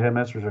they could do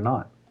Headmasters or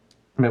not.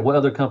 I mean, what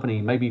other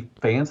company? Maybe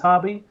Fans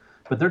Hobby,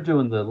 but they're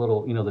doing the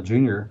little, the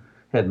junior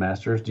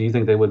Headmasters. Do you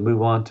think they would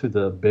move on to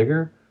the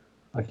bigger?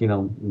 Like,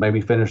 maybe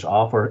finish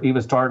off or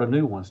even start a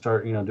new one.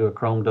 Start, do a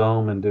Chrome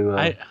Dome and do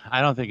a...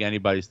 I don't think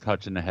anybody's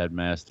touching the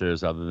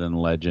Headmasters other than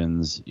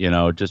Legends,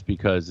 just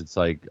because it's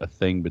like a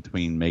thing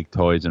between Make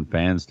Toys and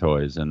Fans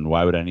Toys. And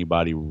why would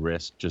anybody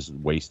risk just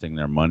wasting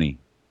their money?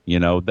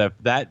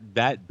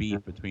 That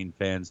beef between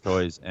Fans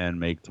Toys and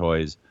Make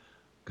Toys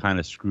kind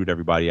of screwed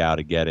everybody out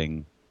of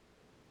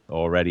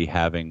already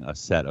having a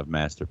set of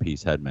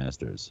Masterpiece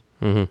Headmasters.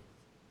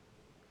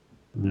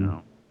 Mm-hmm.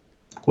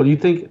 What do you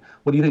think?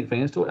 What do you think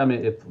Fans Toys? I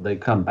mean, if they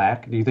come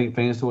back, do you think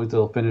Fans Toys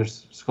they'll finish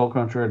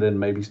Skullcruncher and then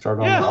maybe start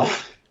on? Yeah.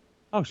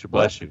 Oh, sure,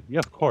 bless you. Yeah,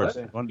 of course.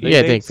 I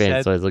think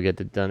Fans Toys will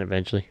get it done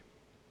eventually.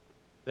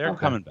 They're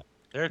coming back.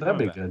 That'd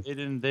be good. They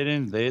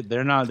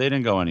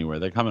didn't go anywhere.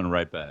 They're coming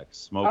right back.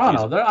 I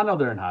know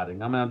they're in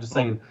hiding. I mean, I'm just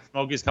saying.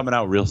 Smokey's coming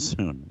out real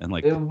soon, and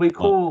it would be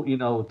cool,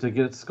 to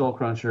get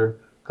Skullcruncher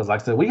because,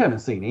 like I said, we haven't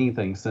seen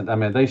anything since. I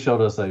mean, they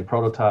showed us a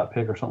prototype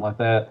pick or something like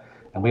that,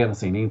 and we haven't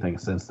seen anything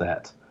since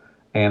that.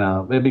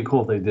 And it'd be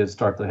cool if they did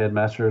start the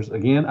Headmasters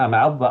again. I mean,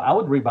 I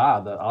would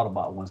rebuy the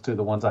Autobot ones too,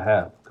 the ones I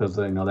have, because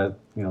they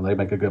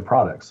make a good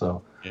product.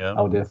 So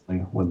I would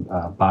definitely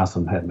buy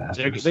some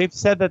Headmasters. They've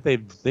said that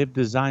they've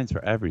designs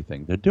for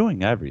everything. They're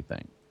doing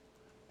everything.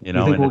 You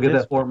think we'll get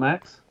that Fort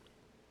Max?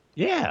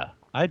 Yeah,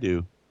 I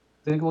do.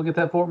 Think we'll get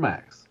that Fort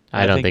Max?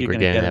 I don't think we're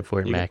getting that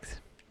Fort Max.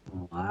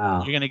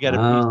 Wow. You're gonna get a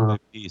piece by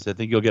piece. I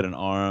think you'll get an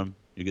arm.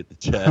 You get the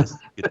chest,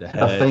 you get the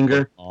head, a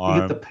finger, arm.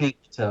 you get the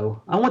pinky toe.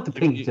 I want the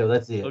pinky toe.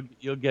 That's it.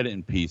 You'll get it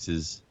in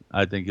pieces.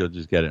 I think you'll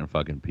just get it in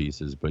fucking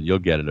pieces, but you'll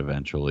get it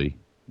eventually.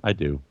 I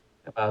do.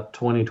 About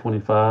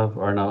 2025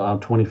 or no,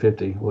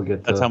 2050. We'll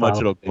get. That's how much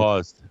it'll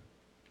cost.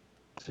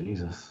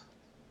 Jesus.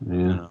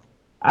 Yeah.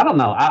 I don't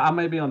know. I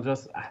may be on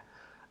just.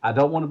 I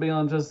don't want to be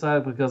on just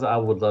side because I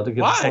would love to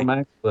get the Fort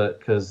Max, but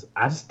because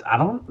I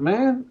don't,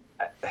 man.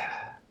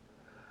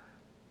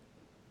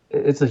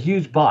 It's a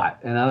huge bot,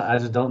 and I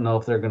just don't know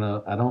if they're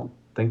gonna. I don't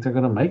think they're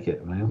gonna make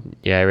it, man.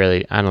 Yeah,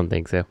 I don't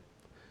think so.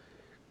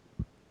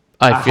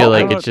 I feel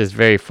like it's just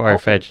very far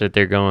fetched that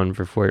they're going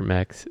for Fort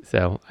Max.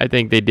 So I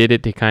think they did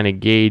it to kind of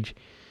gauge,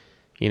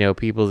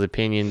 people's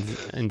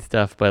opinions and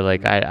stuff. But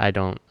like,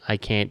 I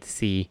can't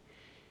see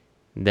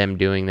them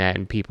doing that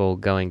and people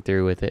going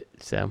through with it.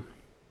 So,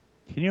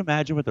 can you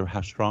imagine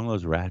how strong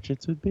those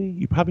ratchets would be?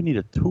 You probably need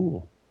a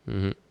tool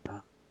to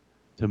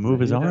move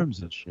his arms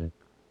and shit.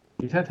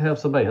 You'd have to have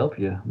somebody help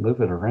you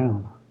move it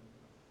around.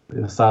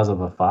 Be the size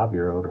of a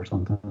 5-year-old or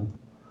something.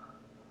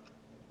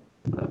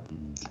 But,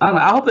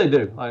 I hope they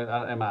do.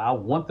 I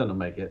want them to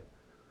make it,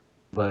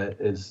 but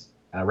it's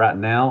right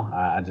now.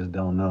 I just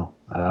don't know.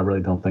 I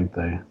really don't think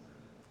they.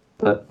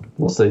 But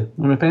we'll see.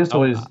 I mean, Fans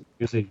Toys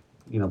usually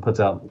puts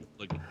out.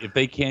 Look, if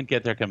they can't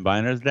get their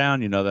combiners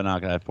down, they're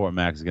not gonna. Fort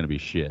Max is gonna be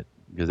shit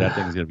because that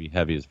thing's gonna be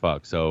heavy as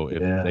fuck. So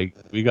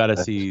we got to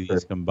see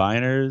these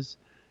combiners.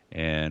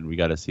 And we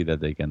got to see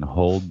that they can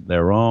hold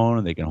their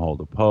own, they can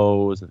hold a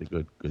pose, that they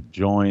good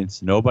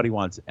joints. Nobody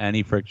wants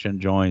any friction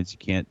joints. You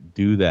can't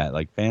do that.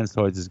 Like Fans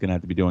Toys is going to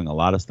have to be doing a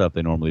lot of stuff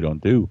they normally don't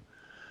do.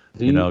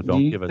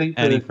 Don't give us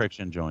any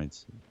friction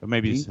joints. But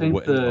maybe do you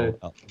think the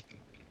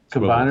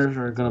combiners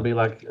are going to be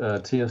like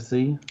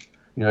TFC?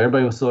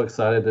 Everybody was so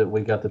excited that we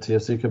got the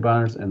TFC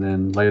combiners, and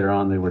then later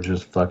on they were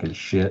just fucking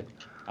shit.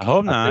 I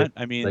hope not.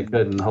 I mean, they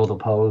couldn't hold a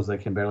pose. They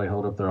can barely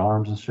hold up their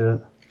arms and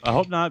shit. I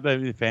hope not,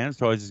 but Fans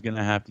Toys is going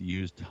to have to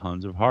use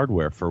tons of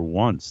hardware for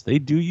once. They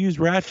do use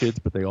ratchets,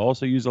 but they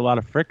also use a lot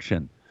of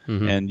friction.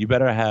 Mm-hmm. And you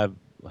better have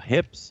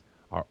hips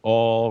are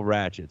all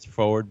ratchets,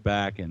 forward,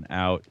 back, and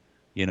out.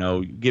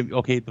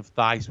 The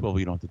thigh swivel,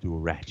 you don't have to do a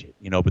ratchet.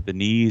 But the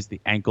knees, the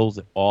ankles,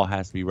 it all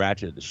has to be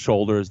ratcheted. The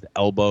shoulders, the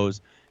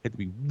elbows, have to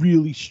be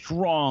really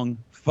strong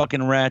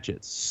fucking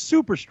ratchets.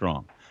 Super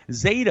strong.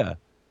 Zeta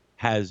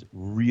has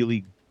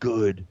really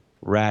good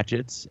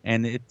ratchets,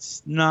 and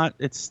it's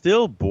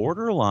still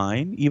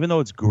borderline. Even though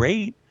it's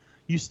great,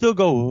 you still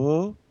go,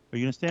 oh, are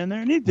you gonna stand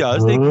there? And it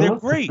does. They're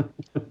great.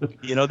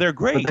 They're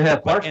great. But they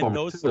have parts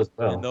forming too as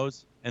well.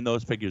 And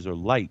those figures are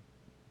light.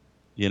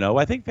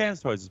 I think Fans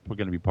Toys is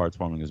going to be parts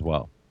forming as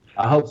well.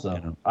 I hope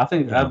so. I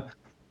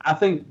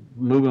think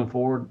moving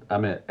forward, I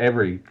mean,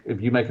 if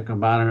you make a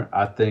combiner,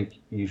 I think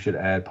you should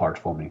add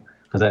parts forming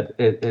because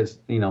it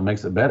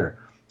makes it better.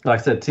 Like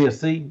I said,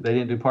 TFC they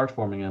didn't do parts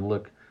forming, and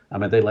look. I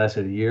mean, they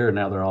lasted a year, and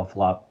now they're all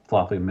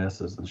floppy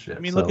messes and shit.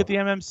 I mean, look at the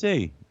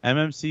MMC.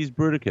 MMC's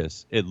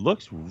Bruticus. It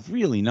looks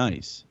really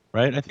nice,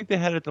 right? I think they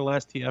had it at the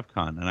last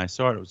TFCon, and I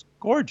saw it. It was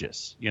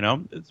gorgeous.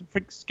 It's a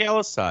freak scale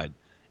aside.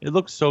 It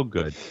looks so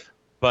good.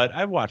 But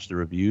I've watched the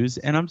reviews,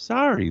 and I'm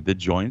sorry, the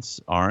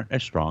joints aren't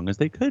as strong as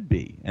they could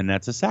be, and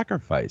that's a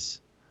sacrifice.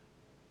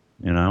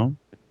 You know,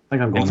 I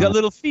think I'm going. He's got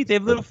little feet. They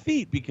have little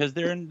feet because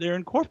they're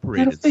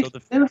incorporated.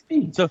 Little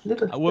feet. So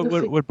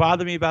what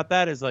bothered me about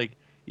that is like,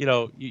 you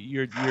know,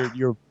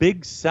 your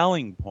big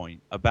selling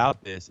point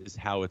about this is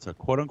how it's a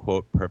quote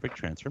unquote perfect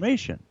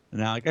transformation.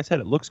 Now, like I said,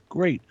 it looks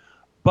great,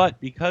 but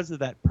because of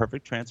that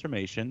perfect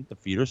transformation, the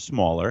feet are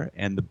smaller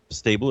and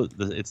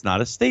it's not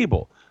as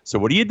stable. So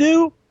what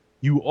do?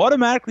 You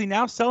automatically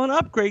now sell an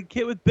upgrade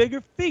kit with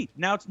bigger feet.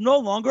 Now it's no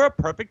longer a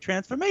perfect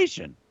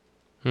transformation.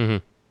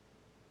 Are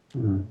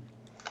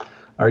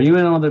you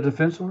in on the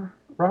Defensor,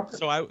 Robert?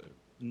 So I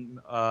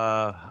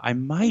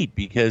might,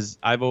 because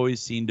I've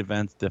always seen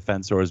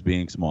Defensors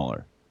being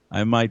smaller.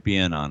 I might be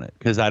in on it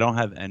because I don't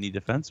have any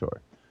Defensor.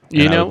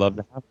 You know, I would love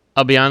to have.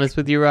 I'll be honest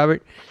with you,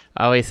 Robert.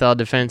 I always saw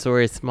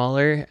Defensor as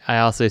smaller. I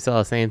also saw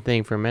the same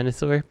thing for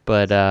Menasor,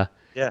 but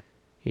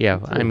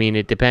yeah, I mean,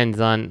 it depends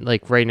on,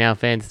 like, right now,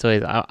 Fans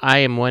Toys, I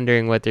am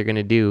wondering what they're going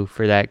to do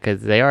for that,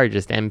 because they are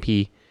just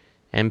MP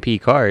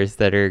cars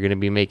that are going to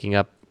be making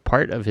up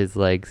part of his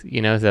legs,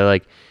 you know? So,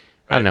 like,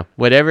 I don't know.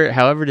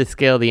 However to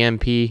scale the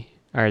MP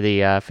or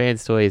the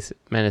Fans Toys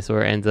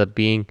Menasor ends up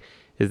being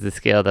is the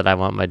scale that I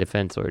want my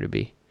Defensor to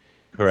be.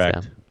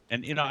 Correct. So.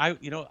 And,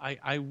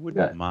 I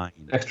wouldn't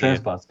mind.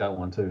 X-Transpot's got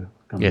one, too.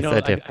 Yes,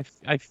 that too.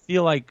 I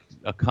feel like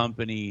a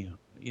company...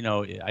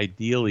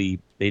 ideally,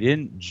 they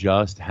didn't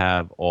just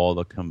have all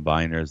the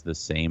combiners the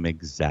same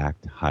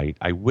exact height.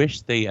 I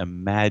wish they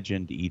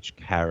imagined each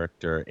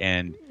character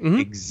and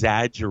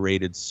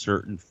exaggerated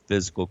certain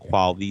physical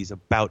qualities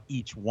about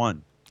each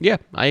one. Yeah,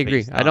 I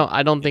agree.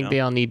 I don't think they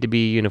all need to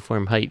be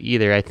uniform height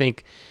either. I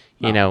think,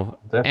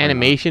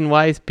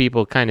 animation-wise,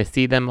 people kind of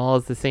see them all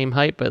as the same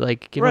height, but,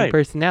 like, give them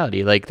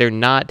personality. Like, they're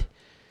not...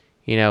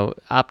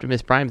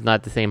 Optimus Prime's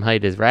not the same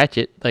height as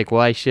Ratchet. Like,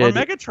 why should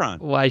Megatron?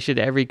 Why should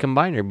every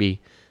combiner be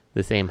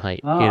the same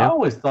height? I've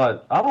always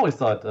thought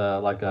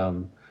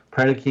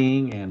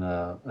Predaking and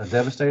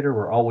Devastator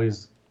were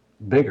always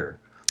bigger.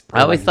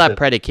 I always thought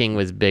Predaking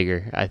was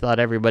bigger. I thought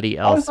everybody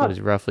else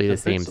was roughly the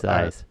same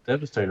size.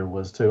 Devastator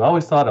was too. I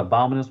always thought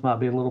Abominus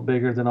might be a little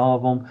bigger than all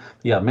of them.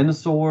 Yeah,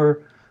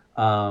 Menasor,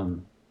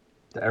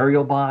 the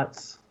Aerial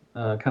Bots,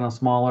 kind of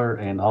smaller,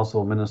 and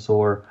also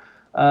Menasor.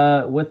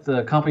 With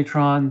the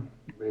Computron,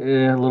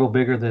 a little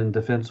bigger than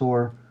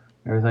Defensor,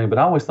 everything. But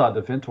I always thought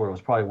Defensor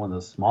was probably one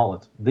of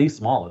the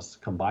smallest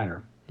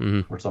combiner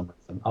for some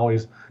reason. I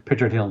always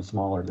pictured him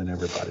smaller than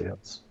everybody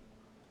else.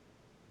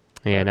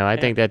 Yeah, no, I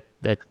think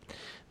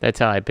that's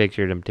how I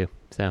pictured him too.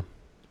 So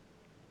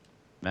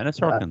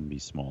Menasor can be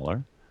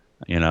smaller,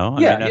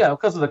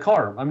 because of the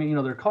car. I mean,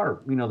 they're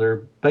car. They're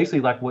basically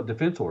like what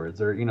Defensor is.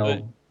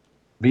 They're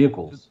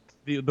vehicles.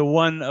 The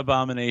one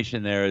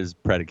abomination there is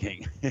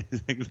Predaking.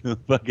 The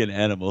fucking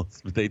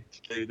animals, but they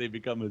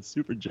become a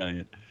super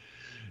giant.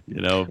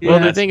 Well,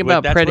 the thing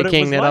about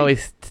Predaking that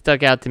always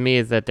stuck out to me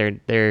is that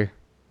they're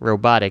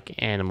robotic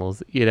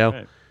animals.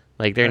 Right.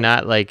 Like they're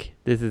not like,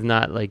 this is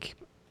not like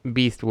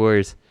Beast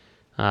Wars.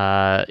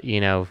 Rhinox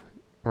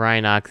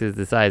is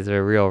the size of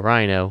a real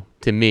rhino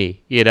to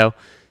me.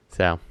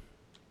 So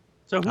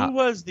who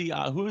was the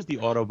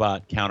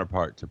Autobot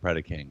counterpart to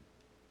Predaking?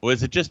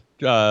 Was it just?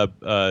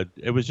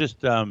 It was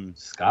just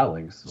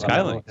Skylinks.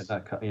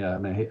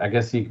 Skylinks. I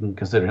guess you can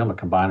consider him a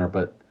combiner,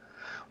 but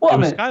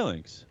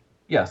Skylinks.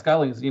 Yeah,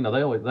 Skylinks.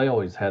 They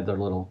always had their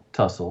little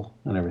tussle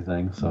and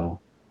everything. So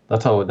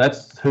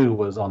that's who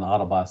was on the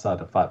Autobot side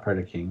to fight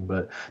Predaking.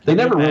 But they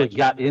never really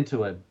got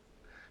into it.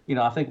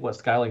 I think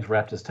Skylinks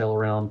wrapped his tail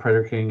around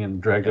Predaking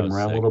and dragged him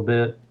around a little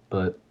bit.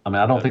 But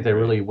I don't think they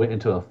really went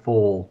into a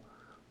full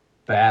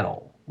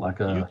battle.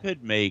 You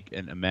could make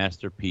a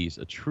masterpiece,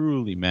 a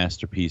truly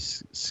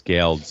masterpiece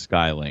scaled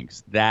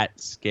Skylinks. That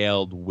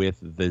scaled with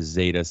the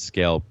Zeta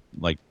scale,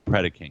 like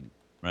Predaking,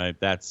 right?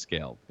 That's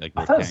scaled. Like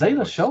I thought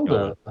Zeta showed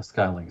a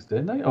Skylinks,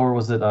 didn't they? Or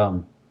was it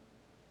who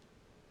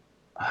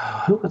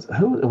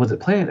was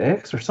it? Planet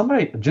X or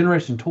somebody?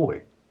 Generation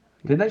Toy?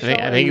 Did they show?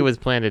 I think it was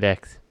Planet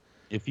X.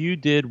 If you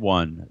did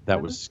one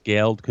that was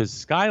scaled, because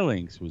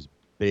Skylinks was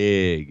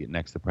big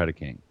next to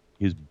Predaking,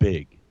 he was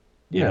big.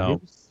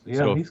 So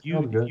if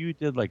you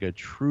did like a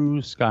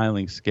true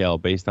Skylink scale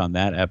based on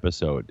that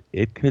episode,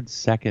 it could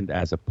second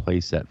as a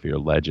playset for your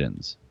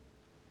Legends.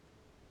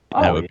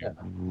 That would be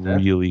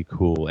really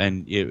cool,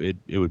 and it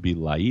would be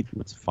light.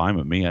 It's fine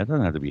with me. It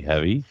doesn't have to be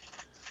heavy,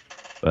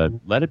 but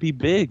let it be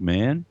big,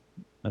 man.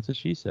 That's what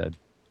she said.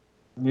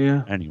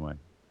 Yeah. Anyway.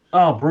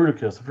 Oh,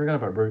 Bruticus! I forgot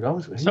about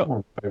Bruticus. He's one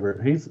of my favorite.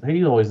 I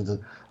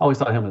always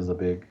thought him as a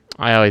big.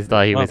 I always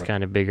thought he was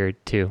kind of bigger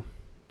too.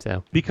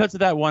 So because of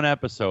that one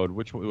episode,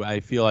 which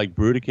I feel like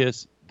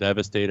Bruticus,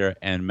 Devastator,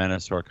 and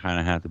Menasor kind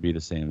of have to be the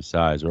same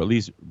size, or at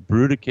least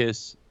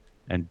Bruticus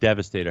and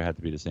Devastator have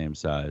to be the same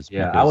size.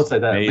 Yeah, I would say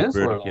that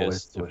Menasor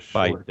Bruticus to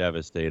fight short.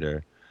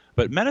 Devastator,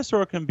 but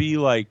Menasor can be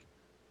like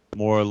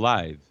more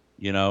lithe,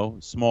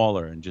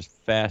 smaller and just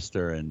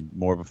faster and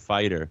more of a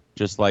fighter,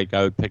 just like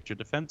I would picture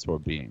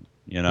Defensor being.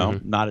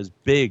 Not as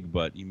big,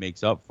 but he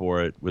makes up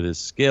for it with his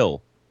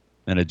skill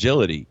and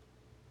agility.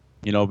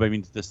 You know, I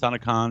mean, the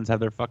Stunticons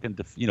have their fucking,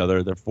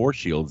 their force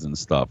shields and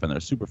stuff, and they're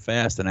super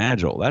fast and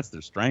agile. That's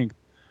their strength,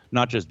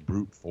 not just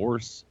brute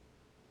force.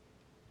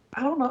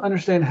 I don't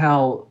understand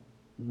how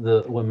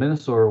when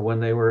Menasor, when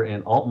they were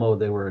in alt mode,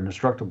 they were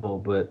indestructible,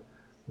 but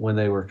when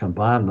they were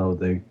combined mode,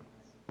 they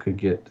could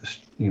get,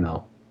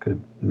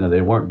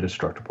 they weren't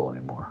destructible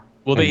anymore.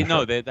 Well,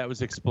 that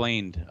was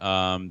explained.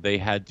 They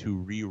had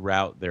to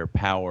reroute their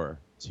power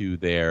to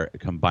their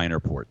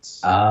combiner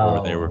ports,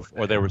 or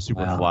they were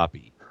super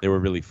floppy. They were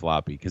really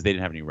floppy because they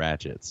didn't have any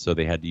ratchets, so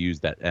they had to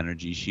use that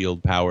energy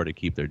shield power to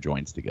keep their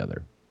joints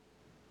together.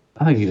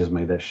 I think you just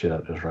made that shit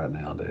up just right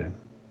now, dude.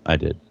 I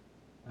did.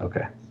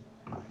 Okay.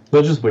 But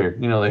it's just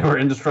weird. They were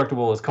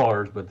indestructible as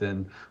cars, but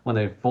then when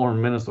they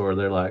formed Menasor,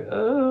 they're like,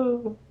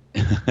 oh,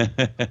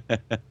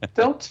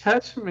 don't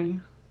touch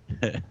me.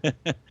 And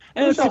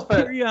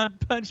Superion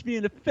punched me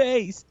in the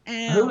face.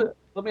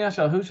 Let me ask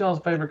y'all, who's y'all's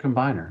favorite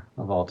combiner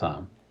of all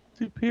time?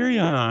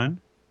 Superion.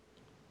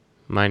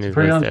 Mine is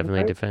most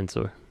definitely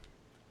Defensor.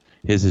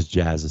 His is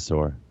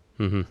Jazzosaur.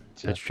 Mm-hmm.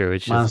 That's true.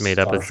 It's just made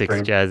up of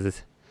 6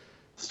 Jazzes.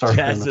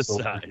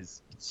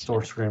 Jazz-size.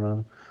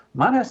 Starscream.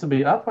 Mine has to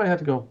be, I'll probably have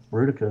to go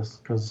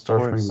Bruticus because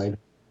Starscream made it.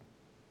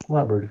 I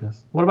love Bruticus.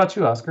 What about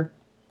you, Oscar?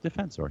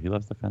 Defensor. He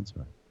loves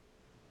Defensor.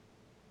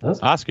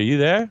 Oscar, you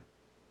there?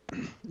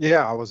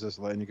 Yeah, I was just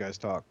letting you guys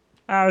talk.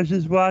 I was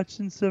just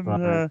watching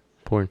some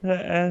porn.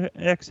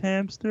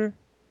 X-Hamster.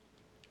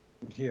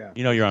 Yeah.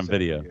 You're on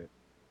video. Yeah.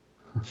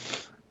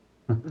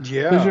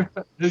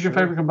 Who's your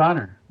favorite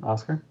combiner,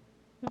 Oscar?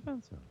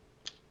 Defensor.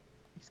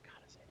 He's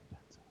got to say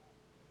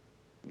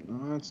Defensor.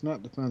 No, it's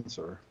not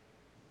Defensor.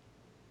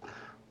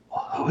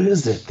 Who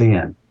is it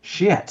then?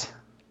 Shit.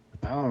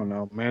 I don't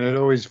know, man. It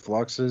always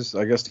fluxes.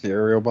 I guess the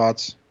aerial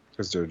bots,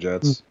 because they're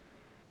jets.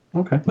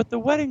 Okay. But the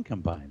wedding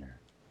combiner.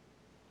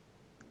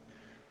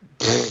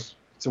 It's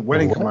a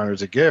wedding combiner.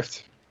 It's a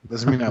gift.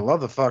 Doesn't mean I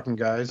love the fucking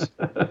guys.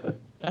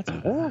 That's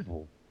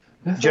horrible.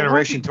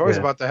 Generation Toys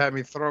about to have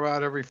me throw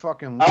out every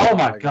fucking. Oh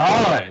my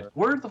god!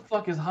 Where the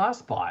fuck is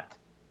Hotspot?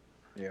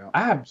 Yeah,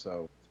 I have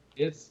so.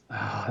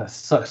 That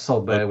sucks so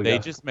bad. They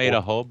just made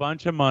a whole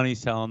bunch of money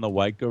selling the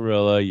White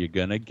Gorilla. You're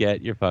gonna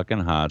get your fucking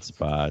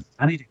Hotspot.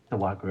 I need to get the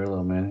White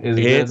Gorilla, man. Is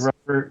it good,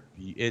 Robert?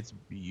 It's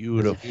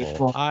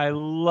beautiful. I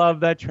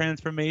love that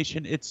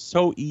transformation. It's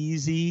so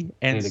easy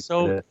and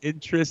so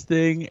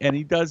interesting, and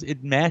he does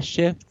it mass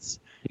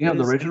shifts. You have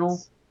the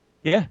original?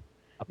 Yeah.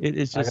 It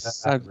is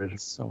just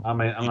so. I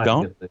mean, you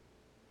don't?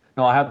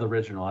 No, I have the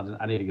original.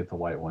 I need to get the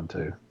white one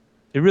too.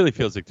 It really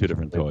feels like 2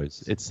 different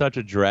toys. It's such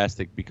a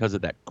drastic because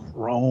of that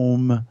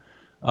chrome.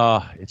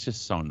 It's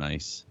just so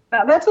nice.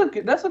 Now that's a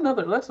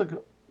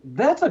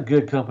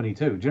good company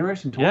too.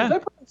 Generation Toys. They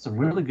put out some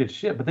really good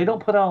shit, but they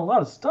don't put out a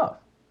lot of stuff.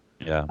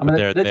 Yeah, I mean,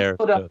 they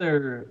put out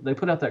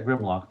that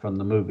Grimlock from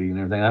the movie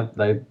and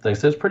everything. They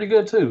said it's pretty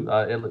good too.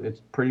 It's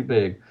pretty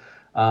big.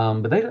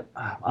 But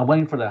I'm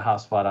waiting for that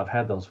Hotspot. I've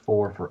had those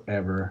 4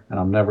 forever, and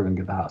I'm never gonna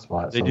get the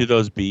Hotspot. They do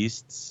those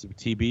beasts,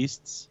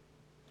 T-Beasts.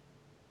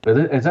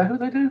 Is that who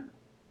they do?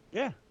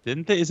 Yeah,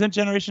 didn't they? Isn't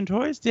Generation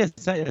Toys? Yeah,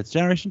 it's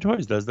Generation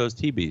Toys does those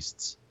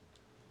T-Beasts.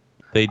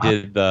 They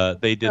did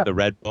the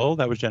Red Bull.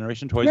 That was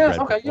Generation Toys. Yes,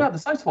 Red okay, Bull. yeah, the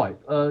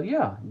Sideswipe.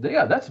 Yeah,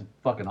 that's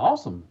fucking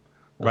awesome.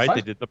 Right,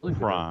 they did the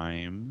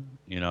Prime.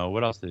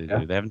 What else did they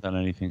do? They haven't done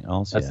anything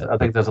else yet. I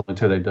think that's the only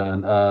 2 they've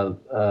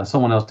done.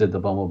 Someone else did the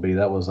Bumblebee.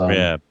 That was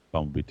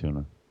Bumblebee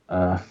Tuna.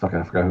 I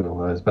forgot who it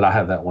was, but I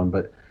have that one.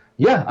 But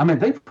yeah, I mean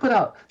they put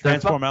out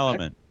Transform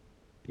Element.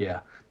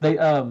 Yeah, they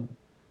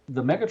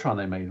the Megatron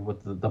they made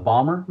with the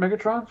bomber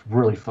Megatron's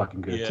really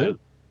fucking good too.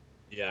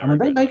 Yeah, I mean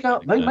they make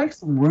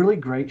some really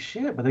great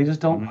shit, but they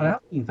just don't put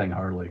out anything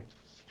hardly.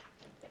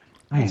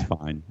 That's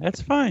fine. That's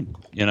fine.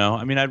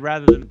 I mean, I'd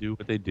rather them do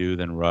what they do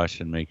than rush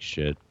and make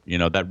shit.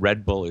 That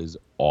Red Bull is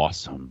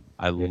awesome.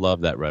 I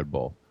love that Red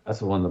Bull.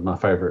 That's one of my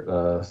favorite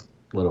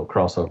little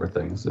crossover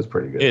things. It's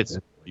pretty good. It's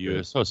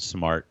so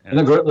smart. And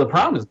the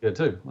Prime is good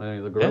too. I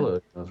mean, the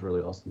Gorilla is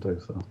really awesome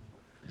too. So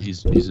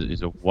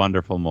he's a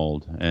wonderful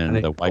mold,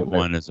 and the white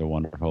one is a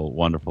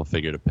wonderful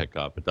figure to pick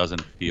up. It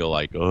doesn't feel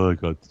like I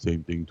got the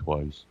same thing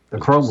twice. The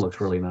chrome looks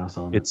really nice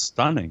on it. It's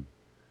stunning.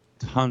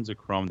 Tons of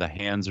chrome. The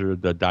hands are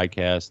the die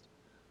cast.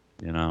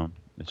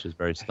 It's just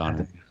very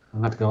stunning. I'm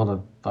going to go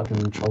to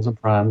fucking Chosen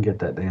Prime and get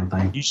that damn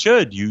thing. You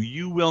should.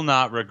 You will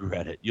not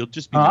regret it. You'll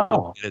just be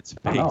looking at its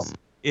face.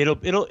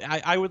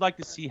 I would like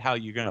to see how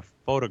you're going to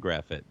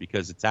photograph it,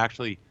 because it's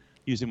actually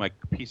using my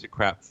piece of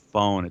crap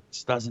phone. It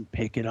just doesn't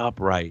pick it up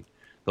right.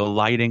 The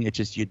lighting, it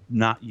just you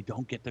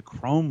don't get the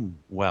chrome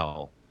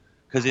well,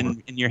 because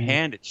in your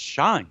hand it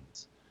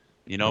shines,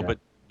 but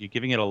you're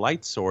giving it a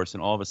light source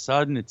and all of a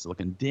sudden it's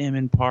looking dim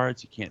in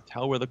parts. You can't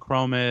tell where the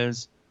chrome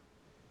is.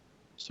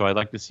 So I'd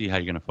like to see how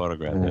you're going to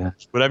photograph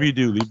it. Whatever you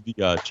do, leave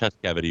the chest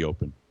cavity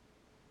open.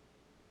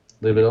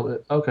 Leave it open?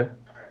 Okay.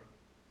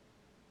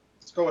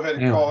 Let's go ahead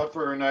and call it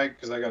for a night,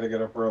 because I got to get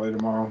up early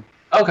tomorrow.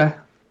 Okay.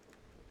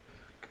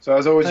 So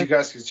as always, you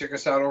guys can check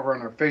us out over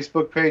on our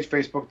Facebook page,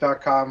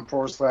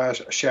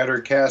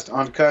 facebook.com/ShatteredCast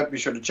Uncut. Be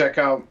sure to check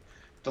out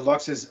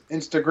Deluxe's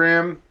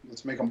Instagram.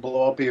 Let's make them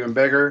blow up even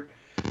bigger.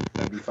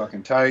 And be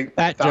fucking tight.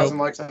 1,000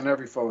 likes on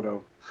every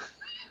photo.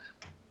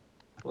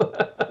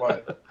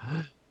 What?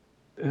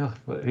 Yeah,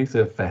 he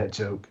said fat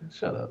joke.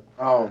 Shut up.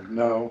 Oh,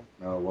 no,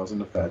 it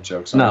wasn't a fat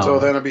joke. So until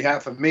then, on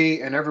behalf of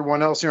me and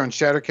everyone else here on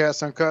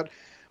Shattercast Uncut,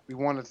 we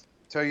want to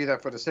tell you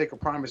that for the sake of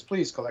Primus,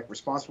 please collect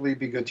responsibly,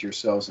 be good to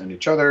yourselves and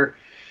each other.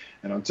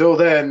 And until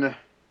then,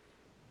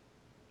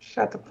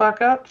 shut the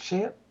fuck up,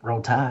 shit.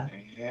 Roll Tide.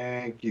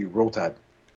 Thank you. Roll Tide.